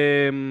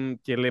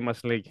 Και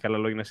μας λέει και καλά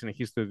λόγια να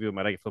συνεχίσετε 2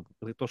 μεράκια αυτό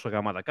που τόσο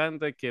γαμάτα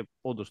κάνετε. Και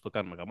όντως το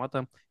κάνουμε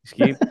γαμάτα.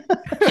 Ισχύει.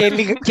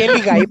 Και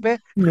λίγα είπε.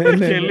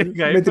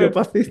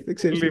 Μετριοπαθήστε,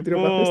 ξέρεις.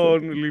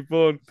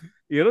 Λοιπόν.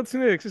 Η ερώτηση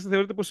είναι εξής.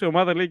 Θεωρείτε πως η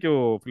ομάδα, λέει και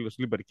ο φίλος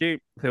Λίμπερ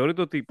Κέι,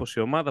 θεωρείτε ότι πως η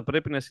ομάδα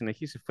πρέπει να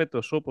συνεχίσει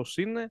φέτος όπως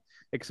είναι,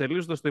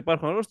 εξελίσσοντας το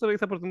υπάρχον ρόστερ, ή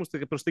θα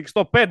προτιμούσατε προσθήκη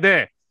στο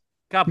 5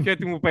 κάποιο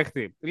έτοιμο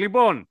παίχτη?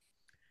 Λοιπόν,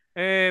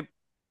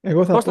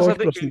 εγώ θα πω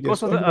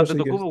Κώστα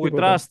Αντετοκούμπο, we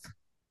trust.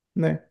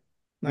 Ναι.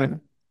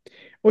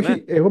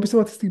 Όχι, εγώ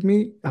πιστεύω αυτή τη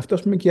στιγμή, αυτό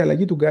ας πούμε και η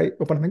αλλαγή του Γκάι,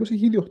 ο Παναθηναϊκός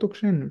έχει ήδη 8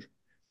 ξένους.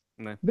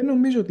 Δεν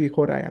νομίζω ότι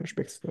χωράει άλλος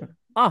παίκτης τώρα.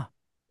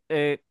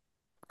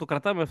 Το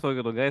κρατάμε αυτό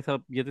για τον Γκάι,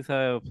 γιατί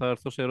θα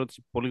έρθω σε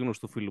ερώτηση πολύ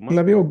γνωστού φίλου μας.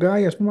 Δηλαδή, ο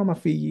Γκάι, ας πούμε, άμα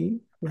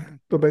φύγει,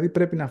 το παιδί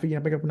πρέπει να φύγει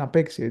να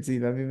παίξει, έτσι.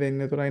 Δηλαδή, δεν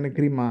είναι τώρα είναι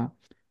κρίμα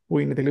που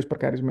είναι τελείως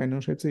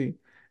παρκαρισμένος, έτσι.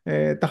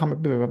 Τα είχαμε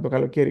πει βέβαια από το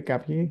καλοκαίρι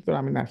κάποιοι, τώρα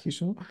να μην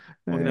αρχίσω.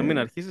 Όχι, να μην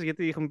αρχίσεις,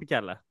 γιατί είχαμε πει κι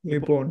άλλα.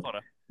 Λοιπόν,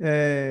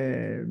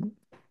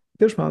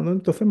 τέλος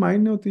πάντων, το θέμα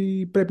είναι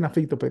ότι πρέπει να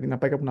φύγει το παιδί, να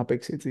πάει κάπου να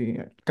παίξει,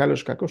 έτσι.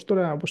 Καλός ή κακός.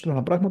 Τώρα, όπως λέω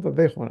τα πράγματα,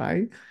 δεν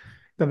χωράει.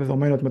 Ήταν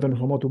δεδομένο ότι με τον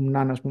ερχομό του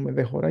Μνάν, ας πούμε,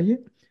 δεν χωράγε.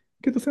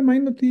 Και το θέμα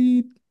είναι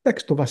ότι,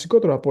 εντάξει, το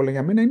βασικότερο από όλα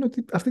για μένα είναι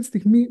ότι αυτή τη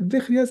στιγμή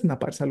δεν χρειάζεται να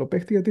πάρεις άλλο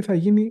παίχτη, γιατί θα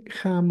γίνει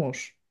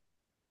χαμός.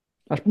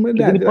 Ας πούμε,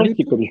 δεν υπάρχει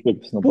και κάποιος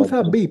παίκτης να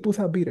πάρει. Πού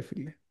θα μπει, ρε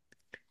φίλε.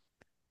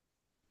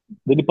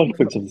 Δεν υπάρχει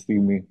παίκτης αυτή τη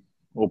στιγμή,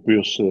 ο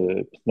οποίος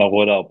στην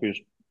αγορά, ο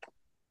οποίος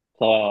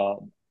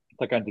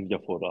θα κάνει τη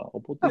διαφορά.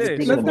 Οπότε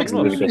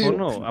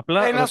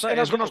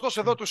ένας γνωστός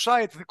εδώ του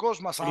site,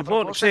 δικός μας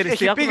άνθρωπος,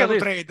 έχει πει για το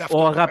trade αυτό.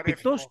 Ο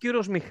αγαπητός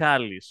κύριος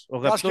Μιχάλης.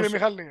 Γεια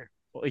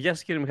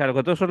σας κύριε Μιχάλη. Ο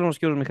αγαπητός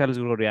κύριος Μιχάλης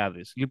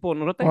Γρηγοριάδης.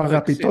 Λοιπόν, ρωτάει ο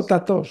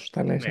αγαπητότατος,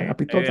 τα λες.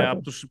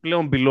 Από τους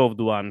πλέον beloved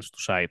ones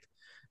του site.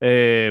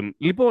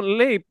 Λοιπόν,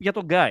 λέει για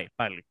τον Γκάι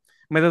πάλι.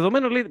 Με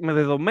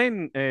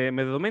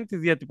δεδομένη τη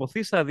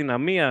διατυπωθήσα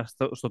αδυναμία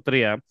στο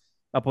 3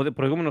 από το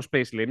προηγούμενο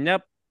Space, λέει,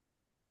 μια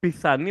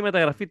πιθανή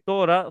μεταγραφή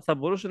τώρα θα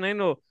μπορούσε να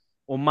είναι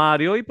ο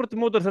Μάριο ή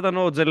προτιμότερο θα ήταν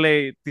ο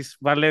Τζελέι της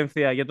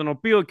Βαλένθια, για τον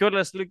οποίο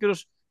κιόλας, λέει ο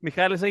κύριος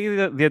Μιχάλης,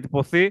 έχει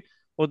διατυπωθεί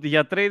ότι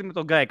για trade με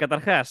τον Γκάι.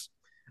 Καταρχάς,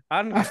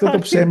 αν Αυτό το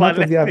ψέμα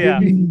το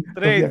διαδίδει.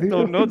 trade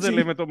τον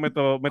Ότζελε με τον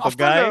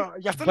Γκάι,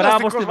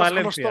 μπράβο στη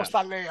Βαλένθια.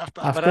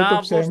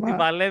 Μπράβο στη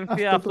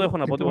Βαλένθια, αυτό έχω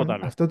να πω, τίποτα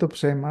άλλο. Αυτό το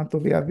ψέμα το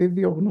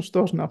διαδίδει ο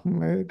γνωστός, να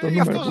πούμε το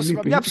νούμερο που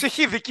λείπει. Μια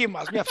ψυχή δική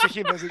μας. Αυτό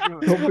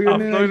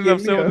είναι ένα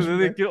ψέμα που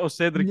δίδει ο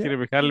Σέντρικ, κύριε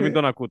Μιχάλη, μην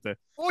τον ακούτε.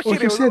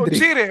 Όχι, ο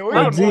Τζίρε,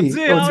 ο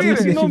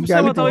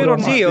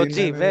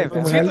Τζι, βέβαια.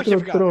 Το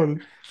μεγαλύτερο τρόλ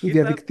του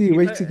διαδικτύου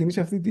έχει ξεκινήσει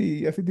αυτή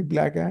την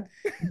πλάκα,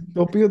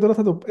 το οποίο τώρα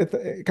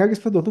κάποιες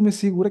θα το δούμε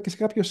σίγουρα και σε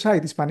κάποιο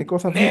site ισπανικό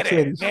θα βγει,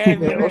 ξέρεις.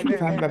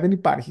 Δεν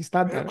υπάρχει,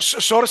 στάνταρ.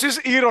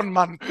 Sources Iron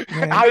Man. I am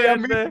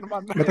Iron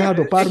Man. Μετά να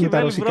το πάρουμε τα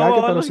ρωσικά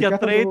και τα ρωσικά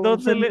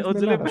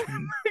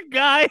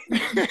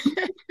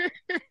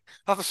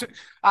θα το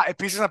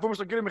Επίσης να πούμε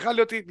στον κύριο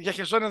Μιχάλη ότι για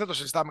Χεζόνια δεν το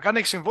συζητάμε. Αν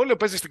έχει συμβόλαιο,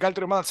 παίζει στην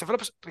καλύτερη ομάδα της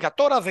Ευρώπης. Για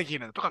τώρα δεν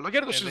γίνεται. Το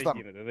καλοκαίρι το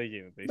συζητάμε. Δεν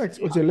γίνεται.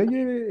 Εντάξει, ο Τζελέγε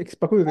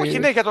εξυπακούεται. Όχι,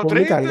 ναι, για τον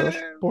trade.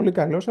 Πολύ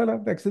καλός, αλλά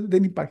εντάξει,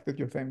 δεν υπάρχει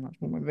τέτοιο θέμα. Ας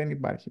πούμε, δεν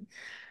υπάρχει.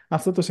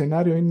 Αυτό το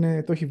σενάριο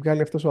το έχει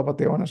βγάλει αυτός ο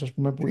απατεώνας, ας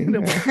πούμε, που είναι.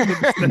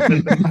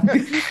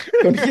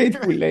 Τον hate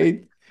που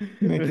λέει.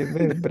 Ναι, και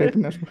δεν πρέπει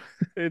να σου.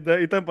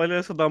 Ήταν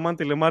παλιά σαν το αμάν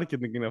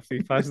τηλεμάρκετινγκ είναι αυτή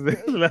η φάση.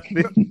 Ναι.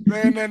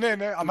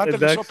 Αμάν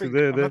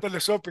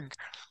τελεσόπινγκ.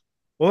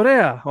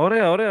 Ωραία.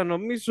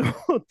 Νομίζω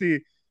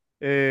ότι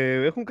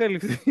έχουν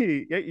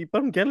καλυφθεί.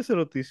 Υπάρχουν και άλλες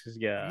ερωτήσεις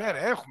για. Ναι,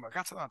 έχουμε.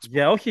 Κάτσε να τις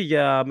πω. Όχι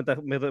για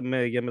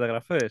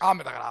μεταγραφές.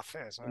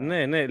 Μεταγραφές.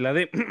 Ναι,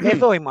 δηλαδή.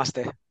 Εδώ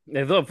είμαστε.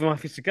 Εδώ,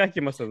 φυσικά και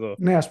είμαστε εδώ.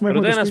 Ναι, ας πούμε.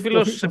 Ρωτάει ένας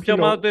φίλος σε ποια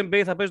ομάδα του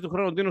NBA θα παίζει του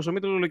χρόνου ο Ντίνος ο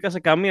Μήτρος, λογικά σε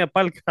καμία,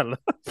 πάλι καλά.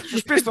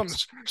 Στους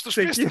Pistons.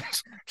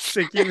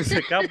 Ξεκίνησε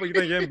κάπου,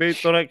 ήταν για NBA,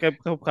 τώρα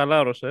κάπου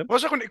χαλάρωσε.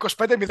 Πώς έχουν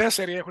 25-0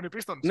 σερί, έχουν οι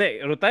Pistons. Ναι,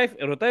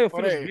 ρωτάει ο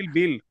φίλος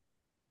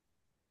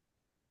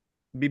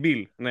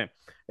Bill, ναι.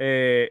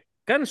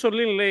 Κάνει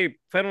all-in,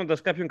 λέει,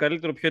 φέρνοντας κάποιον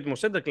καλύτερο, πιο έτοιμο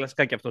σέντερ,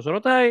 κλασικά και αυτός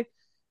ρωτάει,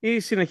 ή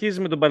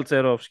συνεχίζει με τον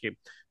Παλτσερόφσκι.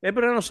 Έπρεπε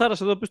να είναι ο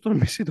Σάρας εδώ πίσω τον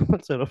μισή του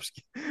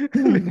Παλτσερόφσκι.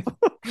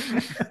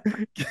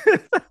 Και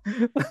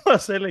θα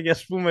μας έλεγε,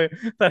 ας πούμε,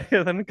 θα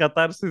είναι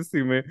κατάρρευση τη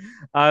στιγμή.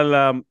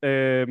 Αλλά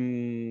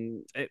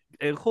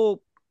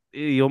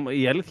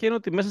η αλήθεια είναι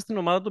ότι μέσα στην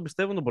ομάδα τον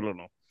πιστεύουν τον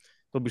Πολωνό.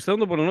 Τον πιστεύουν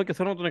τον Πολωνό και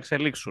θέλουν να τον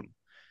εξελίξουν.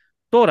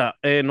 Τώρα,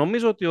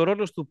 νομίζω ότι ο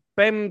ρόλος του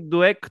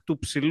 5ου-6ου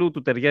ψηλού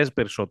του ταιριάζει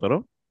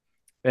περισσότερο.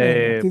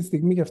 Αυτή τη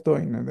στιγμή γι' αυτό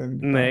είναι.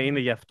 Ναι, είναι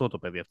γι' αυτό το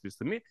παιδί αυτή τη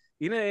στιγμή.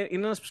 Είναι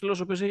ένας ψηλός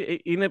ο οποίος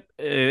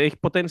έχει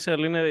potential,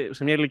 είναι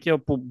σε μια ηλικία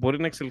που μπορεί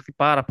να εξελιχθεί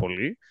πάρα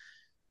πολύ.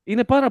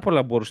 Είναι πάρα πολλά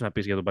που μπορούσε να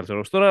πεις για τον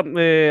Παλτσερόφ. Τώρα,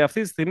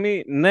 αυτή τη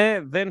στιγμή, ναι,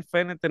 δεν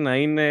φαίνεται να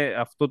είναι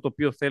αυτό το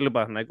οποίο θέλει ο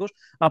Παναθηναϊκός.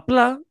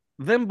 Απλά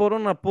δεν μπορώ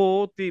να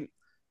πω ότι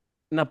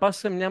να πας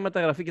σε μια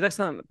μεταγραφή.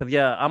 Κοιτάξτε,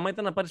 παιδιά, άμα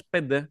ήταν να πάρεις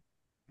 5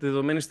 τη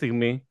δεδομένη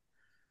στιγμή,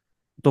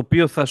 το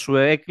οποίο θα σου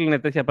έκλεινε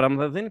τέτοια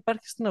πράγματα, δεν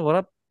υπάρχει στην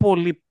αγορά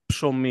πολύ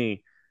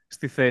ψωμί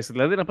στη θέση.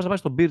 Δηλαδή να πας να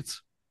πάρεις τον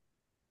Μπίρτς.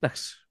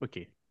 Εντάξει, οκ.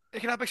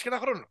 Έχει να παίξει και ένα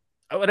χρόνο.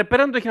 Ρε,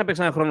 πέραν το έχει να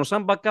παίξει ένα χρόνο,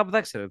 σαν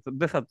backup,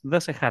 δεν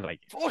σε χάλαγε.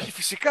 Όχι,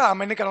 φυσικά,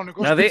 άμα είναι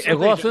κανονικό. Δηλαδή,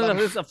 εγώ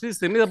αυτή τη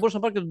στιγμή θα μπορούσα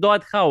να πάρω και τον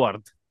Dwight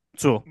Howard.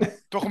 Τσου.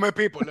 Το έχουμε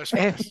πει πολλές.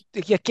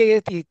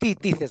 Και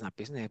τι θες να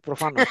πεις, ναι,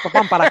 προφανώς.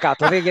 Πάμε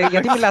παρακάτω.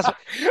 Γιατί μιλάς.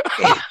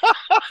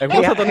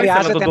 Εγώ θα τον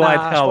ήθελα τον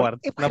Dwight Howard.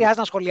 Χρειάζεται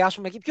να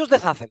σχολιάσουμε εκεί. Ποιος δεν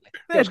θα ήθελε.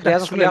 Χρειάζεται να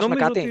σχολιάσουμε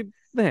κάτι.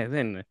 Ναι,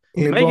 δεν είναι.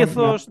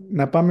 Μέγεθος.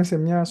 Να πάμε σε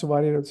μια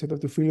σοβαρή ερώτηση εδώ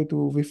του φίλου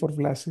του V4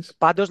 Βλάσης.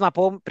 Πάντως να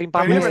πω πριν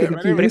πάμε. Είναι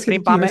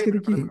σχετική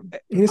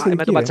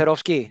με τον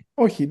Παλτσερόφσκι.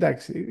 Όχι,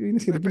 εντάξει. Είναι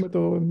σχετική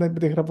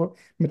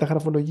με τα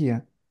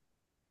γραφολογία.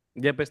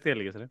 Για πες τι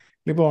έλεγες, ρε.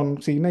 Λοιπόν,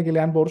 ξεκινάει και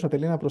λέει: αν μπορούσατε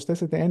να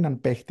προσθέσετε έναν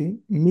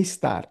παίχτη μη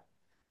star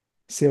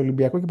σε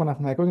Ολυμπιακό και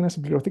Παναθηναϊκό για να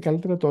συμπληρωθεί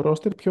καλύτερα το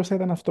ρόστερ, ποιος θα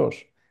ήταν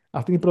αυτός?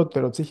 Αυτή είναι η πρώτη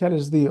ερώτηση. Έχει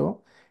άλλες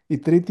δύο. Η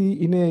τρίτη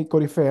είναι η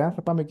κορυφαία.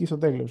 Θα πάμε εκεί στο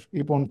τέλος.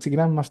 Λοιπόν,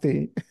 ξεκινάμε με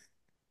αυτή.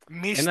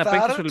 Ένα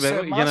παίκτη στο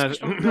Ολυμπιακό για να.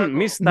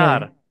 Μη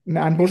star. Ναι,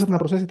 αν μπορούσατε να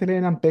προσθέσετε, λέει,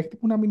 έναν παίκτη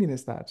που να μην είναι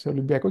star σε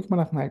Ολυμπιακό και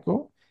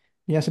Παναθηναϊκό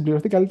για να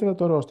συμπληρωθεί καλύτερα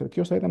το ρόστερ,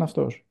 ποιος θα ήταν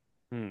αυτός?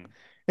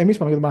 Εμείς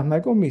πάμε για τον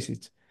Παναθηναϊκό,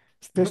 Μίσιτς.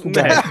 Στη θέση του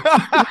Γκάι.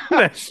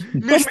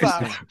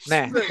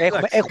 Ναι,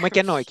 έχουμε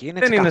κενό εκεί.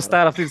 Δεν είναι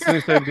star αυτή τη στιγμή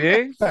στο NBA.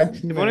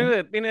 Λοιπόν,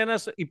 είναι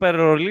ένας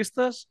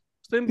υπερρολίστας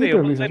στο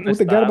NBA.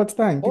 Ούτε garbage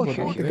time.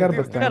 Ούτε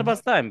garbage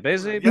time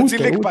παίζει. Για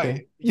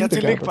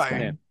G-League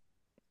πάει.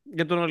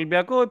 Για τον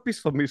Ολυμπιακό,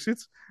 επίσης το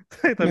Μίσιτς.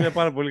 Ήταν μια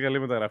πάρα πολύ καλή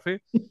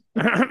μεταγραφή.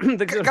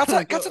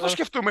 Κάτσε να το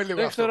σκεφτούμε λίγο.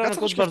 Δεν ξέρω αν ο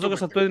Κώστας Μπαρτζόκας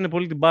θα το έδινε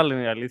πολύ την μπάλα,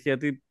 είναι η αλήθεια,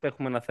 γιατί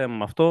έχουμε ένα θέμα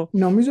με αυτό.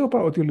 Νομίζω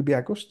ότι ο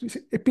Ολυμπιακός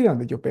πήραν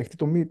τέτοιο παίχτη,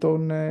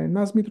 τον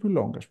Νας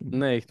Μητρουλόγκ, ας πούμε.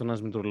 Ναι, έχει τον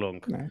Νας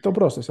Μητρουλόγκ. Ναι, τον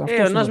πρόσθεσα.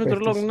 Ο Νας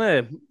Μητρουλόγκ,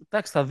 ναι.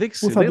 Εντάξει, θα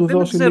δείξει. Που θα του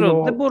δώσει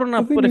λίγο. Δεν μπορώ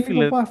να πω, ρε φίλε.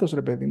 Είναι βάθος,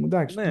 ρε παιδί μου.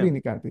 Εντάξει, του δίνει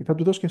κάτι. Θα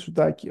του δώσει και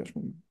σουτάκι, ας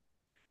πούμε.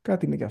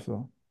 Κάτι είναι και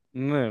αυτό.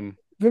 Ναι.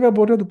 Βέβαια,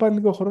 μπορεί να του πάρει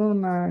λίγο χρόνο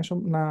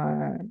να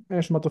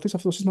ενσωματωθεί σε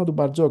αυτό το σύστημα του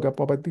Μπαρτζόκα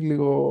που απαιτεί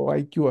λίγο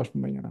IQ, ας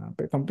πούμε, για να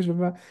παίξει. Θα μου πεις,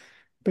 βέβαια,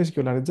 Παίζει και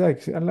ο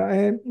Λαρετζάκης. Αλλά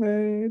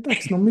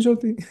εντάξει, νομίζω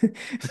ότι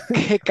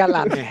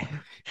Καλά, ναι.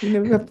 είναι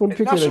βέβαια πολύ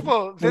πιο Να σου καιρό.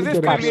 πω, δεν Πολύ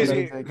πιο ωραίο ο διευκρινίζει,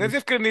 Λαρετζάκης. δεν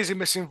διευκρινίζει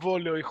με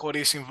συμβόλαιο ή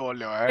χωρίς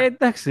συμβόλαιο.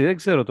 Εντάξει, δεν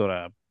ξέρω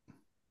τώρα.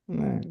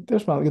 Ναι,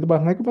 τέλος πάντων, για τον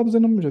Παναθηναϊκό πάντως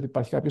δεν νομίζω ότι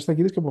υπάρχει κάποιος. Θα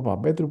γυρίσει και ο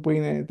Παπαπέτρου που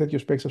είναι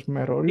τέτοιος παίκτης, ας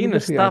πούμε, ρόλο. Είναι Δεν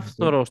staff χρειάζεται.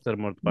 στο roster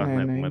μόνο του Ναι,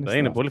 Παναθηναϊκού είναι μετά.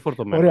 Είναι staff. πολύ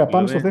φορτωμένο. Ωραία,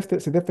 πάμε Δηλαδή.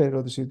 στη δεύτερη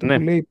ερώτηση του Ναι.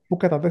 που λέει πού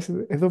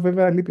κατατάσσεται. Εδώ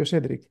βέβαια λείπει ο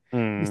Σέντρικ.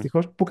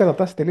 Δυστυχώς, πού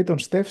κατατάσσεται λέει τον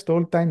Στεφ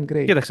στο all time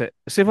great. Κοίταξε,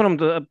 σύμφωνα με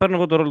το. Παίρνω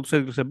εγώ το ρόλο του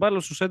Σέντρικ σε μπάλο,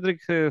 ο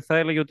Σέντρικ θα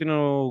έλεγε ότι είναι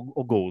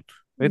ο GOAT.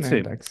 Έτσι. Ναι,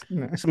 εντάξει.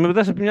 Ναι.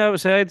 Μετά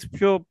σε έτσι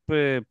πιο.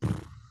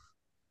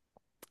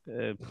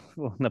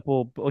 Να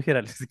πω, όχι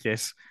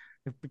ρεαλιστικές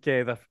και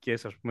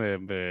εδαφικές, ας πούμε,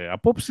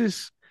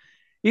 απόψεις,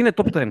 είναι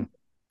top 10.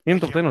 Είναι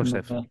top 10 ο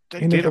Στεφ.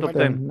 Είναι top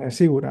 10, ναι,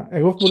 σίγουρα.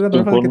 Εγώ μπορεί να τον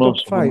έφερα και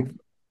top 5.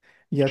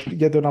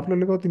 Για τον απλό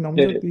λόγο ότι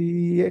νομίζω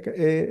ότι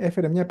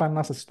έφερε μια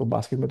επανάσταση στο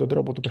μπάσκετ με τον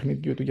τρόπο του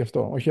παιχνιδιού του γι'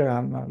 αυτό. Όχι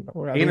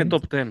είναι top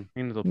 10.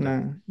 Είναι top 10.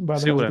 Ναι,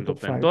 σίγουρα είναι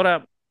top 10.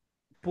 Τώρα,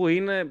 πού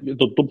είναι.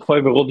 Το top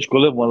 5 εγώ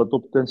δυσκολεύομαι, αλλά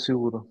top 10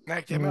 σίγουρα.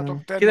 Ναι, και με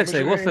το top 10. Κοίταξε,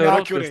 εγώ θεωρώ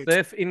ότι ο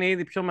Στεφ είναι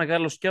ήδη πιο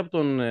μεγάλος και από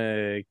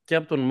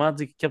τον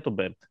Magic και από τον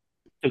Bird.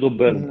 Και τον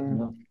Bird.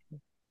 Ναι.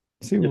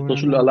 Σίγουρα. Αυτό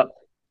σου λέω, αλλά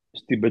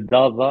στην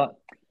πεντάδα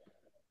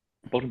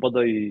υπάρχουν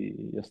πάντα οι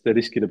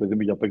αστερίσκοι, ρε παιδί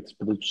μου, για παίκτες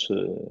που δεν τους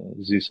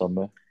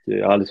ζήσαμε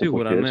και άλλες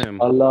σίγουρα, εποχές. Ναι.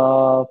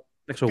 Αλλά...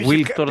 Ο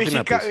Wilt τώρα τι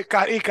να πεις.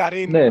 Ή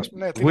Καρίνη, ναι,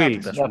 Wilt,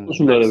 ας πούμε. Αυτό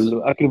σου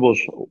λέω,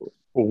 ακριβώς.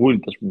 Ο Wilt,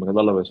 ας πούμε,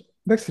 κατάλαβες.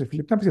 Εντάξει, ρε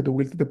Φιλίπ, να πεις για το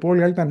Wilt. Τότε όλοι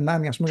οι άλλοι ήταν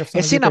νάνοι, ας πούμε.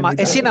 Εσύ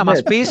να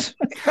μας πεις.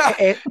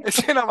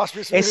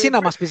 Εσύ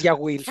να μας πεις για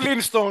Wilt.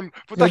 Flintstone,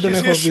 που τα έχει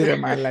ζήσει.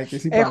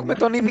 Έχουμε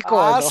τον ειδικό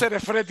εδώ. Άσε ρε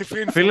Φρέντι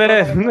Flintstone.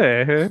 Φίλε,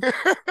 ναι.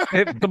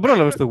 Τον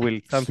πρόλαβες το Wilt,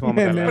 αν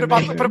θυμάμαι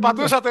καλά.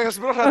 Περπατούσατε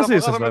στην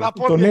πρόχειρα με τα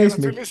πόδια και να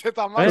τσουλήσετε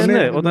τα μάτια.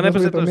 Ναι, όταν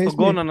έπαιζε στον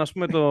Conan, ας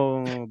πούμε,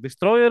 το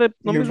Destroyer,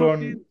 νομίζω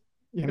ότι...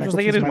 Για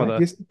να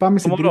πάμε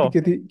στην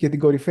τρίτη και την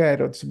κορυφαία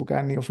ερώτηση που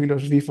κάνει ο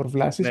φίλος V for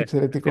Vlasis,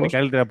 εξαιρετικός. Είναι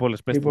καλύτερη από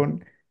όλες.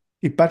 Λοιπόν,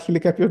 υπάρχει λέει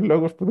κάποιος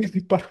λόγος που δεν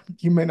υπάρχουν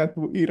κείμενα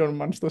του Iron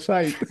Man στο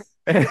site.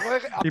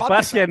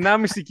 Υπάρχει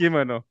 1,5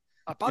 κείμενο.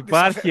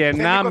 Υπάρχει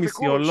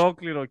 1,5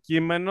 ολόκληρο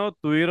κείμενο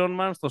του Iron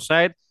Man στο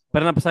site.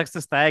 Πρέπει να ψάξετε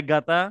στα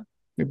έγκατα.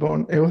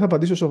 Λοιπόν, εγώ θα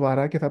απαντήσω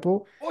σοβαρά και θα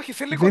πω. Όχι,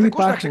 θέλει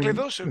κωδικούς να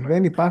ξεκλειδώσουμε.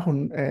 Δεν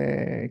υπάρχουν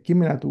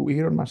κείμενα του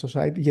Iron Man στο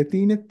site γιατί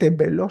είναι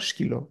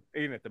τεμπελόσκυλο.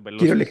 Είναι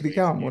τεμπελόσκυλο.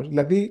 Κυριολεκτικά όμως.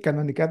 Δηλαδή,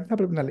 κανονικά δεν θα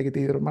πρέπει να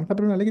λέγεται Iron Man, θα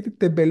πρέπει να λέγεται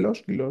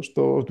τεμπελόσκυλο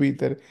στο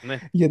Twitter. Ναι,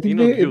 γιατί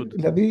είναι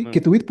δηλαδή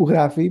και tweet που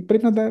γράφει δεν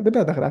πρέπει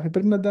να τα γράφει,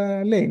 πρέπει να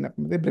τα λέει.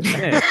 Δεν πρέπει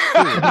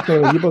να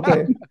θεωρεί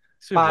ποτέ.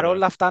 Παρ'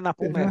 όλα αυτά να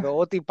πούμε εδώ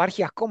ότι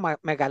υπάρχει ακόμα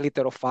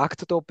μεγαλύτερο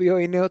fact, το οποίο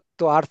είναι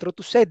το άρθρο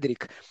του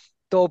Σέντρικ,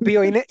 το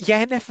οποίο είναι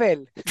για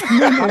NFL.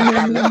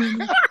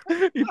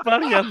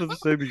 Υπάρχει αυτό το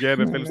Σέντρικ για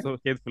NFL στο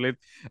Hateful.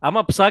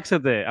 Άμα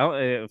ψάξετε,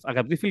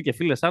 αγαπητοί φίλοι και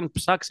φίλες, αν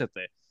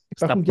ψάξετε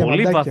στα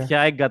πολύ βαθιά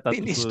έγκατα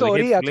την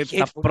ιστορία του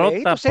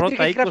Hateful, το Σέντρικ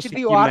έχει γράψει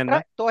 2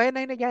 άρθρα, το ένα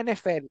είναι για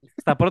NFL.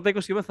 Στα πρώτα 20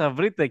 κείμενα θα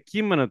βρείτε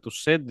κείμενο του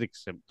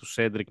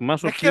Σέντρικ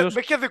μας, ο οποίος...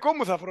 Με και δικό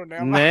μου θα βρω,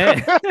 ναι.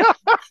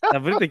 Θα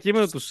βρείτε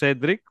κείμενο του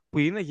Σέντρικ που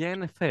είναι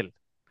για NFL.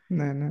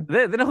 Ναι, ναι.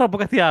 Δεν έχω να πω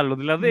κάτι άλλο.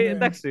 Δηλαδή,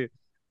 εντάξει.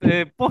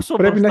 Πόσο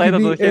πρέπει να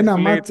έχει δει ένα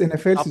μάτς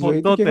NFL στη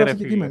ζωή του και έγραψε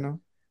και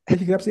κείμενο.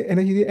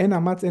 Έχει δει ένα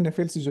μάτς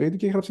NFL στη ζωή του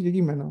και έγραψε και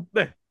κείμενο.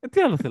 Ναι,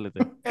 τι άλλο θέλετε.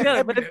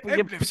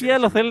 Τι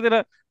άλλο θέλετε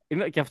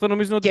να... Και αυτό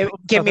νομίζω ότι...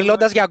 Και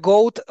μιλώντας για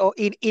GOAT,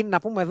 είναι να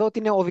πούμε εδώ ότι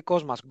είναι ο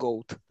δικός μας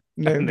GOAT.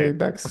 Ναι,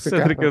 εντάξει,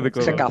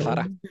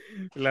 ξεκάθαρα.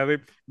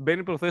 Δηλαδή,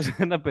 μπαίνει προχθές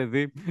ένα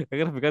παιδί,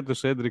 έγραφε κάτι το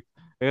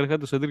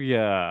Σέντρικ,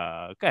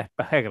 για...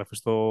 Έγραφε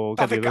στο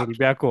κάτι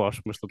Ολυμπιακό,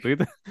 ας πούμε, στο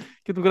Twitter,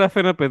 και του γράφει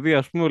ένα παιδί,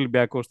 ας πούμε,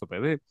 Ολυμπιακό στο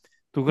παιδί.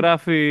 Του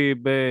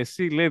γράφει,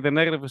 εσύ λέει δεν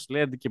έγραφες,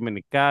 λέει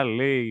αντικειμενικά,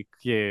 λέει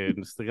και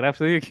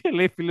γράφει και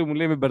λέει φίλε μου,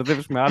 λέει με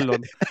μπερδεύεις με άλλον.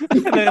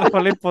 Δεν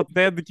έγραφα, λέει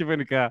ποτέ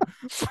αντικειμενικά.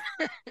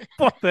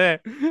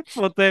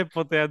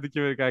 Ποτέ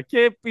αντικειμενικά.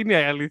 Και είναι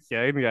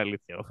η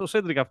αλήθεια. Ο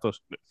Σέντρικ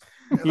αυτός.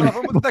 Να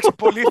πούμε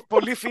ότι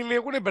πολλοί φίλοι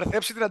έχουν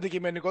μπερδέψει την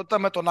αντικειμενικότητα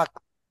με το να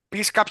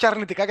πεις κάποια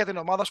αρνητικά για την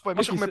ομάδα που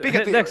εμείς έχουμε πει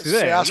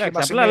σε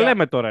άσχημα σημεία. Απλά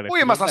λέμε τώρα. Πού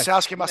ήμασταν σε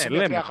άσχημα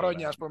σημεία 3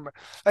 χρόνια, ας πούμε.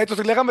 Το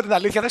ότι λέγαμε την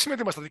αλήθεια δεν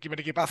σημαίνει ότι είμαστε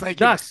αντικειμενικοί.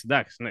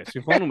 Εντάξει, ναι,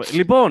 συμφωνούμε.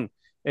 Λοιπόν,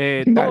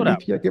 τώρα.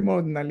 Αλήθεια και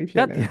μόνο την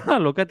αλήθεια.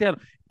 Κάτι άλλο.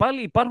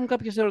 Πάλι υπάρχουν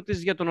κάποιες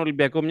ερωτήσεις για τον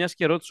Ολυμπιακό. Μιας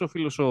και ρώτησε ο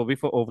φίλος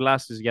ο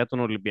Βλάσης για τον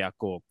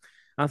Ολυμπιακό.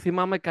 Αν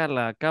θυμάμαι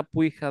καλά,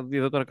 κάπου είχα δει.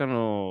 Εδώ τώρα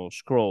κάνω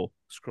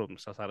scroll.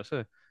 Σας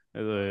άρεσε?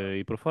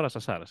 Η προφορά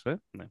σας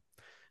άρεσε? Ναι.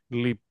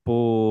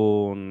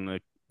 Λοιπόν.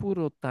 Πού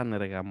ρωτάνε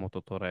ρε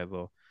γαμώτο τώρα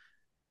εδώ.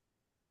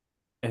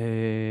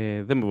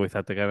 Δεν με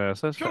βοηθάτε κανένα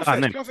σας.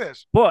 Ποιον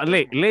θες.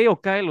 Λέει ο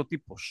Κάιλ ο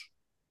τύπος.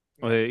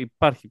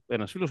 Υπάρχει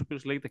ένας φίλος ο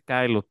οποίος λέγεται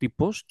Κάιλ ο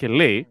τύπος και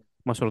λέει,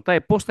 μας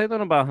ρωτάει πώς θα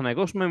ήταν ο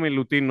Παναθηναϊκός με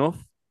Μιλουτίνοφ.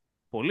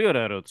 Πολύ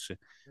ωραία ερώτηση.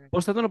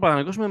 Πώς θα ήταν ο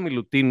Παναθηναϊκός με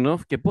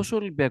Μιλουτίνοφ και πώς ο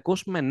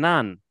Ολυμπιακός με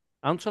Ναν,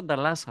 αν τους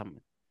ανταλλάσσαμε.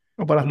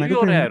 Πολύ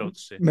ωραία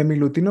ερώτηση. Με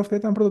Μιλουτίνοφ θα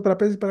ήταν πρώτο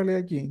τραπέζι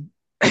παραλιακή.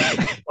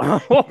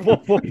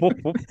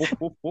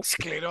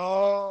 Σκληρό.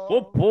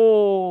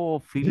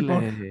 Φίλε.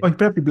 Όχι,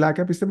 πέρα από την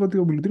πλάκα, πιστεύω ότι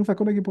ο Μιλουτίνοφ θα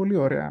κόλλαγε πολύ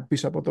ωραία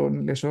πίσω από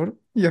τον Λεσόρ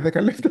για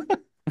 10 λεπτά.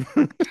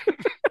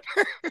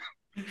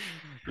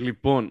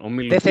 Λοιπόν, ο Δεν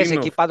Μιλουτίνοφ. θες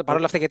εκεί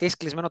παρόλα αυτά γιατί έχει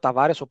κλεισμένο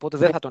Ταβάρες, οπότε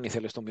δεν θα τον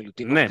ήθελες τον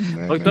Μιλουτίνοφ. Ναι,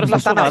 Ναι, όχι ναι. τώρα στα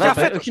Αυτά να- σοβαρά.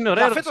 για Όχι, είναι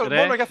ωραία ερώτηση. ρε.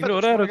 μόνο για Είναι φέτος,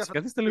 ωραία μόνο ερώτηση.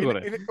 για Καθίστε λίγο, ρε.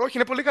 όχι,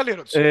 είναι πολύ καλή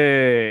ερώτηση.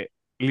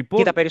 Λοιπόν,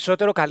 Κοίτα,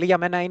 περισσότερο καλή για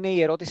μένα είναι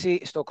η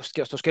ερώτηση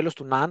στο σκέλος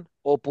του Ναν,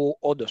 όπου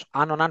όντως,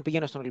 αν ο Ναν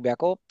πήγαινε στον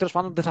Ολυμπιακό, τέλος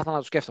πάντων δεν θα ήθελα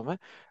να το σκέφτομαι.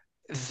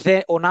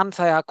 Ο Ναν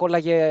θα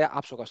κόλλαγε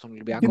άψογα στον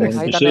Ολυμπιακό. Κοίταξε,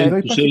 Θα Τους ήταν, εδώ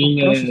υπάρχει,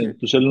 πρόσεχε,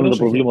 τους έλυνε τα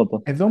πρόσεχε.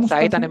 προβλήματα. Εδώ όμως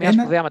θα ήταν μια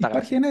σπουδαία μεταγραφή.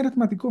 υπάρχει ένα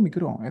ερωτηματικό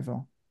μικρό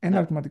εδώ. Ένα Ναι.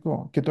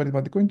 ερωτηματικό. Και το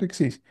ερωτηματικό είναι το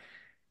εξής.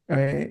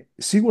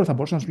 Σίγουρα θα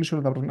μπορούσα να σου λύσει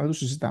όλα τα προβλήματα, δεν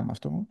το συζητάμε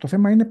αυτό. Το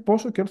θέμα είναι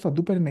πόσο καιρό θα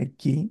του παίρνει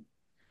εκεί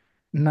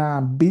να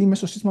μπει μέσα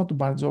στο σύστημα του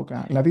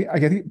Μπαρτζόκα. Δηλαδή,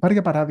 γιατί πάρει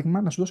για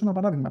παράδειγμα, να σου δώσω ένα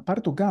παράδειγμα. Πάρε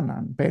τον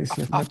Κάναν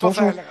πέρσι. Αυτό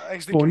θα έλεγα.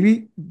 Έχεις δίκιο.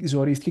 Πολύ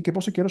ζορίστηκε και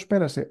πόσο καιρό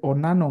πέρασε. Ο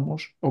Ναν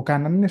όμως, ο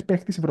Κάναν είναι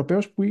παίχτη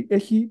Ευρωπαίος που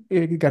έχει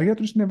την καριέρα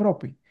του στην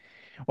Ευρώπη.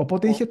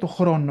 Οπότε είχε το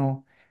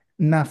χρόνο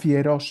να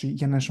αφιερώσει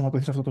για να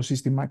ενσωματωθεί σε αυτό το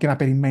σύστημα και να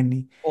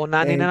περιμένει. Ο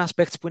Ναν είναι ένας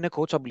παίκτης που είναι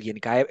coachable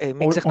γενικά.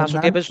 Μην ξεχνάς ότι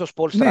Ναν, έπαιζε στο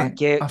Σπόλστρα ναι,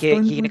 και αυτό είναι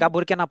που γενικά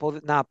μπορεί και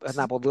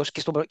να αποδώσει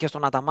και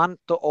στον Αταμάν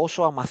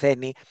όσο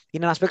μαθαίνει.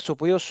 Είναι ένας παίκτης ο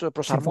οποίος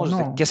προσαρμόζεται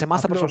συμφωνώ. και σε εμάς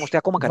θα Απλώς προσαρμοστεί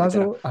ακόμα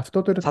καλύτερα. βάζω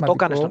αυτό το Θα το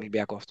έκανε στον ερωτηματικό.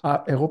 Ολυμπιακό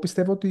αυτό. Εγώ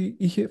πιστεύω ότι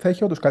θα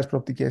είχε όντως καλές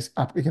προοπτικές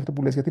για αυτό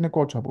που λες, γιατί είναι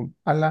coachable.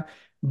 Αλλά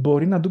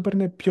μπορεί να του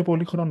παίρνει πιο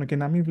πολύ χρόνο και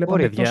να μην βλέπαμε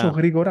Μπορεί, τόσο παιδιά.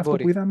 γρήγορα αυτό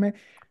Μπορεί. που είδαμε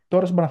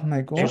τώρα στον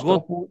Παναθηναϊκό.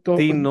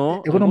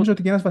 Εγώ νομίζω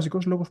ότι και ένας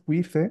βασικός λόγος που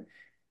ήρθε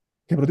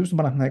και προτείνω στον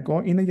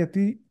Παναθηναϊκό είναι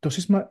γιατί το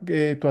σύστημα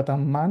του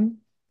Αταμάν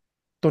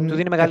Του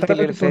δίνει μεγαλύτερη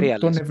ελευθερία.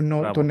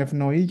 τον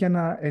ευνοεί για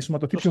να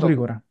ενσωματωθεί πιο Σωστό.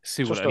 γρήγορα.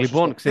 Σίγουρα. Σωστό,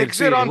 Λοιπόν, σωστό. Δεν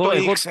ξέρω αν το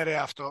εγώ ήξερε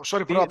αυτό.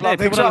 Sorry, Ναι, απλά πιο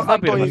δεν πολλά ξέρω λεφτά αν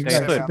πήρε το βασικά,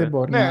 ήξερε. αυτό Δεν είναι.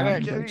 μπορεί Ναι, να ναι,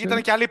 το ήταν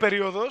ήξερε. και άλλη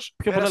περίοδος.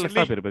 Πιο πολλά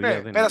λεφτά πήρε,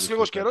 παιδιά. δεν Πέρασε είναι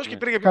λίγος κάτι, καιρός και ναι.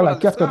 πήρε πιο Καλά, πολλά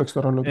και αυτό λεφτά. έπαιξε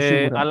το ρόλο του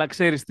σίγουρα. Αλλά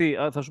ξέρεις τι,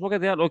 θα σου πω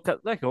κάτι άλλο.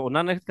 Ο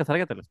Νάν έρχεται καθαρά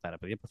για τα λεφτά, ρε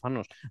παιδιά,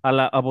 προφανώς.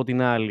 Αλλά από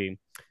την άλλη,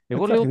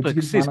 εγώ λέω το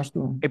εξής.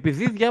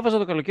 Επειδή διάβαζα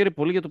το καλοκαίρι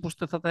πολύ για το πώς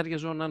θα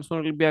τέριαζε ο Νάν στον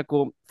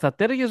Ολυμπιακό, θα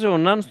τέριαζε ο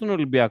Νάν στον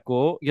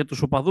Ολυμπιακό για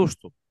τους οπαδούς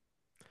του.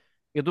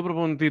 Για τον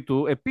προπονητή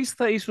του, επίσης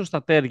ίσως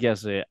θα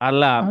τέριαζε,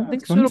 αλλά δεν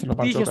ξέρω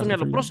τι είχε στο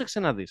μυαλό. Πρόσεξε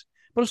να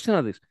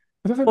δεις.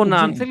 Ο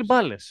Ναν θέλει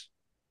μπάλες.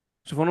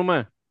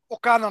 Συμφωνούμε. Ο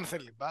Κάναν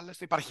θέλει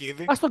μπάλες, υπάρχει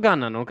ήδη. Ας τον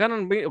Κάναν.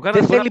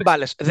 Δεν θέλει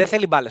μπάλες. Δεν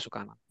θέλει μπάλες ο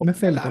Κάναν. Δεν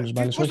θέλει πολλές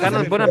μπάλες. πώς Ο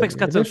Κάναν μπορεί να παίξει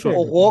κάτσε σουτ.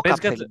 Ο Walkup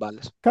θέλει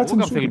μπάλες.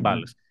 Ο θέλει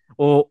μπάλες.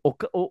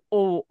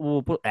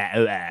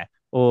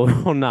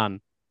 Ο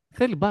Ναν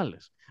θέλει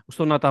μπάλες.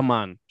 Στον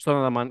Αταμάν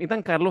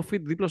ήταν καλό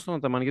fit δίπλα στον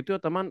Αταμάν, γιατί ο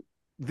Αταμάν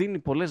δίνει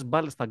πολλές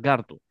μπάλες στα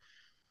γκάρ του.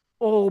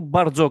 Ο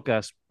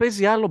Μπαρτζόκας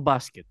παίζει άλλο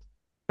μπάσκετ.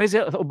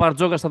 Ο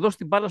Μπαρτζόκας θα δώσει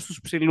την μπάλα στους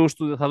ψηλούς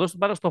του, θα δώσει την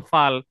μπάλα στο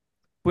φαλ,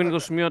 που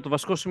είναι το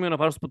βασικό σημείο να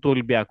βάρος του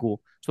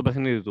Ολυμπιακού στο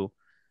παιχνίδι του.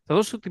 Θα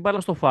δώσει την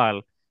μπάλα στο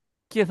φαλ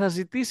και θα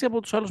ζητήσει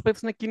από τους άλλους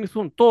παίκτες να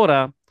κινηθούν.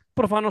 Τώρα,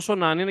 προφανώς ο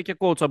Νάν είναι και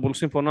coachable,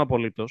 συμφωνώ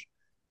απολύτως.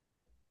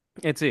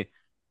 Έτσι.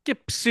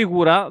 Και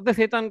σίγουρα δεν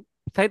θα ήταν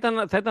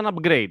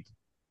upgrade.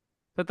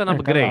 Θα ήταν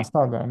upgrade.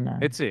 Καλά, ναι.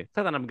 Έτσι.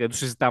 Θα ήταν upgrade. Το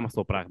συζητάμε αυτό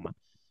το πράγμα.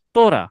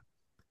 Τώρα,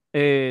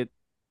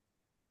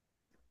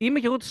 είμαι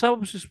και εγώ της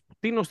άποψης,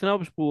 τίνω στην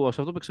άποψη σε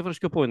αυτό που εξέφερε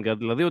και ο Point Guard.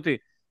 Δηλαδή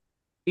ότι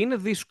είναι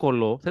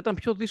δύσκολο, θα ήταν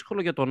πιο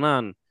δύσκολο για τον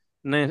Ναν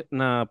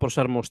να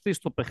προσαρμοστεί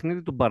στο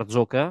παιχνίδι του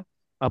Μπαρτζόκα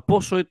από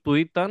όσο του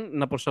ήταν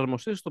να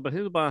προσαρμοστεί στο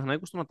παιχνίδι του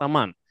Παναθηναϊκού στον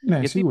Αταμάν. Ναι,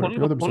 γιατί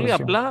σίγουρα, πολύ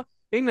απλά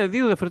είναι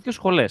δύο διαφορετικές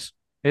σχολές.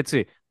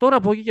 Έτσι. Τώρα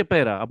από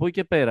εκεί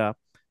και πέρα,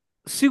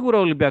 σίγουρα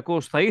ο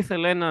Ολυμπιακός θα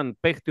ήθελε έναν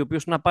παίχτη ο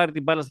οποίος να πάρει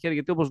την μπάλα στα χέρια,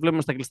 γιατί όπως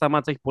βλέπουμε στα κλειστά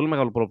μάτσα έχει πολύ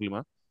μεγάλο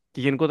πρόβλημα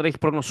και γενικότερα έχει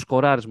πρόβλημα στο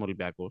σκοράρισμα ο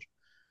Ολυμπιακός.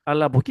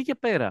 Αλλά από εκεί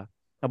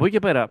και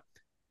πέρα,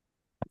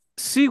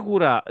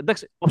 σίγουρα,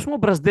 εντάξει, ας πούμε ο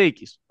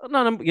Μπραζδέικης.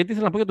 Γιατί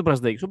ήθελα να πω για τον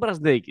Μπραζδέικης. Ο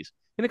Μπραζδέικης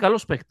είναι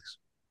καλός παίχτης.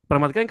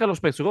 Πραγματικά είναι καλός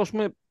παίχτης. Εγώ, ας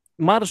πούμε,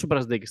 μ' άρεσε ο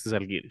Μπραζδέικης της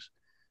Ζαλγκίρης.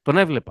 Τον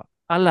έβλεπα.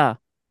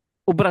 Αλλά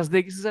ο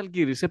Μπραζδέικης της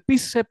Ζαλγκίρης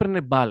επίσης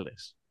έπαιρνε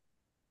μπάλες.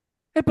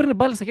 Έπαιρνε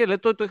μπάλες στα χέρια.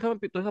 Το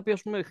είχα πει,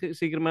 ας πούμε,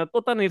 συγκεκριμένα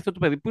όταν ήρθε το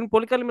παιδί, που είναι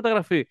πολύ καλή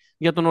μεταγραφή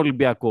για τον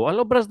Ολυμπιακό. Αλλά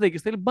ο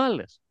Μπραζδέικης θέλει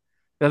μπάλες.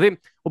 Δηλαδή,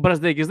 ο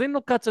Μπραζδέικης δεν είναι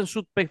ο catch and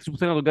shoot παίχτης που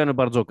θέλει να τον κάνει ο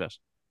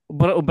Μπαρτζόκας.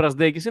 Ο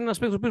Μπραζδέικης είναι ένας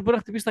παίχτης που μπορεί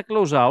να χτυπήσει τα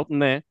close out,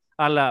 ναι,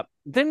 αλλά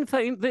δεν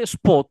θα είναι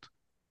spot.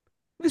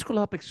 Δύσκολα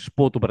θα παίξει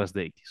spot ο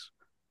Μπραζδέικης.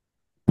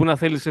 Που να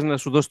θέλει να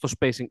σου δώσει το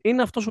spacing.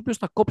 Είναι αυτός ο οποίος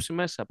θα κόψει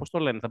μέσα. Πώς το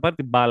λένε. Θα πάρει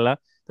την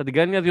μπάλα, θα την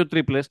κάνει μια-δύο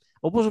τρίπλες.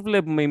 Όπως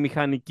βλέπουμε η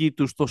μηχανική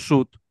του στο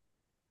shoot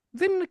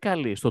δεν είναι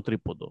καλή στο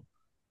τρίποντο.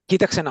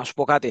 Κοίταξε να σου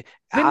πω κάτι.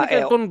 Δεν είναι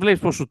καλή, τον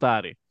βλέπεις πως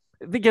σουτάρει.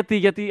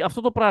 Γιατί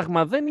αυτό το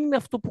πράγμα δεν είναι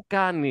αυτό που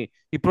κάνει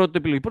η πρώτη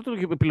επιλογή. Η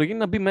πρώτη επιλογή είναι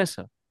να μπει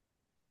μέσα.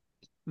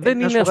 Δεν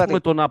είναι, ας πούμε,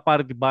 το να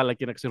πάρει την μπάλα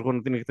και να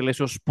να την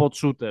εκτελέσει ως spot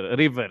shooter,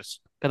 reverse.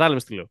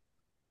 Κατάλαβες τι λέω.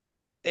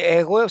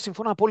 Εγώ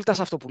συμφωνώ απόλυτα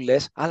σε αυτό που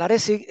λες, αλλά ρε,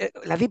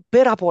 δηλαδή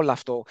πέρα από όλο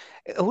αυτό,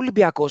 ο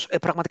Ολυμπιακός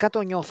πραγματικά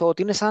το νιώθω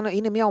ότι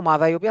είναι μια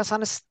ομάδα η οποία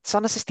σαν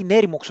να είσαι στην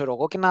έρημο, ξέρω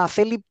εγώ, και να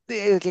θέλει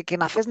και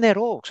να θες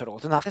νερό, ξέρω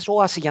εγώ, να θες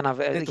όαση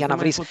για να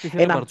βρεις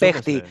έναν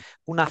παίχτη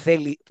που να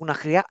θέλει,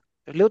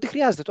 λέω ότι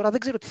χρειάζεται, τώρα δεν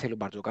ξέρω τι θέλει ο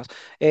Μπαρτζόκας,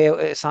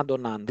 σαν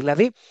τον Ναν.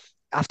 Δηλαδή,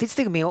 αυτή τη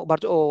στιγμή ο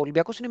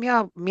Ολυμπιακός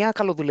είναι μια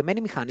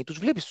καλοδουλεμένη μηχανή. Τους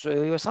βλέπεις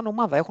σαν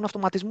ομάδα, έχουν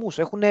αυτοματισμούς,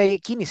 έχουν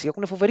κίνηση,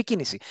 έχουν φοβερή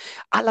κίνηση.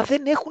 Αλλά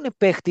δεν έχουν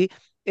παίχτη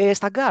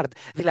στα guard.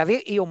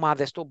 Δηλαδή, οι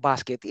ομάδες στο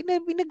μπάσκετ είναι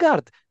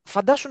guard.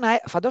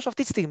 Φαντάσου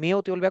αυτή τη στιγμή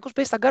ότι ο Ολυμπιακός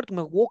παίζει στα guard του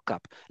με Walkup,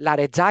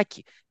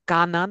 Λαρετζάκη,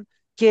 Κάναν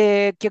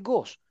και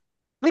Γκος.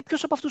 Δηλαδή,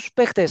 ποιος από αυτούς τους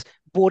παίχτες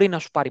μπορεί να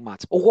σου πάρει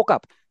μάτς? Ο Walkup.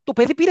 Το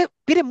παιδί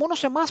πήρε μόνο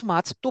σε εμάς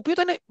μάτς, το οποίο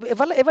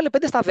έβαλε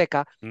 5 στα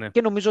 10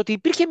 και νομίζω ότι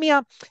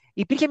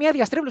υπήρχε μια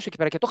διαστρέβλωση εκεί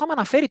πέρα και το είχαμε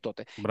αναφέρει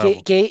τότε.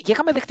 Και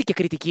είχαμε δεχτεί και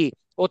κριτική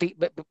ότι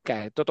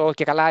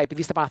και καλά,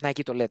 επειδή είστε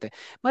Παναθηναϊκοί το λέτε.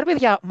 Μα ρε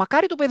παιδιά,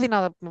 μακάρι το παιδί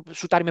να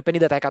σουτάρει με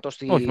 50%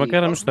 στη Όχι,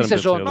 μακάρι να μην σουτάρει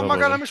σεζόν.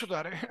 Μακάρι να μην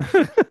σουτάρει.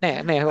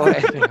 Ναι,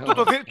 ωραία.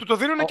 Του το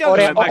δίνουν και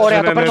άλλοι.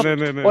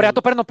 Ωραία,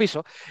 το παίρνω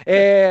πίσω.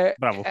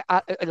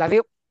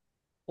 Δηλαδή,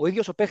 ο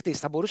ίδιος ο παίχτης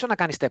θα μπορούσε να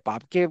κάνει step up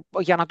και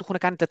για να του έχουν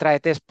κάνει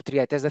τετραετές,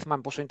 τριετές, δεν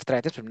θυμάμαι πόσο είναι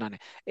τετραετές πρέπει να είναι.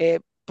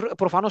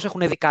 Προφανώς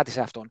έχουν δει κάτι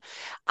σε αυτόν.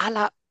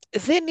 Αλλά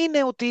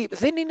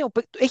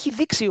έχει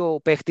δείξει ο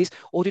παίχτης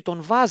ότι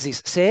τον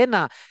βάζεις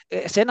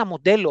σε ένα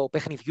μοντέλο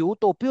παιχνιδιού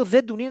το οποίο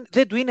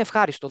δεν του είναι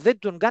ευχάριστο, δεν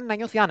τον κάνει να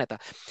νιώθει άνετα.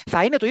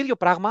 Θα είναι το ίδιο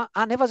πράγμα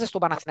αν έβαζες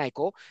τον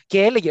Παναθηναϊκό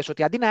και έλεγες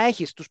ότι αντί να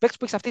έχεις τους παίκτες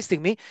που έχεις αυτή τη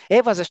στιγμή,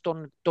 έβαζες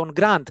τον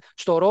Grant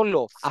στο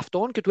ρόλο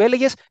αυτόν και του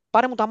έλεγες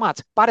πάρε μου τα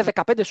μάτς, πάρε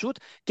 15 σουτ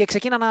και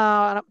ξεκίνα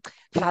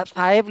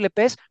θα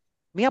έβλεπες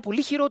μια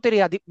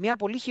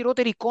πολύ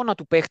χειρότερη εικόνα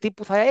του παίχτη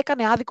που θα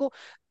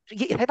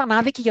ήταν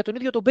άδικη για τον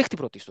ίδιο τον παίχτη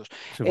πρωτίστως.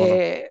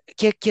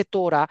 Και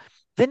τώρα,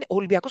 ο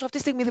Ολυμπιακός αυτή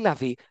τη στιγμή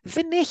δηλαδή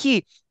δεν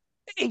έχει,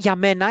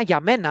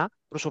 για μένα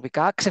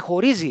προσωπικά,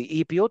 ξεχωρίζει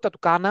η ποιότητα του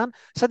Κάναν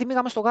σαν τη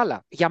μίγα μες στο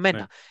γάλα. Για μένα.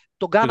 Ναι.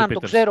 Τον Κάναν το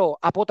ξέρω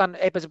από όταν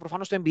έπαιζε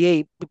προφανώς στο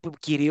NBA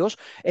κυρίως.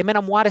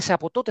 Εμένα μου άρεσε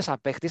από τότε σαν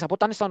παίχτης, από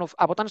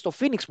όταν στο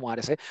Phoenix μου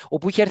άρεσε,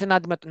 όπου είχε έρθει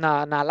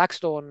να αλλάξει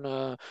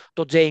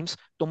τον James,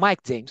 τον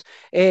Mike James.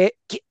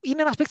 Και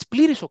είναι ένας παίκτης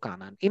πλήρης ο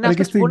Κάναν.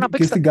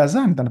 Και στην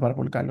Καζάν ήταν πάρα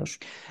πολύ καλός.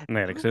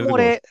 Ναι,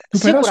 εξαιρετικός.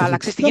 Σίγουρα, αλλά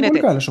ξέρεις τι γίνεται.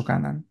 Πολύ καλός ο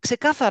Κάναν.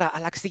 Ξεκάθαρα,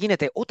 αλλά ξέρεις τι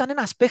γίνεται. Όταν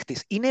ένας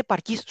παίκτης είναι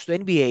επαρκής στο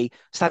NBA,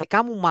 στα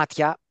δικά μου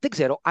μάτια, δεν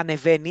ξέρω,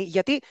 ανεβαίνει,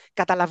 γιατί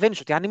καταλαβαίνεις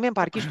ότι αν είμαι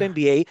επαρκής στο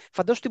NBA,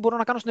 φαντάζομαι τι μπορώ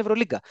να κάνω στην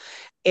Ευρωλίγκα.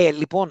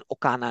 Λοιπόν, ο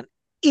Κάναν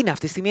είναι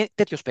αυτή τη στιγμή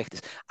τέτοιος παίκτης.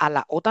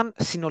 Αλλά όταν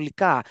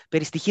συνολικά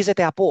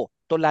περιστοιχίζεται από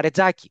το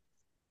Λαρετζάκι,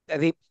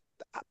 δηλαδή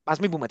ας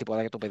μην πούμε τίποτα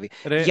για το παιδί.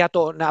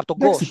 Από τον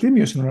Γκος.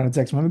 Τίμιος είναι ο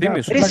Λαρετζάκης.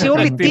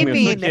 Όλη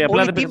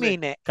τίμη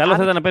είναι. Καλό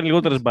θα ήταν να παίρνει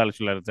λιγότερες μπάλες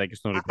ο Λαρετζάκης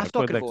στον Ολυμπιακό.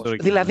 Αυτό ακριβώς.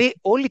 Δηλαδή,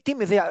 όλη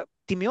τίμη,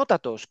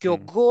 τιμιότατος. Και ο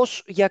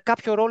Γκος για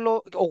κάποιο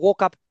ρόλο,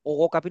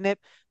 ο Walkup είναι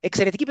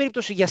εξαιρετική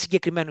περίπτωση για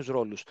συγκεκριμένους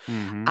ρόλους.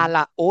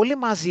 Αλλά όλοι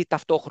μαζί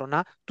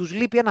ταυτόχρονα τους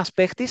λείπει ένας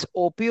παίχτης,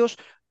 ο οποίος,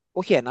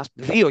 όχι ένας,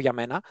 δύο για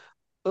μένα,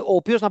 ο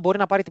οποίος να μπορεί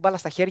να πάρει την μπάλα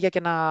στα χέρια και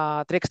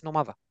να τρέξει την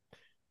ομάδα.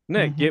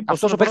 Ναι, και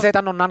αυτός ο παίκτης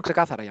ήταν ο Ναν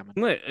ξεκάθαρα για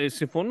μένα. Ναι,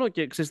 συμφωνώ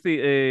και ξέρεις τι,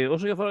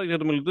 όσο διαφορά για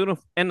τον Μιλουτίνοφ,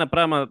 ένα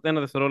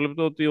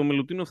δευτερόλεπτο, ότι ο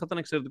Μιλουτίνοφ θα ήταν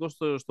εξαιρετικός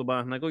στον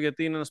Παναθηναϊκό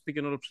γιατί είναι ένας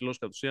pick and roll ψηλός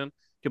κατ' ουσίαν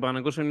και ο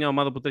Παναθηναϊκός είναι μια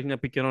ομάδα που τρέχει μια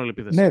pick and roll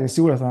επίθεση. Ναι,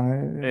 σίγουρα θα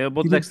είναι.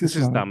 Οπότε εντάξει, τι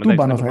συζητάμε.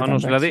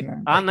 Δηλαδή,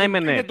 αν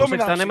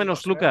έμενε ο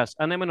Σλούκας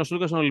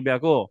στον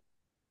Ολυμπιακό,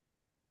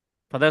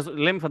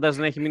 φαντάζεσαι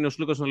να έχει μείνει ο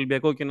Σλούκας στον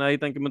Ολυμπιακό και να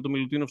ήταν και με τον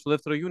Μιλουτίνοφ στο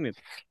δεύτερο unit.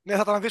 Ναι,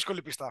 θα ήταν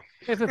δύσκολη πιστά.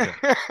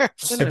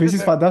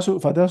 Επίσης,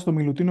 φαντάσου το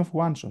Μιλουτίνοφ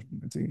one shot.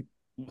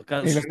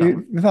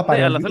 Δεν θα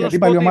πάρει. Γιατί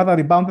πάλι η ομάδα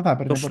rebound δεν θα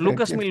παίρνει. Το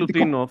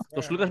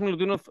Σλούκας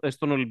Μιλουτίνοφ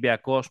στον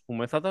Ολυμπιακό, ας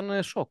πούμε, θα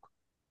ήταν σοκ.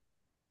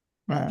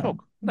 Σοκ.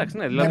 Εντάξει,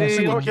 ναι,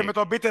 δηλαδή. Και με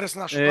τον Πίτερς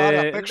να σουτάρει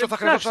απ' έξω θα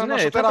χρειαζόταν ένα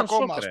σουτέρ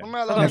ακόμα.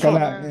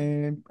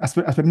 Ας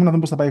περιμένουμε να δούμε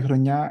πώς θα πάει η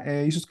χρονιά.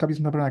 Ίσως κάποια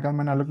στιγμή θα πρέπει να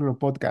κάνουμε ένα ολόκληρο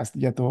podcast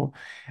για το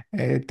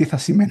τι θα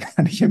σημαίνει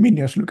αν είχε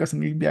μείνει ο Σλούκας στον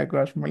Ολυμπιακό,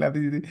 ας πούμε.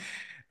 Δηλαδή,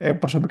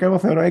 προσωπικά εγώ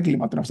θεωρώ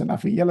έγκλημα το να αφήσει να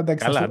φύγει, αλλά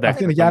εντάξει,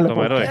 αυτό είναι για άλλο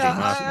podcast.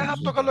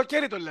 Από το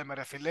καλοκαίρι το λέμε,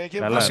 ρε φίλε, και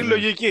βάσει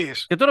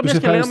λογικής. Και τώρα, μιας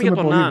και λέγαμε για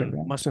τον Αν,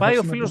 μας πάει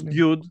ο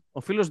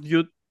φίλος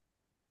Dude.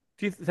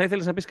 Θα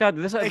ήθελες να πεις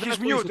κάτι? Έχεις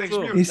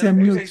mute. Είσαι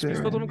mute.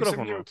 Στο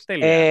μικρόφωνο.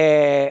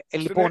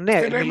 Λοιπόν,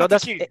 ναι,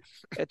 μιλώντας.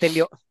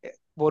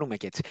 Μπορούμε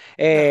και έτσι.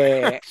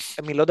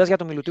 Μιλώντας για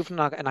το Μιλουτίνοφ,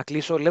 να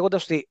κλείσω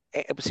λέγοντας ότι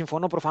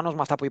συμφωνώ προφανώς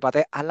με αυτά που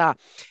είπατε, αλλά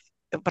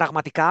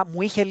πραγματικά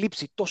μου είχε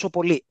λείψει τόσο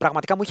πολύ.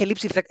 Πραγματικά μου είχε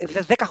λείψει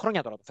 10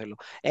 χρόνια τώρα το θέλω.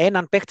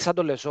 Έναν παίχτη σαν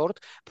το Λεζόρτ,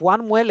 που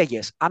αν μου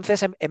έλεγες, αν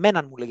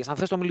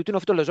θες το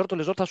Μιλουτίνοφ ή το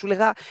Λεζόρτ θα σου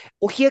έλεγα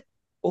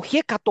όχι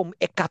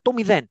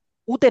 100-0.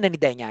 Ούτε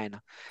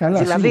 99-1.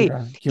 Δηλαδή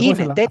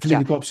είναι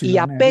τέτοια η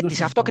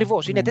απέτηση, αυτό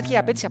ακριβώς, είναι τέτοια η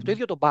απέτηση από το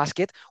ίδιο το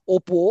μπάσκετ,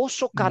 όπου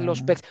όσο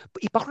καλός παίκτης.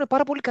 Υπάρχουν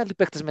πάρα πολλοί καλοί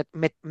παίκτες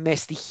με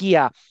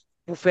στοιχεία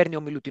που φέρνει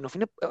ο Μιλουτίνοφ.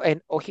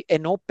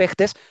 Εννοώ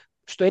παίκτες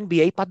στο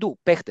NBA παντού,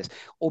 παίχτες.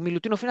 Ο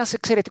Μιλουτίνοφ είναι ένας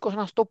εξαιρετικός,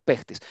 ένας top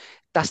παίχτης.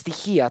 Τα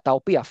στοιχεία τα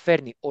οποία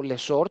φέρνει ο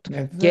Λεζόρτ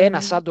και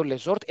ένας σαν το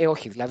Λεζόρτ,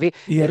 όχι. Δηλαδή,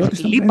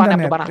 λείπανε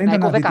από τον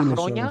Παναθηναϊκό 10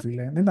 χρόνια.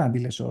 Δεν ήταν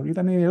αντι-Λεζόρτ.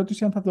 Ήταν η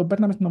ερώτηση αν θα τον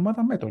παίρναμε στην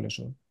ομάδα με το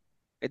Λεζόρτ.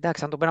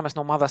 Εντάξει, αν τον παίρναμε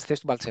στην ομάδα στη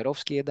θέση του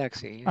Μπαλτσερόφσκι,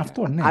 εντάξει.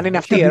 Αυτό, ναι. Αν είναι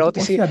αυτή η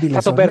ερώτηση,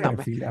 θα τον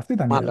παίρναμε. Αυτή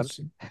ήταν η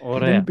ερώτηση.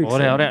 Ωραία.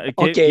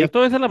 Και γι'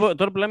 αυτό ήθελα,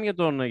 τώρα που λέμε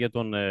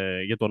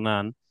για τον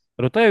Αν,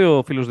 ρωτάει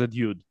ο φίλος The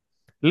Dude.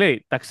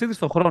 Λέει, ταξίδι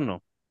στον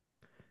χρόνο.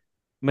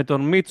 Με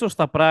τον Μίτσο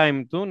στα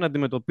prime του να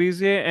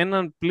αντιμετωπίζει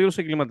έναν πλήρως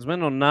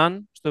εγκληματισμένο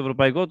Ναν στο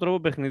ευρωπαϊκό τρόπο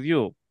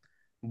παιχνιδιού.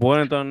 Μπορεί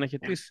να τον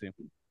αναχαιτήσει?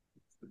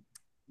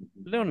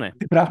 Λέω ναι.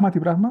 Τι πράγμα?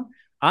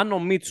 αν ο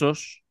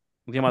Μίτσος,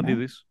 ο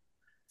Διαμαντίδης,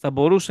 θα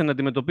μπορούσε να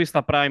αντιμετωπίσει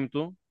στα prime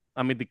του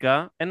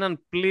αμυντικά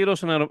έναν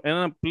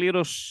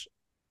πλήρως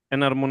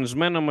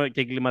εναρμονισμένο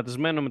και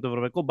εγκληματισμένο με το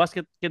ευρωπαϊκό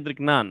μπάσκετ Κέντρικ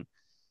Ναν.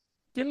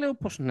 Και λέω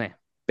πως ναι.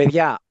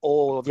 Παιδιά,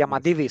 ο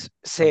Διαμαντίδης,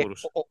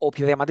 μπορούσε. ο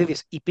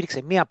Διαμαντίδης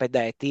υπήρξε μία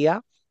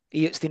πενταετία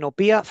στην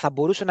οποία θα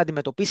μπορούσε να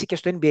αντιμετωπίσει και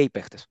στο NBA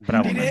παίχτες.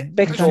 Μπράβο.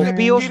 Παίχτης ο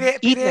οποίος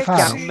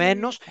Ήταν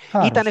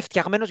ήταν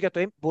φτιαγμένος για το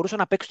NBA, μπορούσε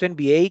να παίξει στο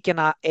NBA και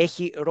να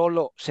έχει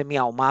ρόλο σε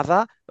μια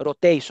ομάδα,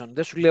 rotation.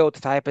 Δεν σου λέω ότι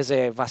θα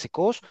έπαιζε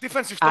βασικός,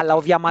 αλλά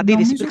ο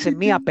Διαμαντίδης υπήρξε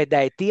μία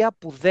πενταετία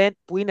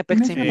που είναι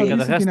παίκτης NBA.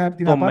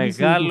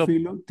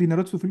 Την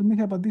ερώτηση του φίλου μου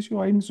είχε απαντήσει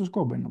ο Αΐνης ο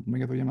Κόμπε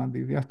για το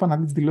Διαμαντίδη. Ας πάμε να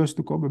δει τις δηλώσεις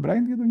του Κόμπε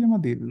Μπράιντ για το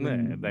Διαμαντίδη.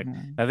 Ναι,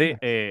 εντάξει. Δηλαδή,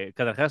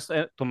 καταρχάς,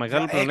 το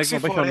μεγάλο πλεονέκτημα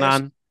που έχει ο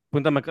Ναν, που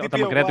είναι τα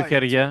μακριά του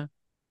χέρια,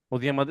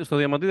 στο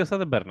Διαμαντίδη αυτά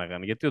δεν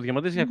πέρναγαν. Γιατί ο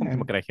Διαμαντίδης είχε ακόμη πιο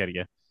μακριά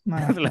χέρια.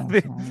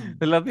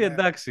 Δηλαδή,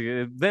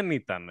 εντάξει, δεν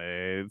ήταν.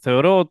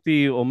 Θεωρώ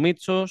ότι ο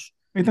Μίτσος.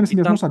 Ήταν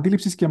συνδυασμός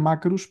αντίληψης και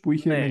μάκρους που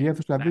είχε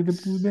μεγέθους, δηλαδή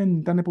που δεν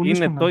ήταν πολύ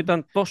δύσκολο.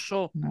 Ήταν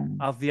τόσο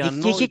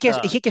αδιανόητα.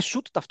 Είχε και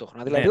σουτ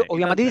ταυτόχρονα. Δηλαδή, ο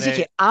Διαμαντίδης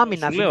είχε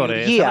άμυνα,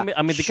 δημιουργία.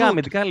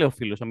 Αμυντικά, λέει ο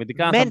φίλος.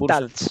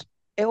 Mentals.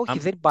 Όχι,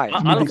 δεν πάει.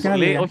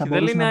 Όχι,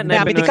 δεν είναι.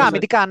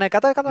 Αμυντικά, ναι,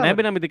 κατά. Να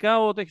έμπαινε αμυντικά.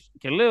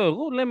 Και λέω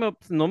εγώ,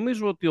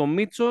 νομίζω ότι ο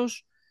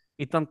Μίτσος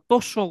ήταν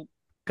τόσο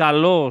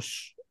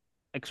καλός,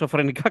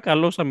 εξωφρενικά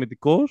καλός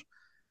αμυντικός,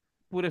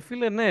 που ρε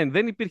φίλε, ναι,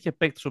 δεν υπήρχε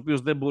παίκτης ο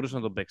οποίος δεν μπορούσε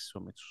να τον παίξει ο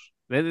Μίτσος.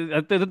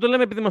 Δεν το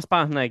λέμε επειδή μας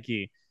πάνε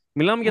εκεί.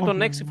 Μιλάμε για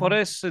τον 6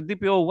 φορές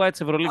DPO White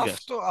της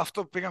Ευρωλίγκας.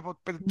 Αυτό πήγα από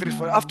 3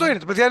 φορές. Αυτό είναι.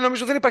 Παιδιά,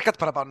 νομίζω δεν υπάρχει κάτι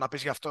παραπάνω να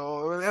πεις γι'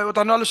 αυτό.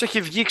 Όταν ο άλλος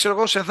έχει βγει, ξέρω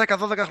εγώ, σε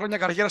 10-12 χρόνια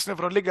καριέρα στην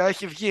Ευρωλίγκα,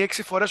 έχει βγει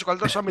 6 φορές ο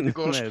καλύτερος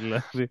αμυντικός.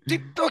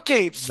 Οκ,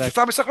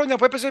 στα μισά χρόνια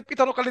που έπαιζε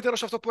ήταν ο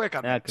καλύτερος αυτό που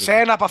έκανε. Σε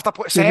ένα από αυτά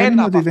που. Δεν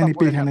είναι ότι δεν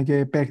υπήρχαν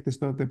και παίκτες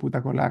τότε που τα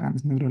κολλάγανε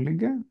στην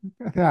Ευρωλίγκα.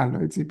 Κάθε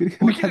άλλο.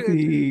 Υπήρχαν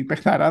κάτι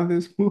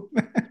παιχταράδες που.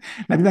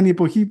 Δηλαδή ήταν η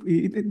εποχή.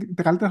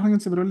 Τα καλύτερα χρόνια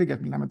της Ευρωλίγκας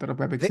μιλάμε τώρα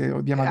που έπαιξε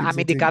ο Διαμαντίδης.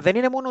 Αμυντικά δεν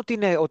είναι μόνο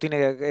ότι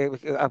είναι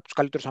από τους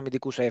καλύτερους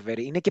αμυντικούς ever.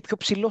 Είναι και πιο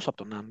ψηλός από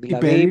τον Ναν.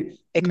 Δηλαδή,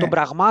 εκ των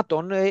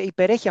πραγμάτων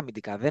υπερέχει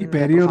αμυντικά. Η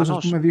περίοδος,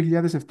 ας πούμε,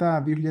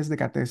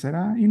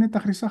 2007-2014 είναι τα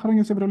χρυσά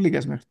χρόνια της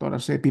Ευρωλίγκας μέχρι τώρα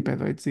σε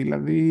επίπεδο. Έτσι.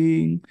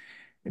 Δηλαδή,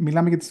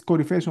 μιλάμε για τις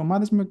κορυφαίες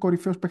ομάδες με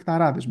κορυφαίους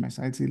παιχταράδες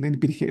μέσα. Έτσι. Δεν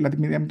υπήρχε, δηλαδή,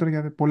 μιλάμε τώρα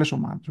για πολλές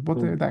ομάδες.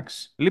 Οπότε,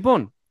 εντάξει.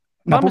 Λοιπόν,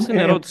 πάμε στην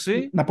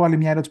ερώτηση. Να πω άλλη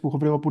μια ερώτηση που έχω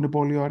βρει εγώ που είναι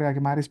πολύ ωραία και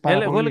μου αρέσει πάρα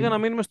πολύ. Εγώ έλεγα να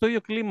μείνουμε στο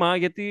ίδιο κλίμα,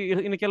 γιατί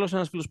είναι κι άλλος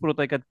ένας φίλος που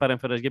ρωτάει κάτι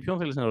παρέμφερες. Για ποιον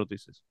θέλεις να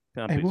ρωτήσεις?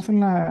 Εγώ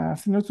θέλω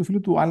αυτή την ερώτηση του φίλου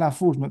του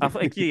Αλαφούς.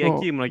 Εκεί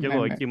ήμουν κι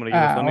εγώ.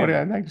 Ωραία,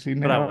 εντάξει.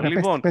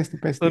 Λοιπόν,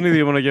 πες. τον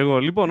ίδιο ήμουν κι εγώ.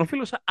 Λοιπόν, ο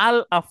φίλος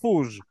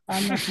Αλαφούς.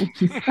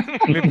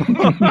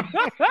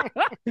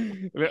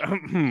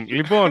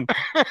 Λοιπόν,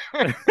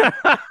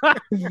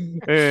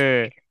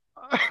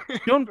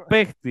 ποιον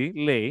παίχτη,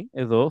 λέει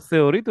εδώ,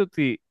 θεωρείτε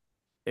ότι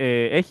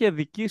έχει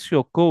αδικήσει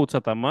ο coach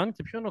Αταμάν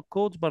και ποιον ο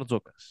coach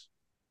Μπαρτζόκας?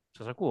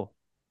 Σας ακούω.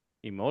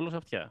 Είμαι όλος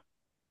αυτιά.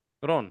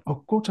 Ρον.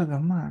 Ο coach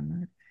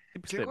Αταμάν. Τι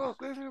πιστεύεις? Και εγώ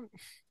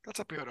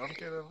κάτσα πει ο Ρον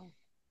και...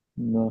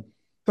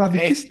 Το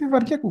αδικήσει είναι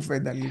βαριά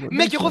κουβέντα λίγο.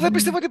 Ναι, και εγώ δεν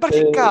πιστεύω ότι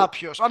υπάρχει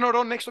κάποιος. Αν ο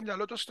Ρον έχει στο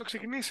μυαλό του, το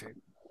ξεκινήσει.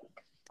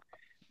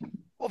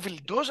 Ο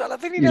Βιλντόζα, αλλά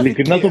δεν είναι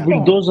αδικία. Ειλικρινά το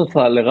Βιλντόζα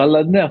θα έλεγα,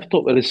 αλλά ναι,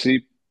 αυτό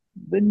εσύ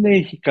δεν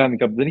έχει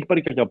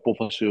πάρει κάποια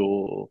απόφαση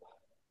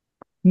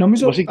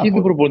Νομίζω βασικοί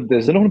οι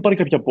προπονητές δεν έχουν πάρει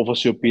κάποια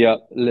απόφαση η οποία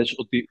λες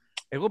ότι.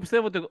 Εγώ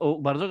πιστεύω ότι ο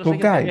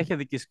Μπαρτζόκας έχει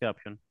αδικήσει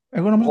κάποιον.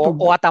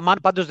 Ο Αταμάν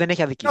πάντως δεν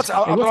έχει αδικήσει.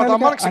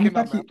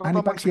 Αν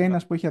υπάρξει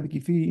ένας που έχει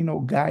αδικηθεί είναι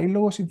ο Γκάι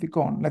λόγω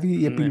συνθηκών. Δηλαδή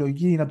η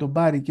επιλογή να τον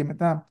πάρει και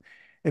μετά,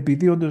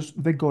 επειδή όντως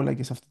δεν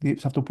κόλλαγε σε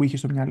αυτό που είχε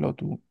στο μυαλό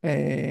του,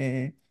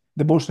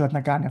 δεν μπορούσε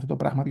να κάνει αυτό το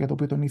πράγμα για το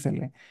οποίο τον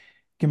ήθελε.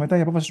 Και μετά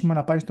η απόφαση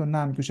να πάει στον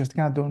Ναν και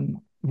ουσιαστικά να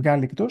τον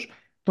βγάλει εκτός,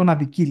 τον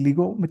αδικεί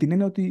λίγο με την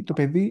έννοια ότι το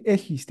παιδί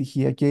έχει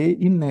στοιχεία και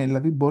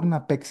δηλαδή μπορεί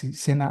να παίξει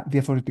σε ένα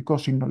διαφορετικό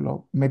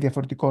σύνολο με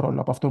διαφορετικό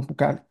ρόλο από αυτό που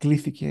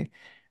κλήθηκε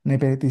να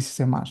υπηρετήσει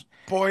σε εμάς.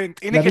 Είναι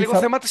δηλαδή, και λίγο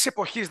θέμα της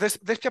εποχής.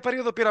 Δες ποια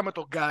περίοδο πήραμε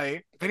τον Γκάι.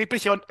 Δεν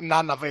υπήρχε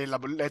none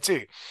available,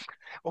 έτσι.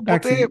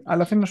 Οπότε εντάξει,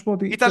 αλλά θέλω να σου πω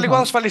ότι ήταν λίγο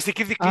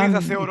ασφαλιστική δικλείδα,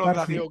 θεωρώ,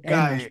 δηλαδή ο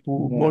Γκάι.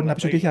 Που μπορεί να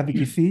πει ότι έχει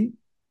αδικηθεί,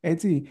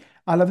 έτσι,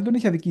 αλλά δεν τον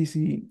έχει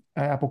αδικήσει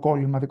από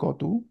κόλλημα δικό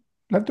του.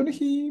 Δηλαδή τον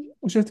έχει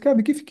ουσιαστικά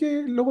αδικήθηκε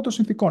λόγω των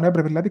συνθηκών.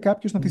 Έπρεπε δηλαδή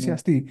κάποιο να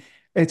θυσιαστεί.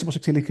 Έτσι όπως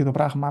εξελίχθηκε το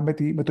πράγμα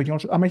με το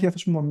γεγονός. Αν έχει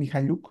αυτό ο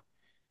Μιχαλιούκ,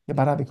 για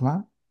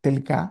παράδειγμα,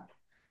 τελικά,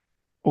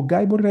 ο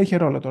Γκάι μπορεί να είχε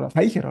ρόλο τώρα.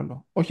 Θα είχε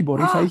ρόλο. Όχι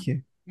μπορεί, θα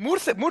είχε. Μου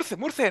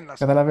ήρθε ένας.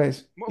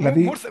 Καταλαβες. Μου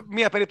ήρθε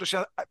μία περίπτωση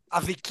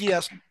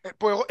αδικίας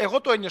που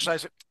εγώ το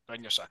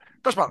ένιωσα.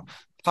 Τέλος πάντων,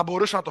 θα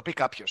μπορούσε να το πει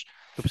κάποιος.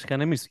 Το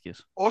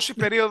ψυχανεμίστηκες.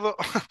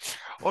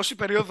 Όση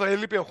περίοδο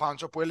έλειπε ο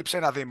Χουάντσο που έλειψε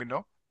ένα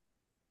δίμηνο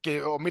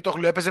και ο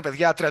Μίτογλου έπαιζε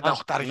παιδιά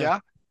 38.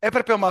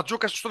 έπρεπε ο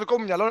Ματζούκας στο δικό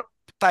μου μυαλό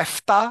τα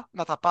 7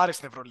 να τα πάρει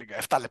στην Ευρωλίγκα.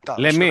 7 λεπτά.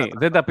 Λέμε,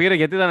 δεν τα πήρε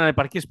γιατί ήταν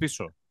ανεπαρκής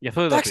πίσω. Γι' αυτό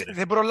δεν τα Εντάξει, πήρε.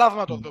 δεν προλάβαμε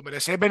να το δούμε.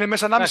 Ρε. Έμπαινε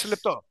μέσα 1,5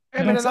 λεπτό.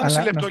 Έμπαινε Εντάξει, 1,5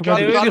 αλλά λεπτό να σου και πω ο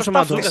κάτι. Ο ίδιος άλλος ο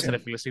Ματζούκας, ταύτισε. ρε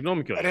φίλε,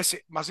 συγγνώμη κιόλας. Ρε,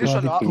 μαζί Το σου,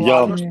 ο Για-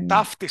 άλλος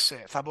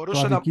ταύτισε. Θα Το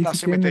μπορούσε να αδικήθηκε είναι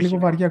συμμετέχει. λίγο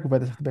βαριά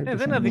κουβέντα σε αυτήν την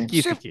περίπτωση. Δεν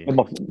αδικήθηκε.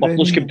 Με αυτό Δεν το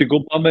είναι.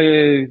 σκεπτικό πάμε,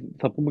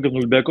 θα πούμε και τον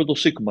Ολυμπιακό το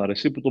Σίγμα, ρε,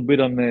 εσύ που τον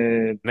πήραν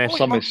Ναι, Όχι,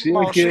 σαν μα μεσία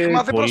ο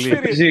Σίγμα δεν πολύ. και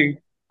προσφέρει.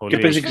 παίζει, Πολύ.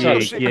 παίζει Εκεί,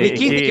 εξάρτηση. εκεί,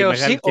 Αδικήθηκε εκεί, ο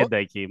μεγάλη Σι- κέντα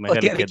εκεί. Ότι Μεγάλη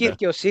κέντα.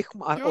 αδικήθηκε ο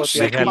Σίγμα. Και ο Ότι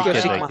Σίγμα, αδικήθηκε ο ρε.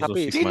 Σίγμα, θα Το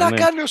πεις. Τι Σίγμα, να ναι.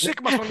 κάνει ο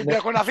Σίγμα στον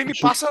Ολυμπιακό, να δίνει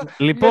πάσα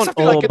Λοιπόν, μέσα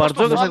από τη ο ρακέτα στο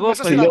Μπαρτζόκας, βουβάν, εγώ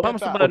μέσα στη πάμε ρακέτα.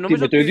 στο παρα- Ότι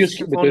νομίζω με το ότι ίδιο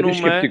σκεπτικό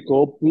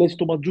συμφωνούμε. πλαίσει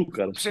το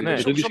Ματζούκα. Ναι, Με το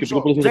ίδιο μισό, σκεπτικό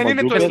μισό. πλαίσει το Δεν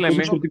είναι το Ματζούκα, ίδιο. το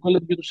ίδιο σκεπτικό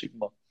λέμε και το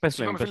Σίγμα. Πες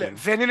Συγγνώμη, λέμε. φίλε,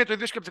 δεν είναι το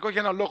ίδιο σκεπτικό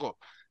για ένα λόγο.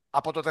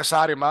 Από το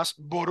τεσάρι μας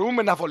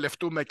μπορούμε να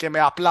βολευτούμε και με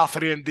απλά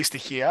 3D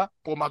στοιχεία,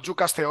 που ο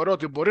Ματζούκας θεωρώ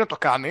ότι μπορεί να το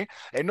κάνει,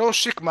 ενώ ο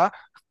Σίγμα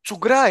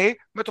τσουγκράει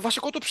με το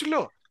βασικό του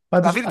ψηλό.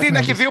 Πάντως, Δηλαδή, ας τι να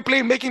να έχει δεις. δύο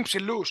playmaking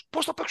ψηλούς.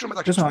 Πώς θα παίξουμε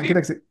μεταξύ Τέλος τους.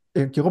 πάντων,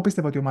 κοίταξε, και εγώ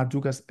πίστευα ότι ο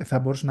Ματζούκας θα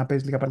μπορούσε να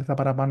παίζει λίγα λεπτά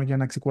παραπάνω για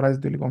να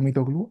ξεκουράζεται λίγο ο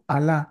Μίτογλου,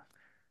 αλλά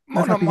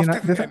δεν θα Μόνο με αυτή πήγαινα,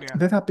 την δεν θα, έννοια.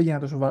 δεν θα πήγαινα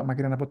τόσο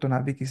μακριά να πω τον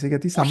αδίκησε,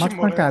 γιατί στα Όχι, μάτς που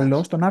ήταν μωρέ, καλός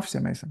εντάξει. τον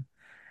άφησε μέσα.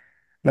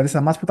 Δηλαδή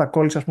στα μάτς που τα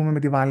κόλλησε, ας πούμε, με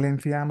τη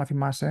Βαλένθια, άμα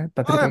θυμάσαι,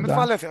 τα Α, ναι, με τη τρίποντα,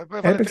 Βαλένθια.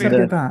 έπαιξε Ναι.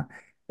 αρκετά.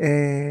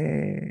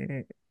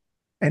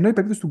 Ενώ η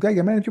περίπτωση του Γκάι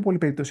για μένα είναι πιο πολύ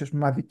περίπτωση, ας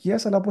πούμε,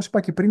 αδικίας, αλλά όπως είπα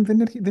και πριν,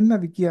 δεν είναι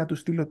αδικία του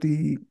στυλ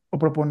ότι ο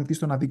προπονητής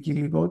τον αδικεί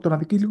λίγο. Τον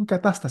αδικεί λίγο η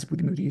κατάσταση που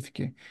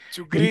δημιουργήθηκε. Γιατί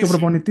και ο Τσουγκρίζει.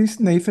 προπονητής,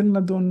 ναι, ήθελε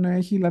να τον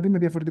έχει δηλαδή με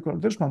διαφορετικό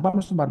τρόπο. Τέλος πάντων,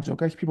 πάμε στον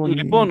Μπαρτζόκα. Έχει πιο πολύ.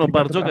 Λοιπόν, ο κρύβει αυτό το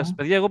Μπαρτζόκας, πράγμα.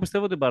 παιδιά, εγώ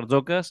πιστεύω ότι ο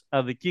Μπαρτζόκας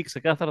αδικεί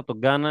ξεκάθαρα τον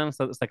Κάναν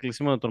στα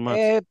κλεισίματα των μάτς.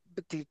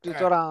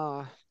 Τώρα,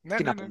 Ναι,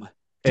 τι ναι, να ναι. πούμε.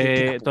 Τι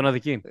να Τον πούμε.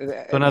 αδικεί.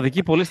 Τον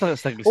αδικεί πολύ στα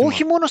κλεισίματα.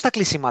 Όχι μόνο στα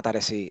κλεισίματα, ρε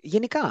εσύ.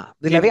 Γενικά.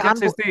 Δηλαδή, Γενικά, αν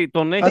ξέρεις τι,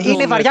 τον έχει, Πάντως, είναι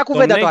τον- βαριά τον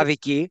κουβέντα το έχει-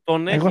 αδικεί.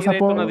 Τον Εγώ έχει, θα ρε,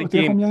 πω τον ότι έχω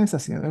αδικεί. μια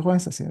ένσταση εδώ. Έχω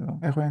ένσταση εδώ.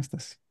 Έχω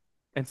ένσταση.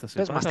 Ένσταση,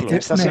 Πες μας την παρακαλώ.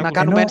 ένσταση, Ναι, να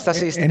κάνουμε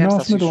ένσταση στην ενώ ας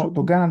ένσταση πούμε σου.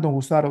 τον κάναν τον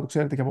γουστάρο, το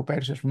ξέρετε και από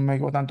πέρσι, ας πούμε,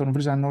 όταν τον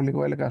βρίζαν όλοι,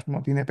 εγώ έλεγα, ας πούμε,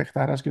 ότι είναι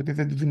παιχτάρας και ότι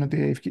δεν του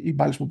δίνονται οι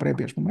μπάλες που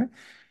πρέπει, ας πούμε,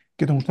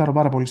 και τον γουστάρω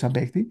πάρα πολύ σαν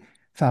παίκτη.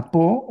 Θα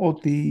πω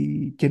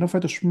ότι και ενώ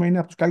φέτος, ας πούμε, είναι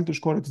από τους καλύτερους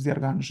σκόρερ της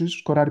διοργάνωσης,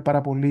 σκοράρει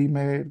πάρα πολύ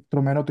με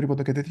τρομερό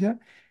τρίποντο και τέτοια,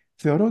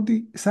 θεωρώ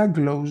ότι σαν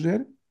closer,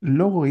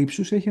 λόγω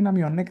ύψους, έχει ένα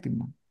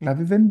μειονέκτημα.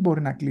 Δηλαδή δεν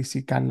μπορεί να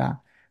κλείσει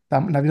καλά,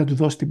 δηλαδή να του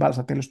δώσει την μπάλα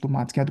στα τέλος του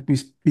μάτς και να του πει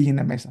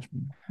πήγαινε μέσα, ας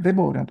πούμε. Δεν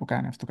μπορεί να το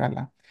κάνει αυτό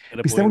καλά.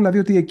 Ρε, Πιστεύω πολύ.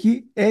 δηλαδή ότι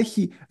εκεί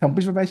έχει. Θα μου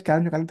πει βέβαια, έχει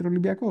κάνει ο καλύτερο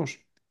Ολυμπιακό.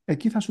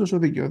 Εκεί θα σου δώσω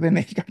δίκιο. Δεν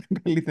έχει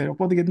κάνει καλύτερο.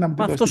 Οπότε γιατί να μην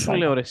Μα πει αυτό σου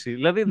λέω, ρε, εσύ.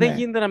 Δηλαδή δεν Ναι,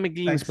 γίνεται να μην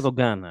κλείνεις εντάξει. με τον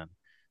Κάναν.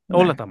 Ναι.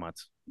 Όλα τα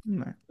μάτς.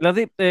 Ναι.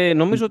 Δηλαδή,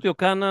 νομίζω ότι ο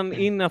Κάναν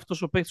είναι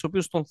αυτός ο παίκτης ο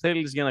οποίος τον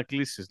θέλεις για να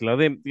κλείσεις.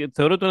 Δηλαδή,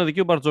 θεωρώ ότι τον αδικεί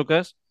ο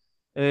Μπαρτζόκας.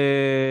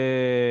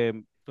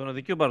 Τον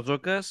αδικεί ο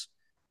Μπαρτζόκας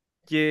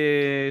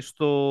και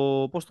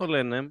στο, πώς το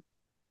λένε,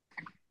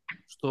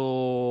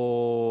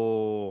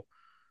 στο...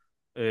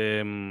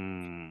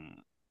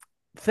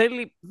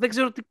 θέλει, δεν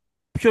ξέρω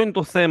ποιο είναι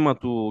το θέμα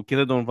του και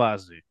δεν τον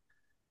βάζει.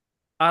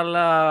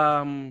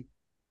 Αλλά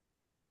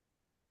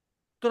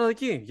τον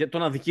αδικεί.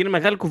 Τον αδικεί είναι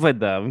μεγάλη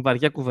κουβέντα,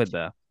 βαριά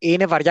κουβέντα.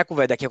 Είναι βαριά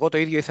κουβέντα και εγώ το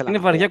ίδιο ήθελα Είναι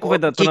να βαριά πω.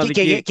 κουβέντα. Τον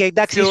αδικεί. Και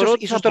εντάξει, Θεωρώ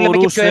ότι ίσως θα το λέμε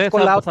και πιο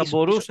εύκολα. θα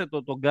μπορούσε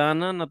τον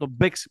Γκάνα να τον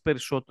παίξει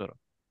περισσότερο.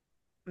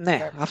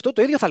 Ναι, αυτό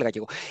το ίδιο θα έλεγα και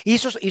εγώ.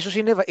 Ίσως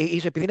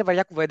επειδή είναι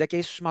βαριά κουβέντα και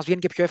ίσως μας βγαίνει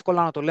και πιο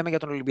εύκολα να το λέμε για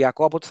τον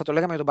Ολυμπιακό από ότι θα το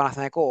λέγαμε για τον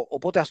Παναθηναϊκό.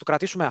 Οπότε ας το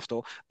κρατήσουμε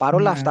αυτό. Παρ'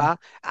 όλα Ναι. αυτά,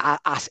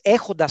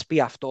 έχοντας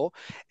πει αυτό,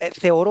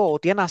 θεωρώ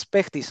ότι ένας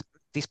παίχτης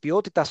της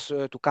ποιότητας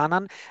του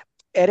Κάναν,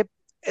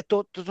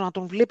 να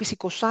τον βλέπεις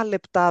 20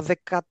 λεπτά,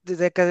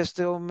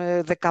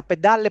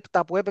 15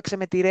 λεπτά που έπαιξε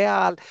με τη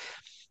Real,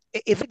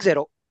 δεν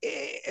ξέρω.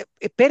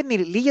 Παίρνει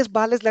λίγες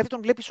μπάλες, δηλαδή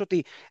τον βλέπεις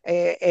ότι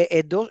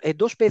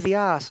εντός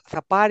παιδιάς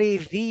θα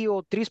πάρει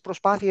 2-3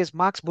 προσπάθειες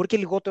max, μπορεί και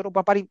λιγότερο,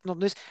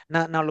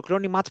 να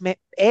ολοκληρώνει μάτς με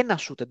ένα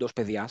σουτ εντός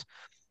παιδιάς,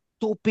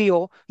 το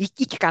οποίο, ή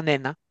και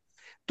κανένα,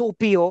 το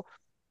οποίο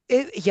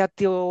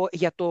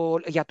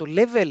για το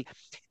level,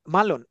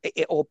 μάλλον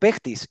ο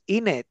παίχτης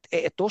είναι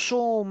τόσο,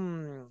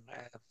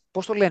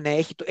 πώς το λένε,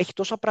 έχει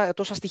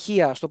τόσα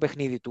στοιχεία στο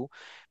παιχνίδι του,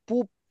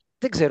 που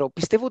δεν ξέρω,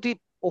 πιστεύω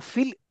ότι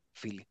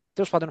φίλοι,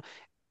 τέλος πάντων,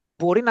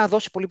 μπορεί να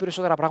δώσει πολύ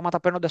περισσότερα πράγματα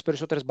παίρνοντας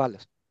περισσότερες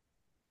μπάλες.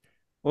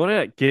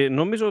 Ωραία. Και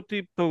νομίζω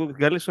ότι το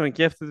καλύψαμε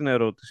και αυτή την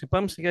ερώτηση.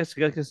 Πάμε σιγά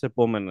σιγά και στις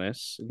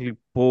επόμενες.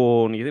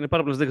 Λοιπόν, γιατί είναι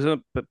πάρα πολλές, δεν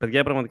ξέρω,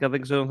 παιδιά, πραγματικά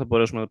δεν ξέρω αν θα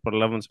μπορέσουμε να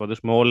προλάβουμε να τις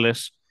απαντήσουμε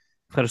όλες.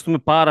 Ευχαριστούμε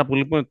πάρα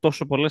πολύ που είναι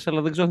τόσο πολλές,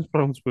 αλλά δεν ξέρω αν θα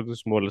προλάβουμε να τις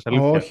απαντήσουμε όλες.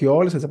 Αλήθεια. Όχι,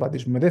 όλες θα τις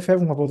απαντήσουμε. Δεν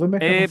φεύγουμε από εδώ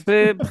μέχρι.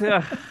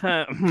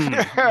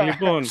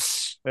 Λοιπόν,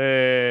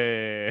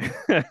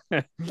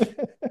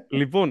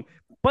 λοιπόν,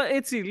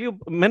 έτσι,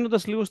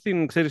 μένοντας λίγο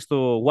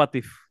στο what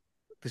if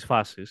της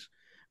φάσης,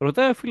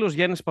 ρωτάει ο φίλος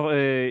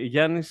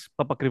Γιάννης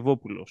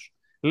Παπακριβόπουλος.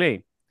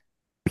 Λέει,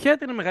 ποια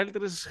ήταν η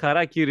μεγαλύτερη σας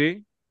χαρά,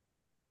 κύριε,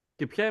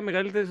 και ποια είναι η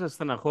μεγαλύτερη σας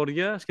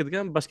στεναχώρια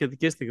σχετικά με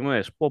μπασκετικές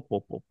στιγμές?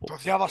 Το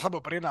διάβασα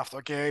από πριν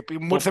αυτό και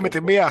μου ήρθε με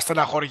τη μία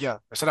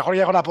στεναχώρια.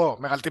 Στεναχώρια έχω να πω.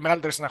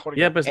 Μεγαλύτερη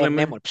στεναχώρια. Για πες,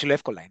 λέμε. Ναι, ψηλό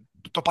εύκολα είναι.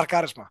 Το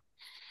παρκάρισμα.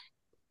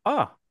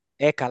 Α,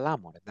 Καλά,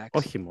 μωρέ, εντάξει.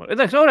 όχι μόνο.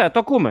 Εντάξει, ωραία, το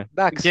ακούμε.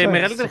 Εντάξει, Και η ωραία,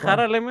 μεγαλύτερη σιγά.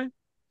 χαρά, λέμε.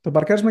 Το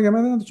παρκάρισμα για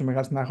μένα δεν είναι τόσο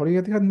μεγάλη στεναχώρια,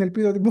 γιατί είχα την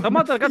ελπίδα ότι μπορεί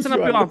Σταμάτα, να κάτσε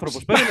φύγει να ο πει ο άλλος.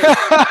 άνθρωπος.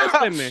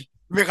 Περίμενε.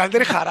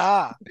 Μεγαλύτερη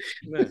χαρά.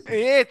 Ναι.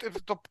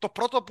 Το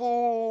πρώτο που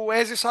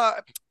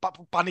έζησα,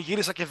 που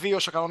πανηγύρισα και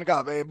βίωσα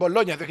κανονικά.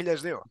 Μπολόνια 2002.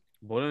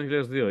 Μπορεί να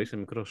 2002, είσαι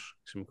μικρός,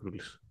 είσαι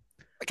μικρούλης.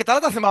 Και τα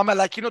άλλα τα θυμάμαι,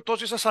 αλλά εκείνο το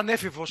ζήσα σαν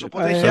έφηβος,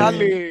 οπότε Ε, είχε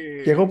άλλη...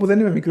 Και εγώ που δεν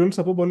είμαι μικρούλης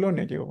θα πω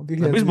Μπολόνια και εγώ.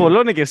 Θα πεις 2002.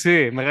 Μπολόνια κι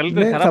εσύ,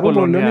 μεγαλύτερη Ναι, χαρά θα πω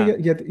Μπολόνια Μπολόνια.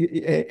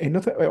 γιατί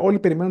ενώ όλοι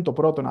περιμένουν το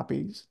πρώτο να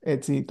πεις,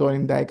 έτσι, το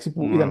 96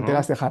 που ήταν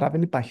τεράστια χαρά,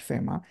 δεν υπάρχει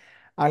θέμα.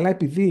 Αλλά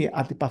επειδή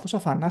αντιπαθούσα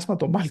θανάσιμα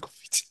τον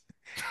Μάλκοβιτς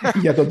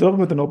για τον τρόπο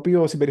με τον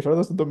οποίο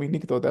συμπεριφερόταν στον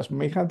Ντομινίκ τότε, ας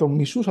πούμε, το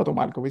μισούσα τον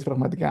Μάλκοβιτς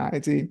πραγματικά,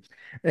 έτσι.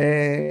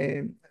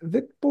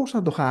 Δεν μπορούσα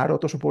να το χαρώ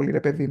τόσο πολύ, ρε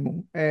παιδί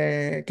μου.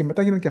 Και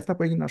μετά γίνανε και αυτά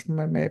που έγιναν, ας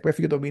πούμε, που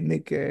έφυγε ο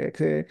Ντομινίκ,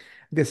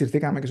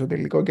 διασυρθήκαμε και στο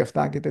τελικό και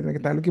αυτά και τέτοια και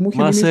τα άλλα. Και μου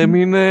είχε Μας μείνει.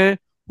 έμεινε Ναι,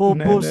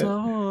 όπως... ναι.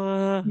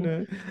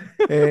 Ναι.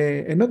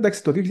 Ενώ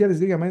εντάξει, το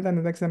 2002 για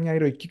μένα ήταν μια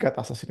ηρωική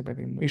κατάσταση, ρε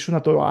παιδί μου.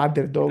 Ήσουν το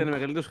underdog, Ήταν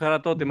μεγαλύτερος χαρά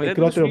τότε.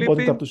 Μεγαλύτερος μικρότερο πόντο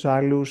Φιλίππη. από τους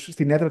άλλους,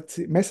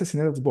 μέσα στην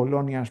έδρα της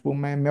Μπολόνια, ας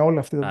πούμε, με όλα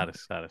αυτά.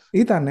 Άρεσε.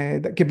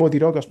 Ήταν και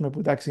Μποντιρόγκ, ας πούμε, που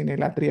εντάξει είναι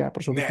λατρεία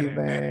προσωπική,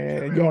 Ναι.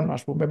 λιώνω,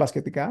 ας πούμε,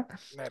 μπασκετικά.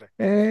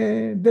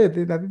 Ναι, ρε.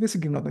 Δηλαδή δεν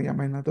συγκρινόταν για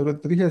μένα. Το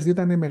 2002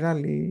 ήταν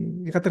μεγάλη.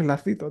 Είχα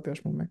τρελαθεί τότε,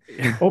 ας πούμε.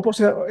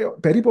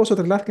 Περίπου όσο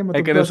τρελάθηκα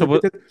με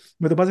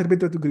το buzzer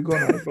beater του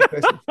Γκριγκόνα.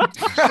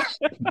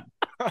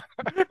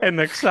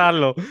 Ένα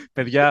εξάλλου.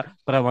 Παιδιά,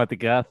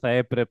 πραγματικά θα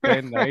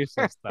έπρεπε να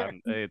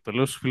ήσασταν. Το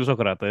λέω στους φίλους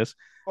ακροατές.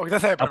 Όχι, δεν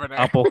θα έπρεπε, ναι.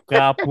 Από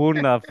κάπου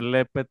να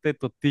βλέπετε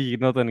το τι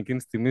γινόταν εκείνη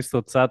τη στιγμή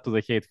στο chat του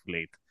The Hateful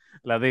Eight.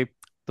 Δηλαδή,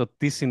 το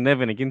τι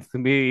συνέβαινε εκείνη τη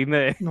στιγμή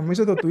είναι...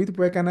 Νομίζω το tweet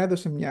που έκανα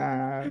έδωσε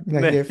μια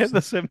Ναι, γεύση.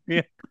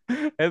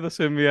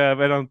 έδωσε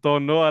έναν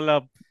τόνο,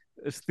 αλλά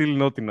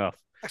still not enough.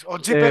 Ο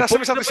Τζι πέρασε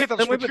μέσα από τη σίτα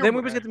του Δεν σπιτιού μου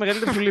είπες για τη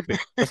μεγαλύτερη σου λύπη.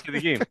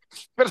 Πασχετική.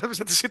 Πέρασε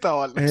μέσα από τη σίτα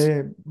ο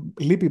άλλος.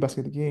 Λείπει η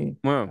μπασκετική.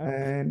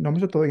 Ναι.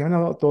 Νομίζω για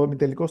μένα το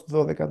ημιτελικό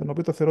στο 12, τον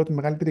οποίο το θεωρώ τη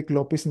μεγαλύτερη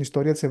κλοπή στην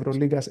ιστορία της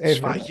Ευρωλίγκας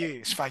ever.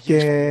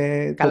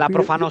 Σφαγή. Καλά,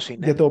 προφανώς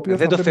είναι. Για το οποίο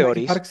δεν το πρέπει να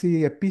θεωρείς.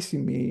 υπάρξει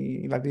επίσημη,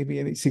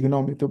 δηλαδή,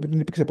 συγγνώμη, το οποίο δεν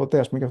υπήρξε ποτέ,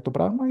 ας πούμε, για αυτό το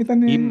πράγμα.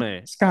 Ήταν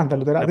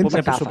σκάνδαλο. Να πω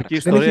μια προσωπική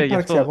ιστορία δεν έχει γι'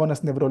 υπάρξει αυτό. αγώνα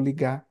στην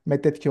Ευρωλίγκα με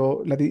τέτοιο,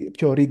 δηλαδή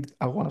πιο rigged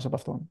αγώνας από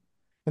αυτόν.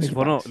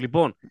 Συμφωνώ.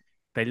 Λοιπόν,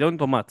 τελειώνει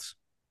το match.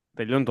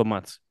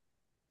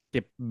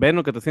 Και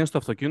μπαίνω κατευθείαν στο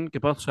αυτοκίνητο και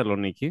πάω στη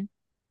Θεσσαλονίκη.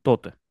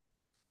 Τότε.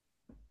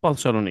 Πάω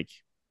στη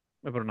Θεσσαλονίκη.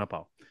 Έπρεπε να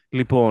πάω.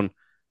 Λοιπόν,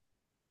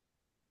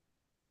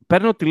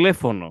 παίρνω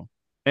τηλέφωνο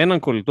έναν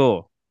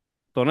κολλητό,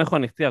 τον έχω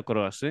ανοιχτή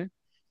ακρόαση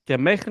και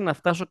μέχρι να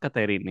φτάσω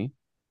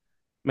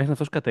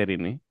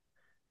Κατερίνη,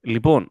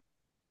 λοιπόν,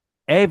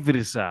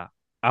 έβριζα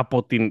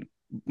από την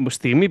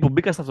στιγμή που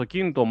μπήκα στο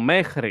αυτοκίνητο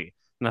μέχρι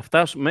να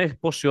φτάσω, μέχρι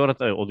πόση ώρα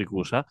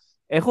οδηγούσα,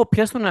 έχω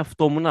πιάσει τον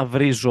εαυτό μου να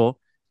βρίζω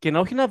και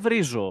όχι να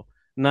βρίζω,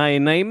 να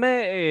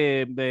είμαι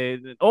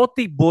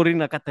ό,τι μπορεί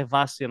να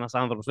κατεβάσει ένας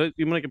άνθρωπος.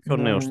 Ήμουν και πιο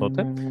νέος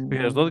τότε,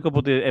 2012,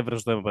 οπότε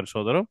έβρεζα το αίμα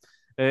περισσότερο.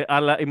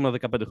 Αλλά ήμουν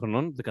 15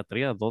 χρονών,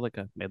 13, 12,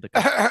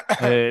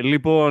 11.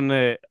 Λοιπόν,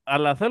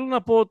 αλλά θέλω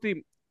να πω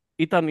ότι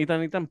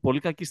ήταν πολύ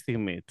κακή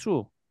στιγμή.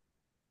 Τσου.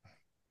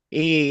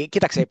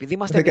 Κοίταξε, επειδή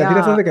είμαστε Δεκατήρια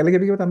αυτά μια... 10 λέγε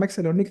πήγε μετά μέχρι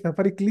Θεσσαλονίκη, θα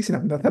πάρει κλίση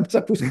να θα μας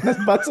ακούσει ένας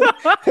μπάτσο.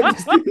 Θα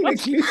της στείλει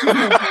κλίση.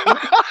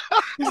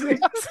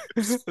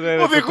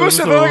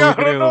 Οδηγούσε 12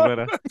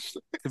 χρονών.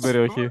 Στην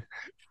περιοχή.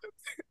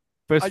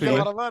 Πες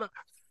φίλε.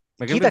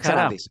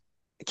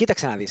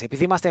 Κοίταξε να δεις.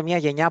 Επειδή είμαστε μια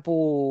γενιά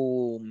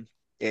που...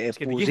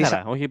 Μπασκετική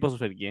χαρά, όχι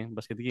ποδοσφαιρική.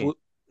 Μπασκετική.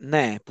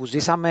 Ναι, που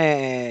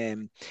ζήσαμε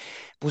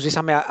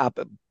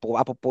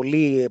από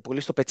πολύ,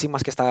 πολύ στο πετσί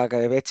μας και στα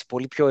έτσι,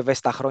 πολύ πιο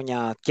ευαίσθητα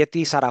χρόνια και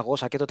τη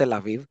Σαραγώσα και το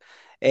Τελαβίβ.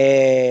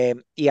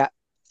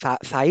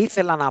 Θα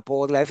ήθελα να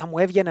πω, δηλαδή θα μου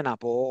έβγαινε να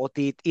πω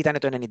ότι ήταν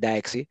το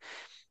 96,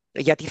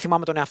 γιατί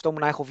θυμάμαι τον εαυτό μου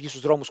να έχω βγει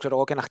στους δρόμους, ξέρω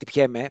εγώ, και να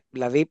χτυπιέμαι.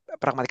 Δηλαδή,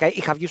 πραγματικά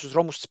είχα βγει στους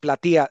δρόμους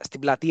στην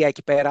πλατεία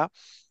εκεί πέρα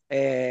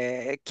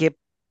και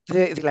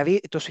δηλαδή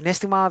το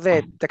συναίσθημα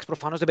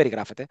προφανώς δεν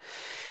περιγράφεται.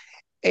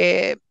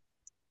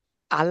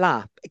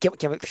 Αλλά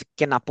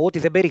και να πω ότι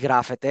δεν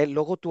περιγράφεται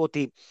λόγω του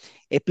ότι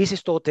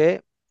επίσης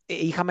τότε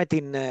είχαμε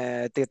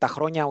τα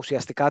χρόνια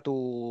ουσιαστικά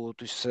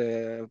της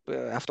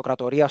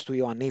αυτοκρατορίας του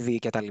Ιωαννίδη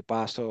και τα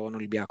λοιπά στον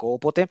Ολυμπιακό.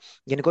 Οπότε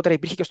γενικότερα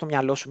υπήρχε και στο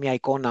μυαλό σου μια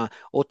εικόνα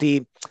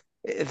ότι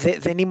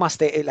δεν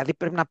είμαστε, δηλαδή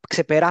πρέπει να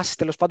ξεπεράσεις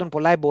τέλος πάντων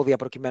πολλά εμπόδια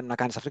προκειμένου να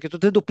κάνεις αυτό και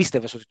τότε δεν το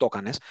πίστευες ότι το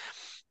έκανες.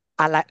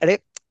 Αλλά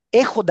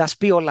έχοντας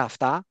πει όλα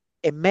αυτά,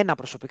 εμένα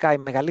προσωπικά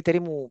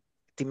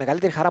τη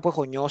μεγαλύτερη χαρά που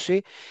έχω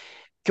νιώσει,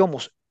 κι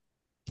όμως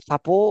θα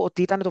πω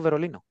ότι ήταν το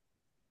Βερολίνο.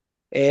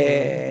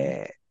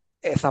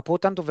 Θα πω ότι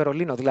ήταν το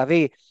Βερολίνο.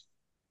 Δηλαδή,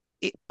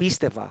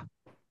 πίστευα,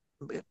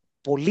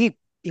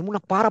 ήμουνα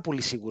πάρα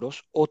πολύ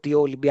σίγουρος ότι ο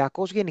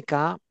Ολυμπιακός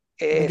γενικά...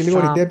 και λίγο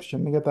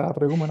redemption για τα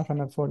προηγούμενα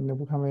Final Four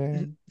που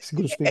είχαμε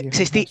συγκρουστεί.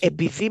 Ξέρεις τι,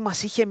 επειδή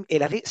μας είχε,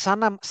 δηλαδή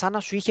σαν να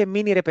σου είχε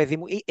μείνει, ρε παιδί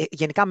μου,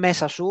 γενικά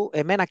μέσα σου,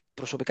 εμένα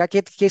προσωπικά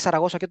και η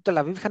Σαραγώσα και το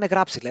Τελαβίβ είχαν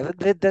γράψει,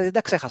 δηλαδή δεν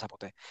τα ξέχασα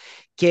ποτέ.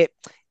 Και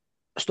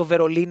στο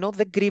Βερολίνο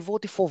δεν κρύβω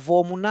ότι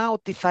φοβόμουν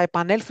ότι θα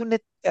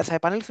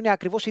επανέλθουν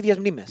ακριβώς οι ίδιες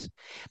μνήμες.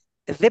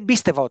 Δεν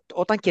πίστευα,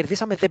 όταν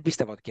κερδίσαμε, δεν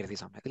πίστευα ότι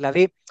κερδίσαμε.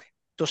 Δηλαδή,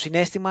 το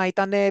συναίσθημα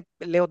ήταν,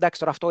 λέω εντάξει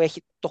τώρα αυτό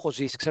το έχω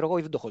ζήσει, ξέρω εγώ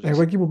ή δεν το έχω ζήσει.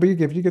 Εγώ εκεί που πήγε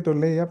και βγήκε το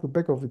lay-up του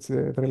Μπέκοβιτς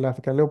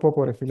τρελάθηκα. Λέω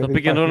πω ρε φίλε. Το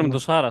πήγε όλο με τον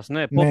Σάρας,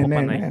 ναι, πω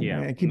Παναγία.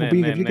 Εκεί που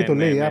πήγε και βγήκε το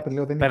lay-up,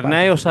 λέω δεν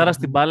Περνάει ο Σάρας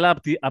την μπάλα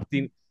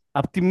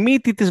από τη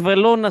μύτη της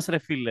βελόνας, ρε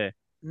φίλε.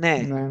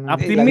 Ναι.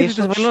 Από τη Δηλαδή, μύτη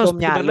της βελόνας στο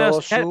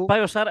μυαλό σου.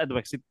 πάει ο Σάρας.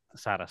 Εντάξει,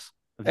 Σάρας.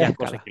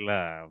 200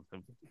 κιλά.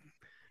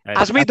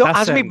 Ας μην το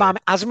πάμε εκεί.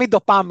 Ας μην το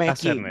πάμε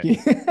εκεί.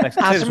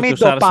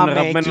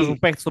 Αγαπημένος μου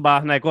παίκτης στον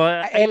Παναθηναϊκό.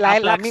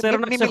 Έλα, ξέρω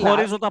να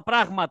ξεχωρίζω τα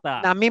πράγματα.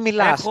 Να μην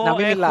μιλάς.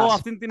 Έχω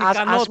αυτή την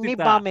ικανότητα. Ας μην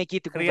πάμε εκεί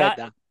την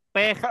κουβέντα.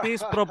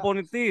 Παίκτης,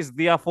 προπονητής,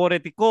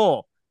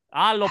 διαφορετικό.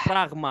 Άλλο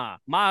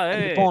πράγμα.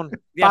 Λοιπόν,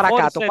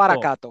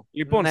 παρακάτω.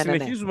 Λοιπόν,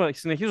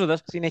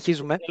 συνεχίζοντας.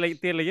 Συνεχίζουμε.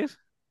 Τι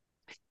έλεγες?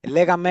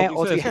 Λέγαμε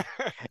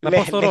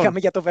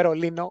για το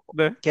Βερολίνο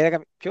και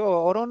λέγαμε,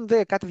 ο Ρον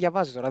κάτι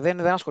διαβάζει τώρα,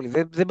 δεν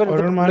ασχολείται.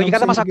 Λογικά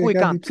δεν μας ακούει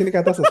καν. Ψηλή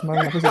κατάσταση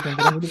μάλλον.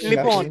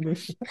 Λοιπόν,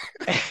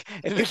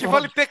 έχει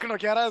βάλει τέκνο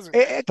και αράζει.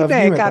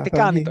 Ναι, κάτι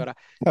κάνει τώρα.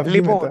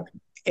 Λοιπόν,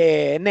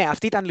 ναι,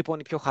 αυτή ήταν λοιπόν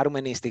η πιο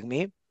χαρούμενη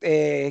στιγμή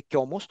κι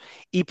όμως.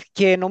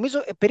 Και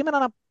νομίζω, περίμενα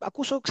να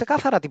ακούσω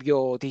ξεκάθαρα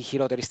τη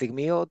χειρότερη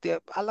στιγμή,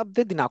 αλλά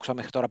δεν την άκουσα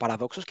μέχρι τώρα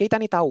παραδόξως και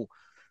ήταν η Ταού.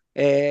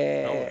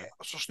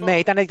 Ναι,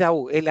 ήταν η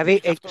Ταού.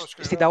 Δηλαδή,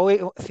 στην Ταού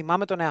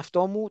θυμάμαι τον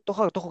εαυτό μου,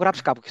 το έχω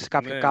γράψει κάποια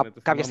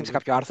στιγμή σε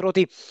κάποιο άρθρο,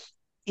 ότι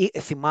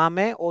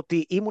θυμάμαι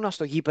ότι ήμουνα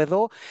στο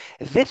γήπεδο,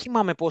 δεν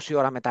θυμάμαι πόση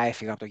ώρα μετά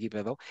έφυγα από το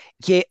γήπεδο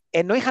και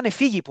ενώ είχαν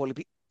φύγει οι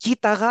υπόλοιποι,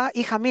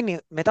 είχα μείνει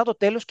μετά το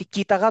τέλος και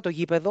κοίταγα το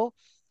γήπεδο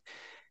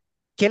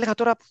και έλεγα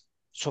τώρα,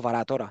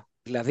 σοβαρά τώρα,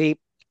 δηλαδή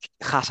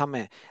χάσαμε.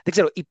 Δεν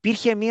ξέρω,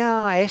 υπήρχε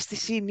μια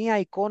αίσθηση, μια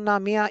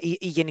εικόνα,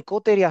 η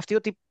γενικότερη αυτή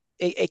ότι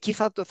εκεί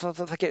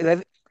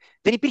δηλαδή,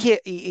 δεν υπήρχε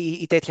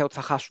η τέτοια ότι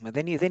θα χάσουμε.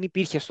 Δεν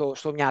υπήρχε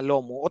στο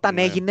μυαλό μου. Όταν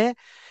έγινε,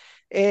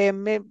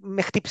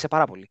 με χτύπησε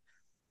πάρα πολύ.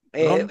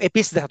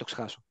 Επίσης δεν θα το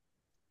ξεχάσω.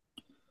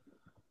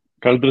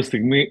 Καλύτερη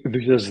στιγμή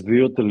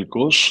 2002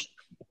 τελικός.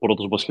 Ο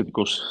πρώτος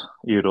μπασκετικός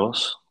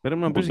ήρωας. Πρέπει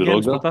να πεις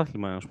Γιάννης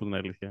πρωτάθλημα, να σου πω την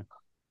αλήθεια.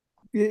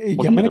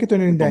 Για μένα και το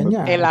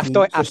 99. Έλα,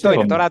 αυτό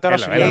είναι. Τώρα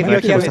σου λέει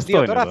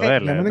 2002. Τώρα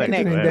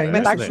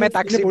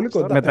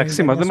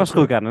μεταξύ μας δεν μας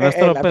ακούει κανένας.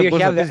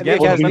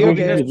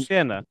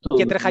 2002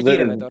 και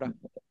τρεχαγύρευε τώρα.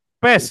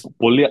 Πες!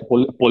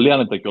 Πολύ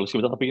άνετα κιόλας. Και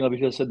μετά θα πήγαινα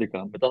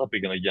 2011. Μετά θα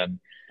πήγαινα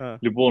Γιάννη.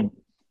 Λοιπόν,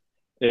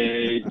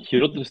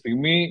 χειρότερη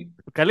στιγμή.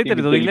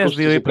 Καλύτερη το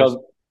 2002 είπες.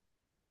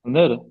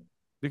 Ναι, ρε.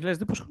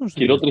 2002 πώς χρόνος.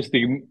 Χειρότερη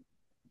στιγμή.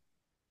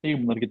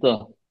 Ήμουν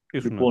αρκετά.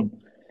 Λοιπόν,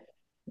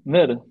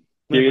 ναι, ρε.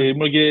 Και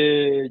ήμουν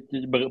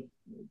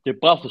και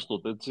πάθος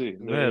τότε, έτσι.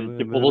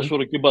 Και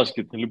ποδόσφαιρο και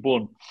μπάσκετ.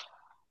 Λοιπόν,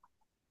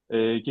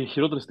 και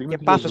χειρότερη στιγμή.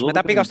 Και πάθος.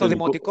 Μετά πήγα στο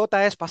δημοτικό, τα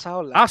έσπασα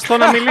όλα. Άστο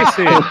να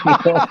μιλήσει.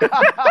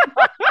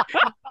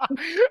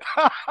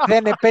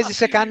 Δεν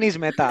επέζησε κανείς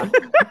μετά.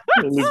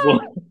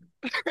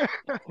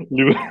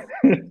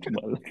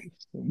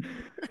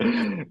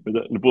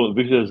 Λοιπόν,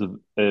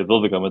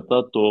 2012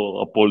 μετά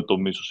το απόλυτο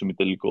μίσος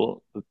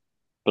ημιτελικό.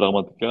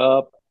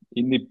 Πραγματικά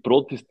είναι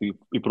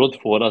η πρώτη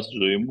φορά στη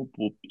ζωή μου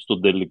που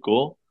στον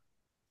τελικό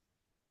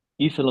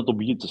ήθελα να τον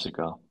πηγεί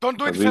τσεσικά. Τον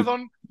του ήρθε εδώ.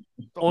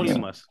 Όλοι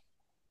μας.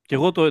 Και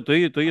εγώ το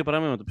ίδιο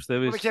πράγμα να το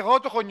πιστεύεις. Και εγώ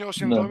το έχω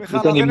νιώσει.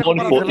 Ήταν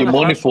η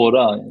μόνη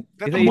φορά.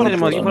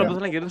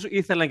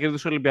 Ήθελα να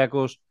κερδίσει ο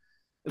Ολυμπιακός.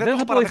 Δεν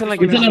θα πω ήθελα να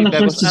κερδίσει ο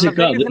Ολυμπιακός, αλλά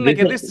ήθελα να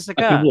κερδίσει τη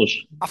ΣΕΚΑ.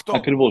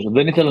 Ακριβώς.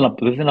 Δεν ήθελα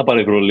να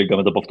πάρει Ευρωλίγκα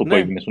μετά από αυτό που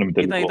έγινε στον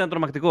ημιτελικό. Ήταν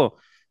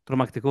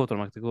τρομακτικό.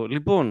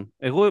 Λοιπόν,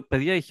 εγώ,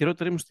 παιδιά, η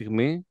χειρότερη μου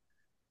στιγμή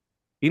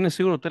είναι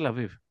σίγουρο το Τελ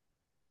Αβίβ.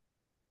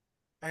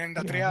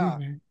 93.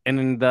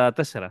 94.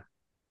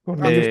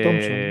 Κορνίλιος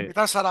Τόμψον.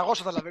 Ήταν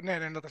Σαραγώσα τα λαβή. Ναι,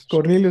 94.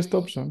 Κορνίλιος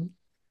Τόμψον.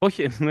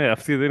 Όχι, ναι,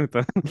 αυτή δεν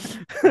ήταν.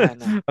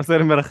 Αυτό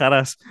είναι μέρα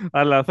χαράς.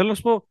 Αλλά θέλω να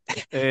σου πω,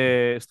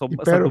 στα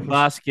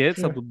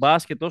του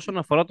μπάσκετ, όσον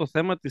αφορά το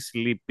θέμα της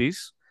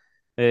λύπης,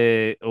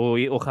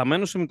 ο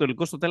χαμένος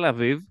ημιτελικός στο Τελ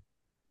Αβίβ,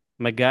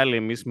 μεγάλη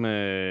εμείς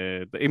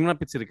ήμουν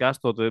πιτσιρικάς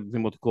τότε,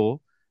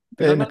 δημοτικό.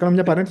 Να κάνω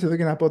μια παρένθεση εδώ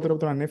και να πω τώρα που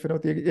τον ανέφερα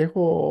ότι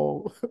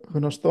έχω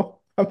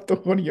γνωστό από το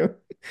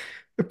χωριό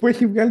που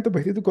έχει βγάλει το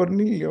παιχνίδι του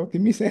Κορνίλιο.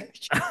 Τιμήσε.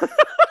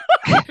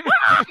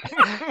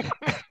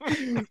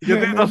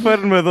 Γιατί δεν το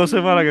φέρνουμε εδώ σε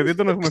βάρα, γιατί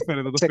τον έχουμε φέρει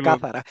εδώ το φίλο.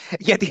 Ξεκάθαρα.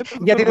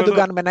 Γιατί δεν του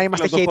κάνουμε να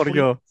είμαστε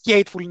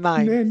hateful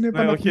nine. Ναι,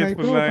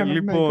 hateful nine.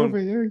 Λοιπόν,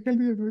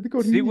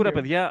 σίγουρα,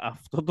 παιδιά,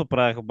 αυτό το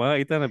πράγμα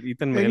ήταν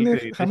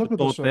μεγαλύτερη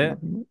τότε.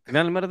 Την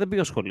άλλη μέρα δεν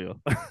πήγα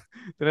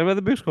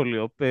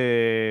σχολείο.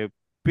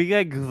 Πήγα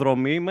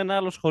εκδρομή με ένα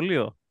άλλο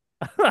σχολείο.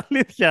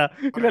 Αλήθεια.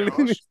 Είναι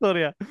αληθινή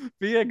ιστορία.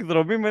 Πήγα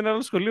εκδρομή με ένα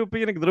άλλο σχολείο,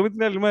 πήγαινε εκδρομή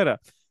την άλλη μέρα.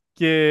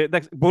 Και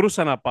εντάξει,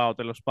 μπορούσα να πάω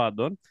τέλος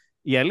πάντων.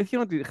 Η αλήθεια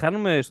είναι ότι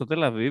χάνουμε στο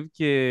Τελ Αβίβ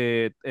και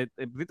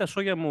επειδή τα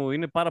σόγια μου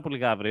είναι πάρα πολύ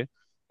γάβρι,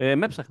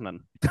 με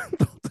έψαχναν.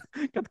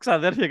 Κάτι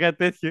ξαδέρφια, κάτι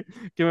τέτοιο.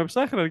 Και με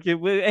ψάχναν και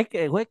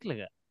εγώ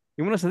έκλαιγα.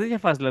 Ήμουν σε τέτοια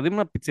φάση, δηλαδή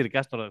ήμουν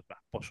πιτσιρικάς τώρα,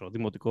 πόσο,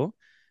 δημοτικό.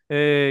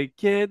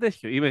 Και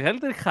τέτοιο. Η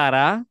μεγαλύτερη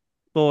χαρά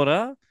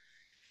τώρα,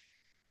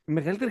 η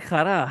μεγαλύτερη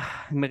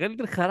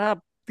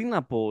χαρά, τι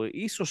να πω,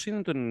 ίσως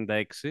είναι το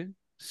 96.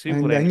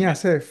 Σίγουρα. 99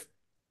 σεφ.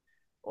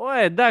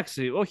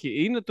 Εντάξει,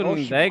 όχι, είναι το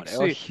 96.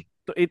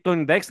 Το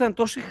 96 ήταν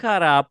τόση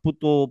χαρά που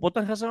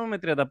όταν χάσαμε με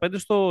 35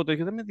 στο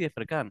τέτοιο δεν με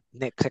ενδιαφέρε καν.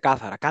 Ναι,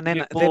 ξεκάθαρα. Δεν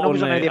Λοιπόν,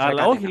 νομίζω να ενδιαφέρει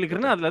αλλά κανέναν όχι,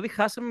 ειλικρινά, τότε. δηλαδή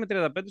χάσαμε με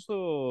 35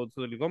 στο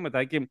τελικό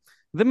μετά και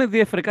δεν με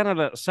ενδιαφέρε καν,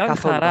 αλλά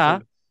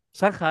Καθόλου.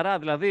 σαν χαρά,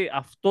 δηλαδή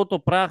αυτό το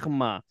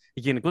πράγμα,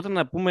 γενικότερα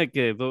να πούμε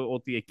και εδώ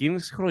ότι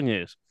εκείνες τις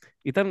χρονιές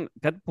ήταν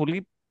κάτι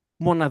πολύ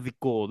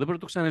μοναδικό. Δεν πρέπει να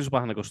το ξαναζήσω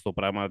Παναθηναϊκός αυτό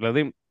το πράγμα.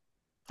 Δηλαδή,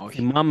 Όχι.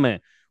 θυμάμαι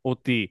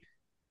ότι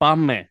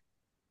πάμε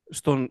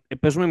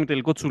παίζουμε με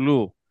τελικό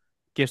Τσουλού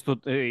και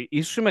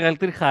ίσως η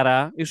μεγαλύτερη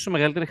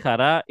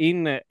χαρά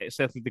είναι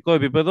σε αθλητικό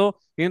επίπεδο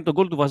είναι το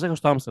γκολ του Βαζέχα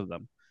στο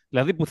Άμστερνταμ.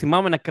 Δηλαδή που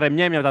θυμάμαι να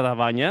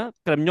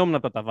κρεμιόμουν από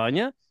τα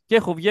ταβάνια και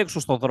έχω βγει έξω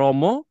στο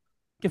δρόμο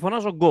και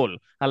φωνάζω γκολ.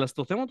 Αλλά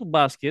στο θέμα του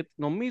μπάσκετ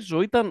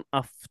νομίζω ήταν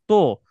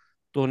αυτό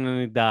το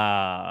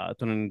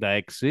 96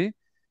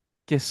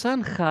 και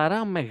σαν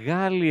χαρά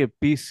μεγάλη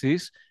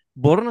επίσης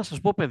μπορώ να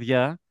σας πω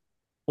παιδιά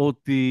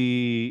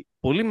ότι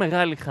πολύ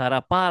μεγάλη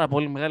χαρά, πάρα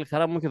πολύ μεγάλη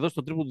χαρά μου είχε δώσει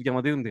το τρίποντο του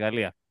Διαμαντίδη με τη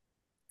Γαλλία.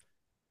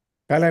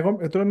 Καλά, εγώ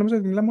τώρα νομίζω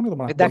ότι μιλάμε μόνο για τον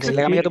Παναθηναϊκό. Εντάξει,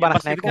 λέγαμε για τον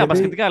Παναθηναϊκό.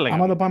 Μπασκετικά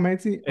λέγαμε. Άμα το πάμε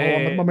έτσι,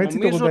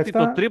 νομίζω ότι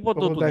το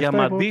τρίποντο του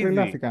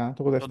Διαμαντίδη.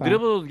 Το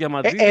τρίποντο του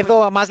Διαμαντίδη.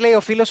 Εδώ μας λέει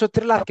ο φίλος ότι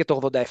τρελάθηκε το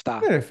 87.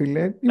 Ναι, ρε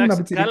φίλε, ήμουν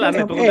πιτσιρικάς. Καλά,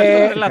 ναι, το 87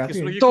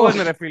 τρελάθηκε. Λογικό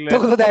είναι, ρε φίλε.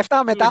 Το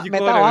 87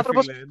 μετά ο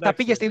άνθρωπος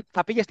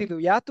θα πήγε στη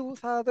δουλειά του,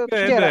 θα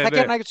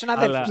κέρναγε τους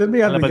συναδέλφους. Δεν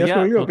πήγα δουλειά,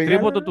 σχολείο το πήγα.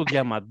 τρίποντο του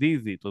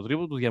Διαμαντίδη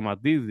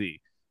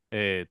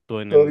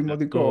Το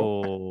δημοτικό.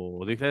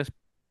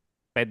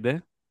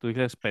 Το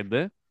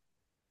 2005.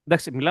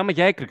 Εντάξει, μιλάμε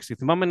για έκρηξη.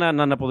 Θυμάμαι να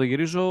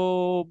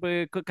αναποδογυρίζω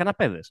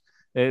καναπέδες.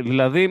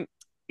 Δηλαδή,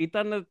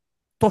 ήταν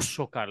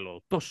τόσο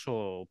καλό,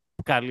 τόσο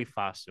καλή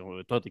φάση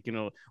τότε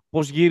εκείνο.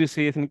 Πώς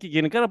γύρισε η εθνική.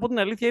 Γενικά, να πω την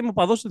αλήθεια, είμαι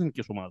οπαδός της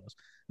εθνικής ομάδας.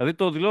 Δηλαδή,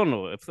 το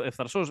δηλώνω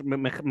ευθαρσός.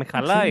 Με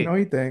χαλάει.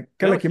 Εννοείται.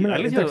 Καλά, και εμένα.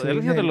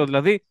 Αλήθεια το λέω.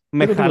 Δηλαδή,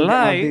 με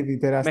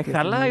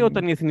χαλάει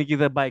όταν η εθνική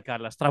δεν πάει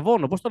καλά.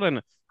 Στραβώνω. Πώς το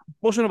λένε.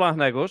 Πώς είναι ο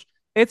Παναθηναϊκός.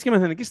 Έτσι και με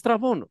εθνική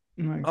στραβώνω.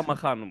 Άμα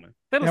χάνουμε.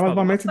 Τέλος πάντων.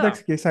 Πάμε έτσι,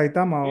 εντάξει, και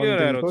Σαϊτάμα ο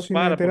τελικός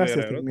είναι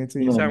τεράστια στιγμή.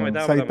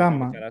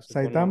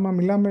 Σαϊτάμα,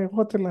 μιλάμε, εγώ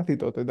είχα τρελαθεί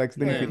τότε.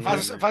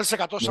 Βάζεις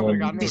 100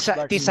 Αμερικανούς.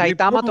 Τη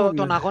Σαϊτάμα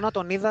τον αγώνα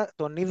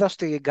τον είδα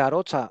στην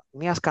καρότσα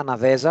μιας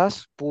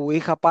Καναδέζας που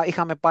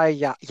είχαμε πάει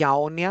για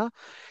όνοια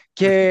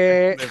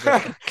και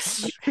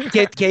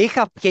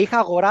είχα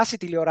αγοράσει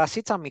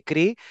τηλεορασίτσα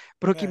μικρή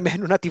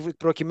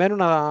προκειμένου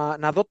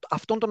να δω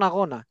αυτόν τον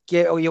αγώνα.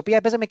 Και η οποία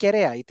έπαιζε με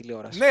κεραία η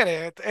τηλεόραση. Ναι,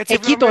 ρε,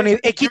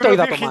 εκεί το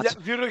είδα το μάτς.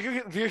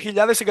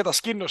 2000 η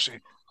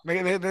κατασκήνωση.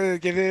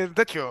 Και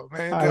τέτοιο.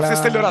 Με αυτές τις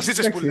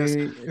τηλεορασίτσες που λες.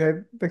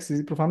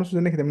 Εντάξει, προφανώς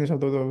δεν έχετε μείνει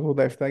από το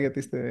 87 γιατί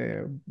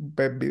είστε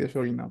μπέμπιδες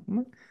όλοι να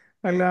πούμε.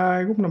 Αλλά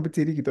εγώ που ήμουν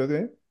πιτσιρίκι τότε,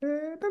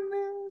 ήταν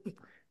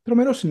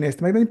τρομερό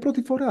συναίσθημα. Ήταν η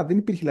πρώτη φορά. Δεν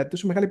υπήρχε δηλαδή,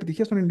 τόσο μεγάλη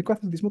επιτυχία στον ελληνικό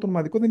αθλητισμό, τον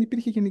ομαδικό δεν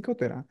υπήρχε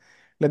γενικότερα.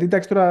 Δηλαδή,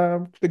 εντάξει,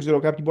 τώρα δεν ξέρω,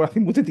 κάποιοι μπορεί να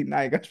θυμούνται την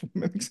ΑΕΚ, ας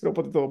πούμε. Δεν ξέρω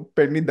πότε το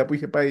 50 που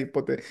είχε πάει,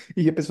 πότε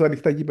είχε πέσει στα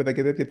ανοιχτά γήπεδα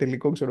και τέτοια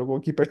τελικό, ξέρω εγώ,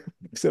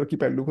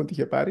 κυπελούχο τι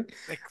είχε πάρει.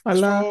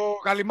 Αλλά... Στο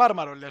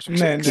Γαλιμάρμαρο, λες.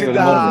 Ναι, 63,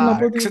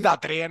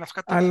 ένα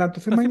κάτι. Αλλά το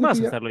θέμα είναι.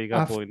 Θυμάσαι τα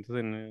λογικά point.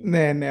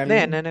 Ναι,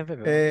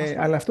 βέβαια.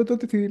 Αλλά αυτό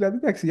τότε, δηλαδή,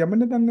 εντάξει, για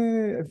μένα ήταν.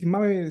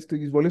 Θυμάμαι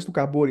στις βολές του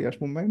Καμπούρη, ας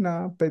πούμε,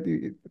 να το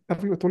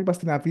έβλεπα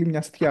στην αυλή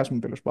μια θεία μου,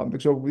 τέλος πάντων. Δεν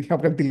ξέρω, είχα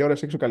βγάλει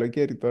τηλεόραση έξω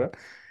καλοκαίρι τώρα.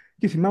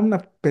 Και θυμάμαι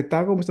να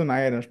πετάγομαι στον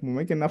αέρα, ας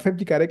πούμε, και να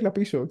φεύγει η καρέκλα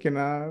πίσω. Και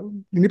να.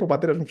 Την είπε ο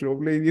πατέρας μου, ξέρω,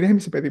 λέει: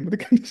 ηρέμησε, παιδί μου, τι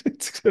κάνεις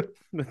έτσι, ξέρω.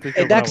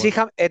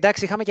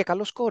 Εντάξει, είχαμε και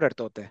καλό σκόρερ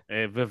τότε.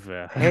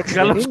 Βέβαια.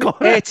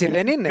 Έτσι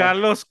δεν είναι.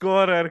 Καλό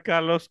σκόρερ,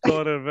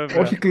 βέβαια.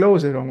 Όχι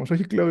closer όμως,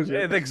 όχι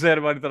closer. Δεν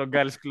ξέρουμε αν ήταν ο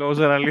Γκάλης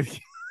closer, αλήθεια.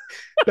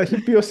 Τα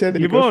έχει πει ο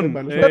Σέντρικ. Λοιπόν,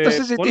 θα το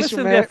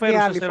συζητήσουμε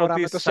μια άλλη φορά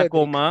με το Σέντρικ.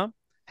 Ακόμα.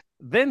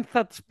 Δεν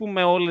θα τις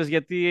πούμε όλες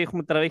γιατί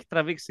έχει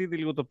τραβήξει ήδη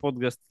λίγο το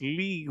podcast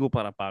λίγο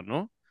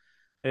παραπάνω.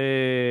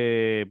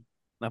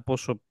 Από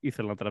όσο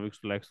ήθελα να τραβήξω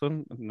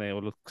τουλάχιστον. Ναι,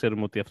 όλοι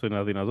ξέρουμε ότι αυτό είναι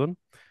αδύνατον.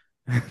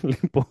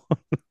 Λοιπόν,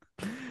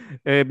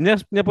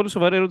 μια πολύ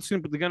σοβαρή ερώτηση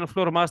είναι που την κάνει ο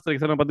Floor Master και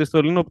θέλω να απαντήσει το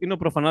Ελλήνο. Είναι ο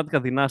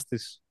προφανάτικα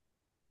δυνάστης?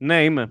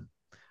 Ναι, είμαι.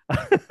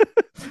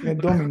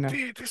 Εντόμινα.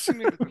 Τι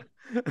σημαίνει?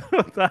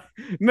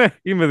 Ναι,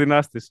 είμαι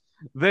δυνάστης.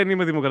 Δεν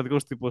είμαι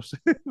δημοκρατικός τύπος.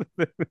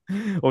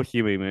 Όχι,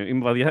 είμαι.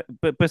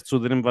 Πες σου,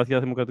 δεν είμαι βαθιά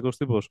δημοκρατικός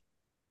τύπος.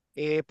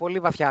 Πολύ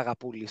βαθιά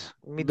αγαπούλης.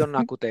 Μην τον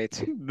ακούτε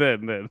έτσι.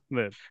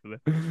 Ναι.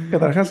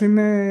 Καταρχάς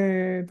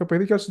είναι το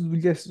παιδί και όλες τις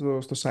δουλειές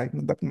στο site.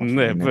 Να τα πούμε.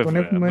 Ναι,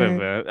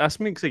 βέβαια. Ας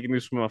μην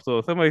ξεκινήσουμε με αυτό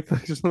το θέμα.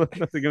 Ήθελα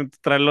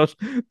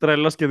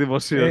τρελός και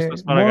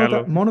δημοσίος.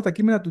 Μόνο τα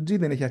κείμενα του G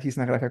δεν έχει αρχίσει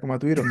να γράφει ακόμα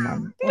του Iron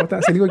Man.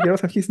 Όταν σε λίγο καιρό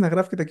θα αρχίσει να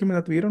γράφει και τα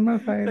κείμενα του Iron Man,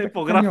 θα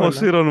υπογράφω ως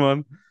Iron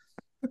Man.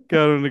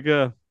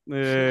 Κανονικά.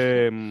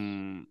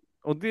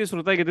 Ο Ντίες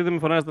ρωτάει γιατί δεν με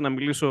φωνάζετε να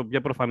μιλήσω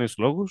για προφανείς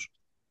λόγους.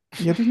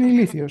 Γιατί είναι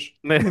ηλίθιος.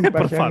 Ναι,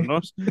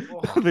 προφανώς.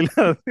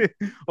 Δηλαδή,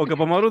 ο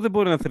Καπαμαρού δεν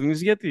μπορεί να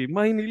θρηνήσει γιατί.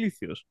 Μα είναι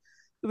ηλίθιος.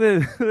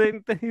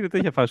 Είναι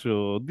τέτοια φάση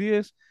ο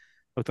Ντίες.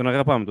 Τον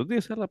αγαπάμε τον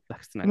Ντίες, αλλά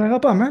εντάξει. Τον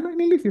αγαπάμε, αλλά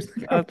είναι ηλίθιος.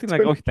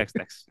 Όχι,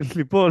 εντάξει.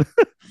 Λοιπόν,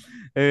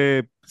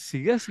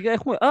 σιγά σιγά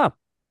έχουμε.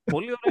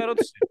 Πολύ ωραία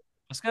ερώτηση.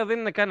 Βασικά δεν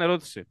είναι καν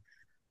ερώτηση.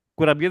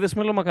 Κουραμπιέδες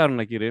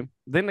μελομακάρονα, κύριε.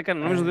 Δεν είναι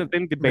κανένα. Νομίζω δεν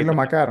είναι debate.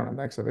 Μελομακάρονα,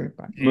 εντάξει, δεν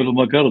υπάρχει.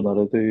 Μελομακάρονα,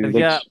 ρε.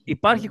 Παιδιά,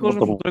 υπάρχει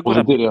κόσμος που τρώει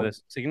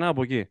κουραμπιέδες. Ξεκινάω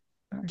από εκεί.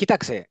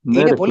 Κοίταξε, Ναι,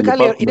 είναι ρε, πολύ φίλε,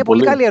 καλή, υπάρχουν είναι πολύ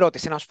πολλοί. καλή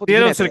ερώτηση. Να σου πω τι Τι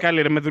ερώτηση γίνεται. είναι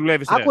καλή, ρε, με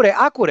δουλεύεις, ρε.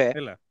 Άκουρε.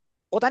 Έλα.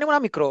 Όταν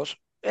ήμουν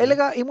μικρός,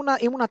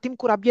 ήμουνα team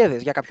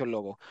κουραμπιέδες για κάποιο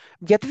λόγο.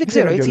 Γιατί δεν Δεν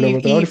ξέρω, ξέρω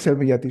έτσι, τώρα, όλοι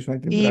ξέρουμε γιατί ήσουν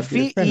την η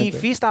κουραμπιέδες, υφή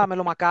φαίνεται. στα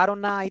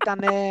μελομακάρονα ήταν.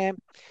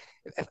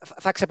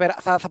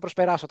 Θα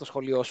προσπεράσω το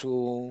σχολείο σου,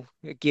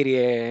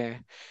 κύριε.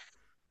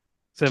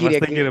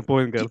 Σεβαστέ, κύριε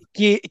Point Guard.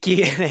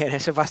 Ναι,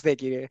 σεβαστέ,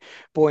 κύριε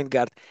Point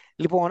Guard.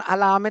 Λοιπόν,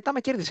 αλλά μετά με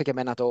κέρδισε και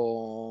εμένα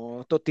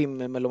το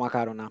team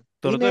μελομακάρονα.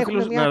 Το ρωτάει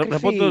φίλος, Μια να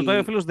πω ότι το ρωτάει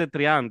ο κρυφή. φίλος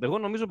The30. Εγώ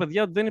νομίζω,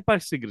 παιδιά, ότι δεν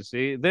υπάρχει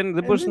σύγκριση.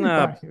 Δεν μπορείς Δεν να.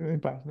 υπάρχει, δεν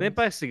υπάρχει. Δεν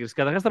υπάρχει σύγκριση.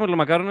 Καταρχάς, τα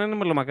μελομακάρονα είναι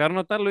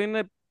μελομακάρονα, το άλλο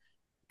είναι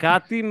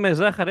κάτι με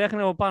ζάχαρη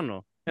άχνη από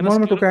πάνω. Μόνο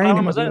με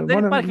κοκαίνη μας.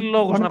 Δεν υπάρχει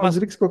λόγος να πας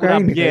ρίξει κοκαίνη.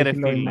 κουραμπιέ, ρε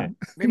φίλε.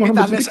 Μην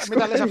τα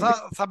λες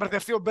αυτά, θα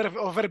μπερδευτεί ο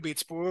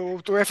Verbits που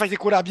του έφαγε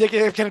κουραμπιέ και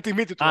έπιανε τη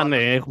μύτη του. Α,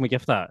 ναι, έχουμε και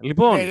αυτά.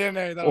 Λοιπόν,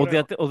 Ναι,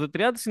 ο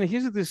Δε30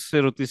 συνεχίζει τις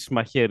ερωτήσεις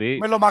μαχαίρι.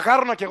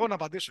 μελομακάρονα και εγώ να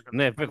απαντήσω.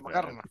 Ναι,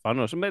 βέβαια.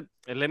 Προφανώς.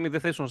 Λέμε δεν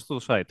θα ήσουν σε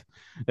αυτό το site.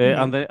 Ναι.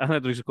 Αν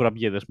δεν τρώγεις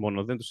κουραμπιέδες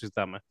μόνο, δεν το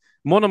συζητάμε.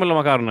 Μόνο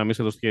μελομακάρονα εμείς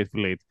εδώ στο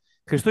Hateful Eight.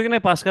 Χριστούγεννα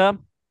ή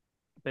Πάσχα.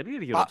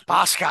 Περίεργη ερώτηση.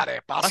 Πάσχα, ρε.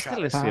 Πάσχα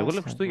λες εσύ, εγώ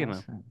λέω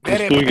Χριστούγεννα. Ναι,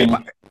 ρε,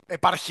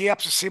 επαρχία,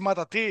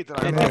 ψησίματα, τι.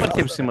 Τι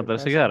επαρχία ψησίματα,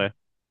 σιγά ρε.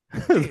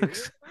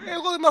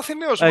 Εγώ είμαι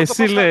Αθηναίος.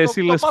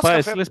 Εσύ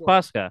λες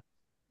Πάσχα.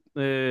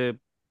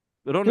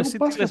 Ρόν, εσύ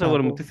τι λες,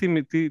 αγόρι μου, τι θες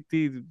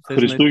να...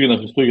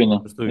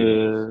 Χριστούγεννα.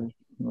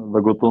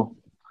 Δαγκωτό.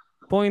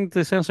 Point,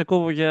 εσένα σε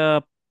κόβω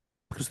για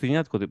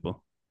χριστουγεννιάτικο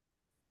τύπο.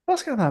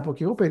 Πάσχα να πω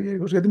και εγώ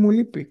περίεργος, γιατί μου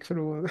λείπει, ξέρω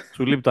εγώ.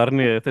 Σου λείπει το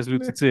αρνί, θες λίγο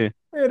τσιτσί.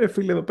 Ρε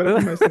φίλε, εδώ πέρα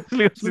που μέσα.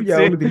 Λίγο Για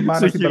όλη τη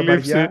μάνα στην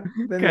Παρπαγιά.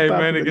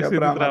 Καημένη και εσύ την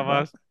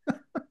τραβάς.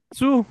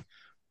 Σου.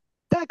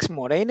 Εντάξει,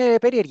 μωρέ, είναι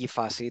περίεργη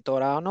φάση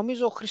τώρα.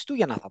 Νομίζω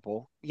Χριστούγεννα θα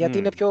πω. Γιατί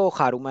είναι πιο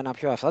χαρούμενα,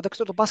 πιο αυτά.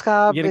 Εντάξει, το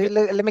Πάσχα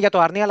λέμε για το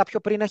αρνί, αλλά πιο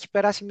πριν έχει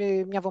περάσει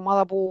μια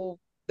εβδομάδα που.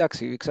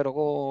 Εντάξει, ξέρω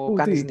εγώ,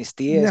 κάνεις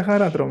νηστείες. Μια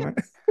χαρά τρώμε.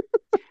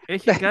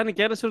 Έχει κάνει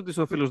και άλλες ερωτήσεις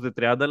ο φίλος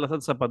Δε30, αλλά θα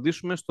τις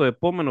απαντήσουμε στο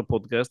επόμενο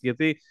podcast,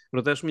 γιατί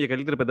ρωτήσουμε για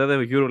καλύτερη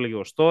πεντάδα EuroLeague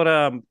ως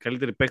τώρα,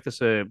 καλύτεροι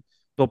παίκτες,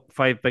 top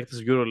 5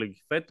 παίκτες EuroLeague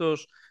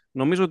φέτος.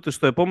 Νομίζω ότι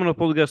στο επόμενο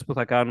podcast που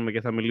θα κάνουμε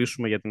και θα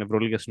μιλήσουμε για την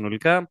Ευρωλίγα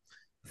συνολικά,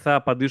 θα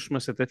απαντήσουμε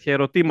σε τέτοια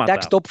ερωτήματα.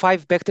 Εντάξει, top 5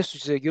 παίκτες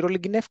της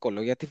EuroLeague είναι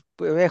εύκολο, γιατί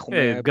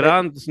έχουμε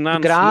Γκραντ,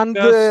 Ναν,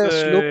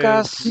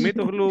 Λούκας,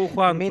 Μίτογλου,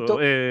 Χουάντσο,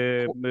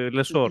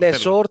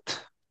 Λεσόρτ.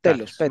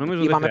 Τέλος,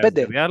 είπαμε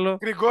 5.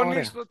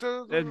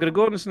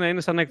 Γκριγκόνης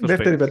είναι σαν έκτος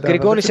παίκτης.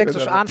 Γκριγκόνης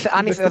έκτος,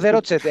 δεν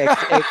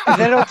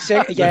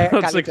ρώτησε για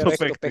καλύτερο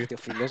έκτο παίκτη ο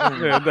φίλος.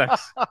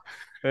 Εντάξει.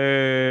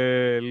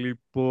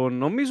 Λοιπόν,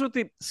 νομίζω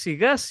ότι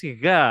σιγά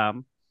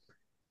σιγά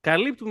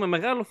καλύπτουμε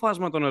μεγάλο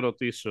φάσμα των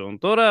ερωτήσεων.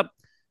 Τώρα,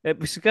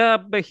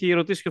 φυσικά έχει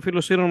ρωτήσει και ο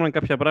φίλος Ήρωμαν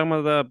κάποια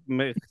πράγματα,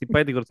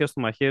 χτυπάει την γροθιά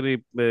στο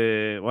μαχαίρι.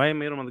 Ο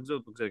Άιμ Ήρωμαν δεν ξέρω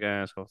αν το ξέρει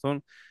κανένας από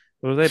αυτόν.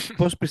 Ρωτάει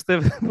πώς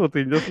πιστεύετε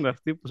ότι νιώθουν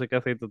αυτοί που σε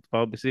κάθε ήττα του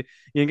PUBG.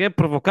 Γενικά είναι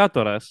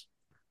προβοκάτορας.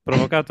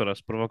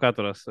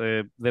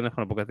 Δεν έχω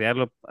να πω κάτι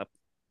άλλο.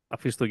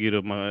 Αφήστε τον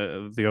κύριο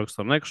διώξει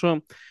τον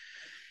έξω.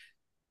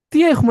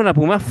 Τι έχουμε να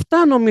πούμε,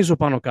 αυτά νομίζω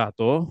πάνω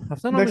κάτω.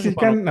 Εντάξει,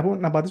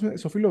 να απαντήσουμε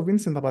στο φίλο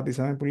Vincent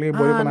απαντήσαμε που λέει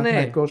μπορεί ο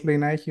Παναθηναϊκός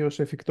να έχει ως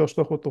εφικτό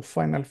στόχο το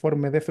Final Four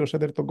με δεύτερο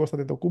σέντερ τον Κώστα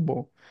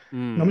Τετοκούμπο.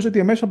 Νομίζω ότι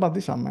εμέσως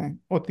απαντήσαμε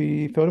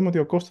ότι θεωρούμε ότι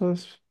ο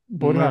Κώστας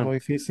μπορεί να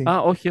βοηθήσει.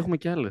 Όχι, έχουμε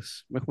κι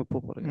άλλες.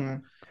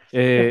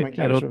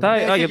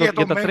 Ρωτάει,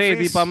 για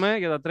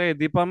τα trade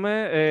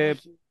είπαμε.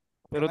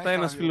 Ρωτάει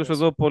ένας φίλος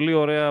εδώ πολύ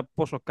ωραία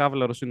πόσο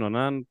καύλαρος είναι ο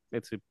Ναν,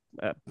 έτσι,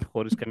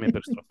 χωρίς καμία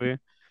περιστροφή.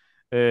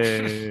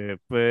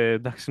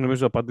 Εντάξει,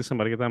 νομίζω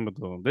απαντήσαμε αρκετά με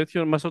το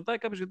τέτοιο. Μας ρωτάει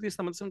κάποιος γιατί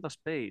σταματήσαμε τα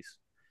space.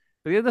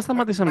 Γιατί δεν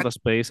σταματήσαμε τα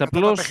space.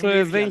 Απλώς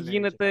δεν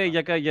γίνεται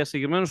για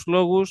συγκεκριμένους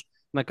λόγους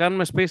να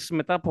κάνουμε spaces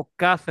μετά από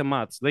κάθε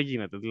match. Δεν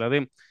γίνεται.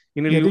 Δηλαδή,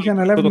 γιατί είχε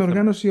αναλάβει την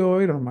οργάνωση ο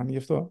Ironman, γι'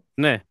 αυτό.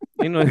 Ναι,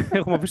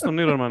 έχουμε αφήσει τον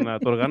Ironman να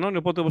το οργανώνει,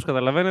 οπότε όπως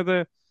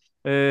καταλαβαίνετε,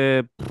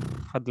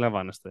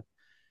 αντιλαμβάνεστε.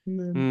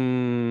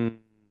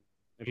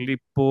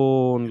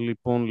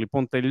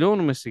 Λοιπόν,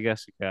 τελειώνουμε σιγά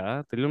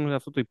σιγά. Τελειώνουμε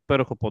αυτό το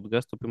υπέροχο podcast,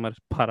 το οποίο μου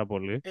αρέσει πάρα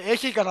πολύ.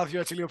 Έχει κανένα δυο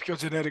έτσι λίγο πιο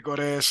generic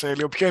ωραίες,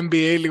 λίγο πιο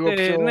NBA, λίγο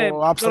πιο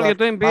abstract. Τώρα για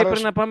το NBA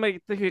πρέπει να πάμε,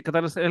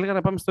 έλεγα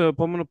να πάμε στο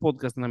επόμενο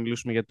podcast να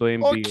μιλήσουμε για το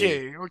NBA.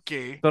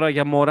 Okay. Τώρα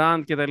για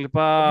Morant και τα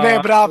λοιπά. Ναι,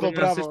 μπράβο.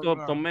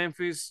 Το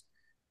Memphis,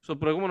 στο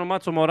προηγούμενο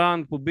μάτσο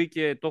Morant που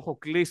μπήκε, το έχω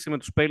κλείσει με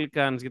τους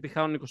Pelicans γιατί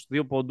χάνουν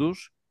 22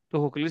 πόντους. Το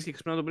έχω κλείσει και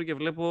ξυπνάω τον πριν και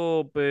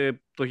βλέπω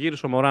το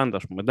γύρισε ο Μοράντα,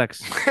 ας πούμε.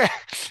 Εντάξει.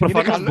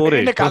 Προφανώς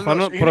μπορεί.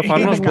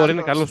 Προφανώς μπορεί,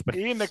 είναι καλός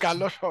παίκτης. Είναι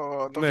καλός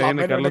το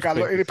φλαμμένο, είναι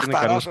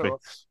παιχταράς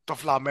το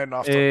φλαμμένο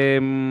αυτό.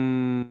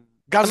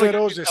 Γκάζε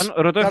Ρόζες.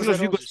 Ρωτάει ο φίλος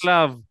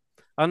Γιούγκοσλαβ,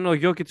 αν ο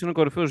Γιόκιτς είναι ο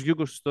κορυφαίος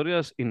Γιούγκος της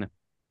ιστορίας, είναι.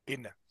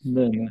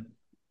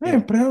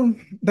 Πλέον.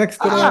 Εντάξει,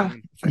 τώρα.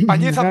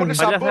 Παλιά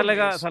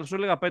θα σου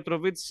έλεγα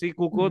Πέτροβιτς ή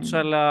Κούκοτς,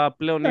 αλλά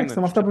πλέον είναι. Εντάξει,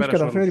 με αυτά που έχει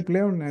καταφέρει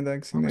πλέον,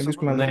 εντάξει, είναι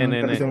δύσκολο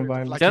να το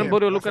βάλει. Και αν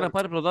μπορεί ο Λούκα να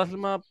πάρει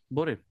πρωτάθλημα,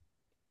 μπορεί.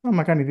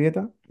 Άμα κάνει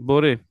δίαιτα.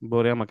 Μπορεί,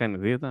 άμα κάνει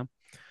δίαιτα.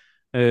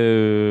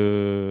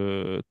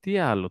 Τι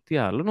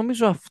άλλο.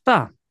 Νομίζω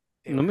αυτά.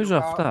 Νομίζω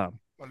Λούκα, αυτά.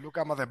 ο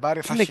Λούκα, άμα δεν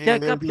πάρει, θα Είναι έχει και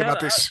κάποια.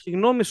 εμβληματίσει.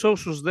 Συγγνώμη σε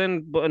όσους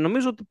δεν.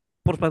 Νομίζω ότι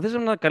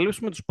προσπαθήσαμε να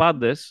καλύψουμε τους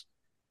πάντες.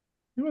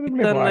 Εγώ δεν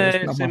βλέπω Ήταν άλλες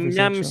που να σε μάθεις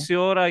μια έξω. μισή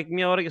ώρα,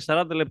 1 ώρα και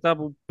 40 λεπτά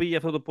που πήγε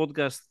αυτό το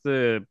podcast.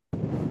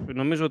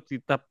 Νομίζω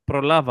ότι τα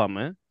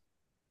προλάβαμε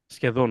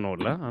σχεδόν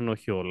όλα, αν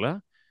όχι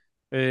όλα.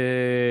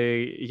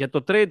 Για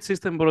το trade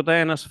system που ρωτάει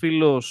ένας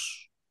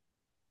φίλος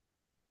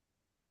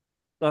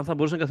αν θα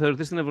μπορούσε να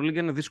καθιερωθεί στην Ευρωλίγκα,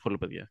 είναι δύσκολο,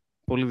 παιδιά.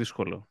 Πολύ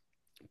δύσκολο.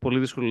 Πολύ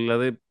δύσκολο.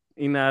 Δηλαδή,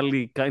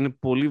 είναι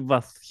πολύ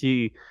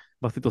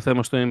βαθύ το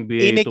θέμα στο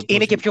NBA.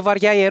 Είναι και πιο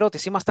βαριά η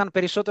ερώτηση. Ήμασταν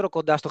περισσότερο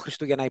κοντά στο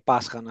Χριστούγεννα ή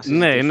Πάσχα να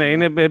συζητήσουμε. Ναι,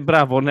 είναι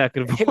μπράβο, ναι,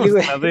 ακριβώς.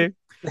 Δηλαδή,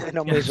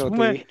 νομίζω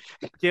πούμε, ότι...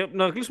 Και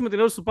να κλείσουμε την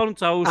ερώτηση του Πάνου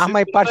Τσαούση. Άμα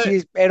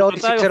υπάρχει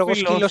ερώτηση, ξέρω εγώ,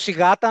 φίλος, σκύλος ή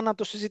γάτα, να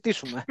το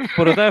συζητήσουμε.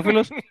 που ρωτάει ο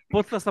φίλος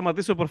πότε θα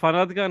σταματήσει ο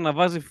Προφανάτικα να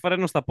βάζει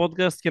φρένο στα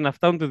podcast και να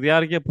φτάνουν τη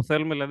διάρκεια που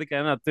θέλουμε, δηλαδή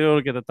κανένα 3ωρο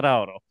και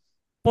 4ωρο.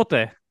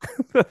 Ποτέ.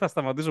 Δεν θα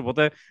σταματήσω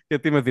ποτέ,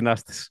 γιατί είμαι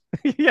δυνάστης.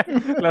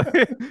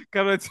 Δηλαδή,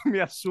 κάνω έτσι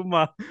μια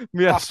σούμα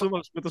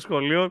με το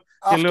σχολείο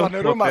και λέω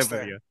ποτέ,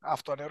 παιδιά.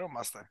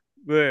 Αυτοαναιρούμαστε.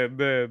 Ναι.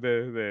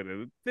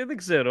 Δεν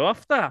ξέρω.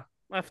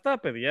 Αυτά,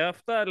 παιδιά.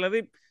 Αυτά,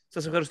 δηλαδή,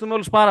 σας ευχαριστούμε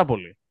όλους πάρα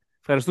πολύ.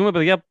 Ευχαριστούμε,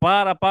 παιδιά,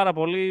 πάρα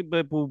πολύ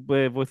που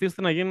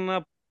βοηθήσατε να γίνει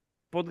ένα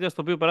podcast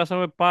το οποίο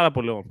περάσαμε πάρα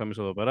πολύ όμορφα εμείς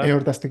εδώ πέρα.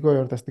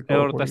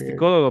 Εορταστικό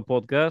το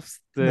podcast.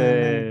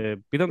 Ναι.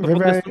 Ήταν το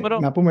Βέβαια, podcast νούμερο...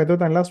 να πούμε εδώ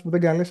ήταν λάθος που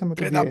δεν καλέσαμε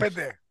το 35. DS.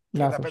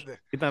 Λάθος.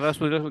 Ήταν λάθος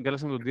που δεν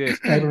καλέσαμε τον DS.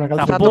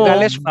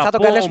 Θα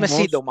τον καλέσουμε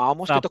σύντομα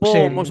όμως και το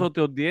ξέρουμε. Θα πω όμως ότι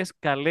ο DS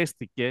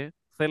καλέστηκε,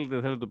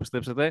 θέλετε να το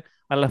πιστέψετε,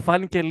 αλλά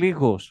φάνηκε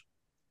λίγος.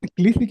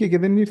 Κλείθηκε και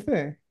δεν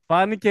ήρθε.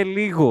 Φάνηκε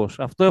λίγος.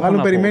 Αυτό έχω να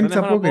πω. Περιμένει τις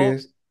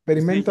απόκριες.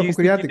 Περιμένει το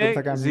αποκριάτικο που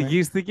θα κάνουμε.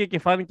 Ζυγίστηκε και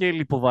φάνηκε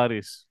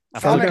λιποβαρής.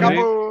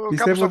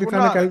 Πιστεύω ότι θα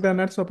είναι καλύτερα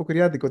να έρθει στο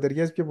αποκριάτικο.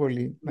 Ταιριάζει πιο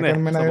πολύ. Ναι, να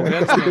κάνουμε ένα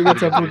εορταστικό για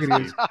τις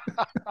απόκριες.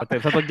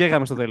 Θα τον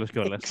καίγαμε στο τέλος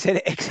κιόλας.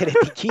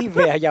 Εξαιρετική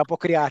ιδέα για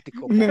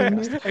αποκριάτικο.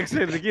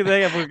 Εξαιρετική ιδέα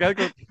για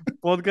αποκριάτικο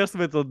podcast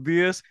με τον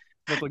Δίες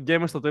να τον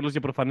καίμε στο τέλος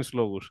για προφανείς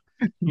λόγους.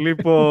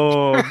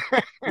 Λοιπόν,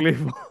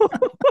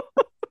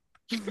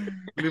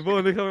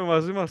 είχαμε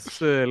μαζί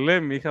μας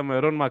Λέμι, είχαμε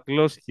Ρον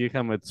Μακλόσκι,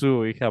 είχαμε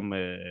Τσου,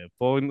 είχαμε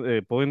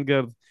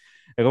Pointguard.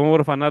 Εγώ είμαι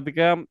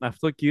Προφανάτικα.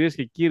 Αυτό, κυρίες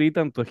και κύριοι,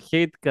 ήταν το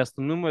HateCast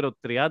νούμερο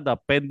 35.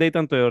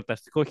 Ήταν το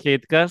εορταστικό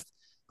HateCast.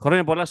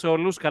 Χρόνια πολλά σε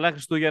όλους. Καλά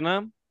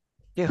Χριστούγεννα.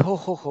 Και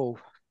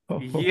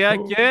Υγεία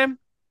και...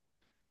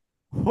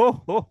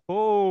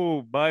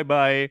 Bye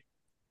bye.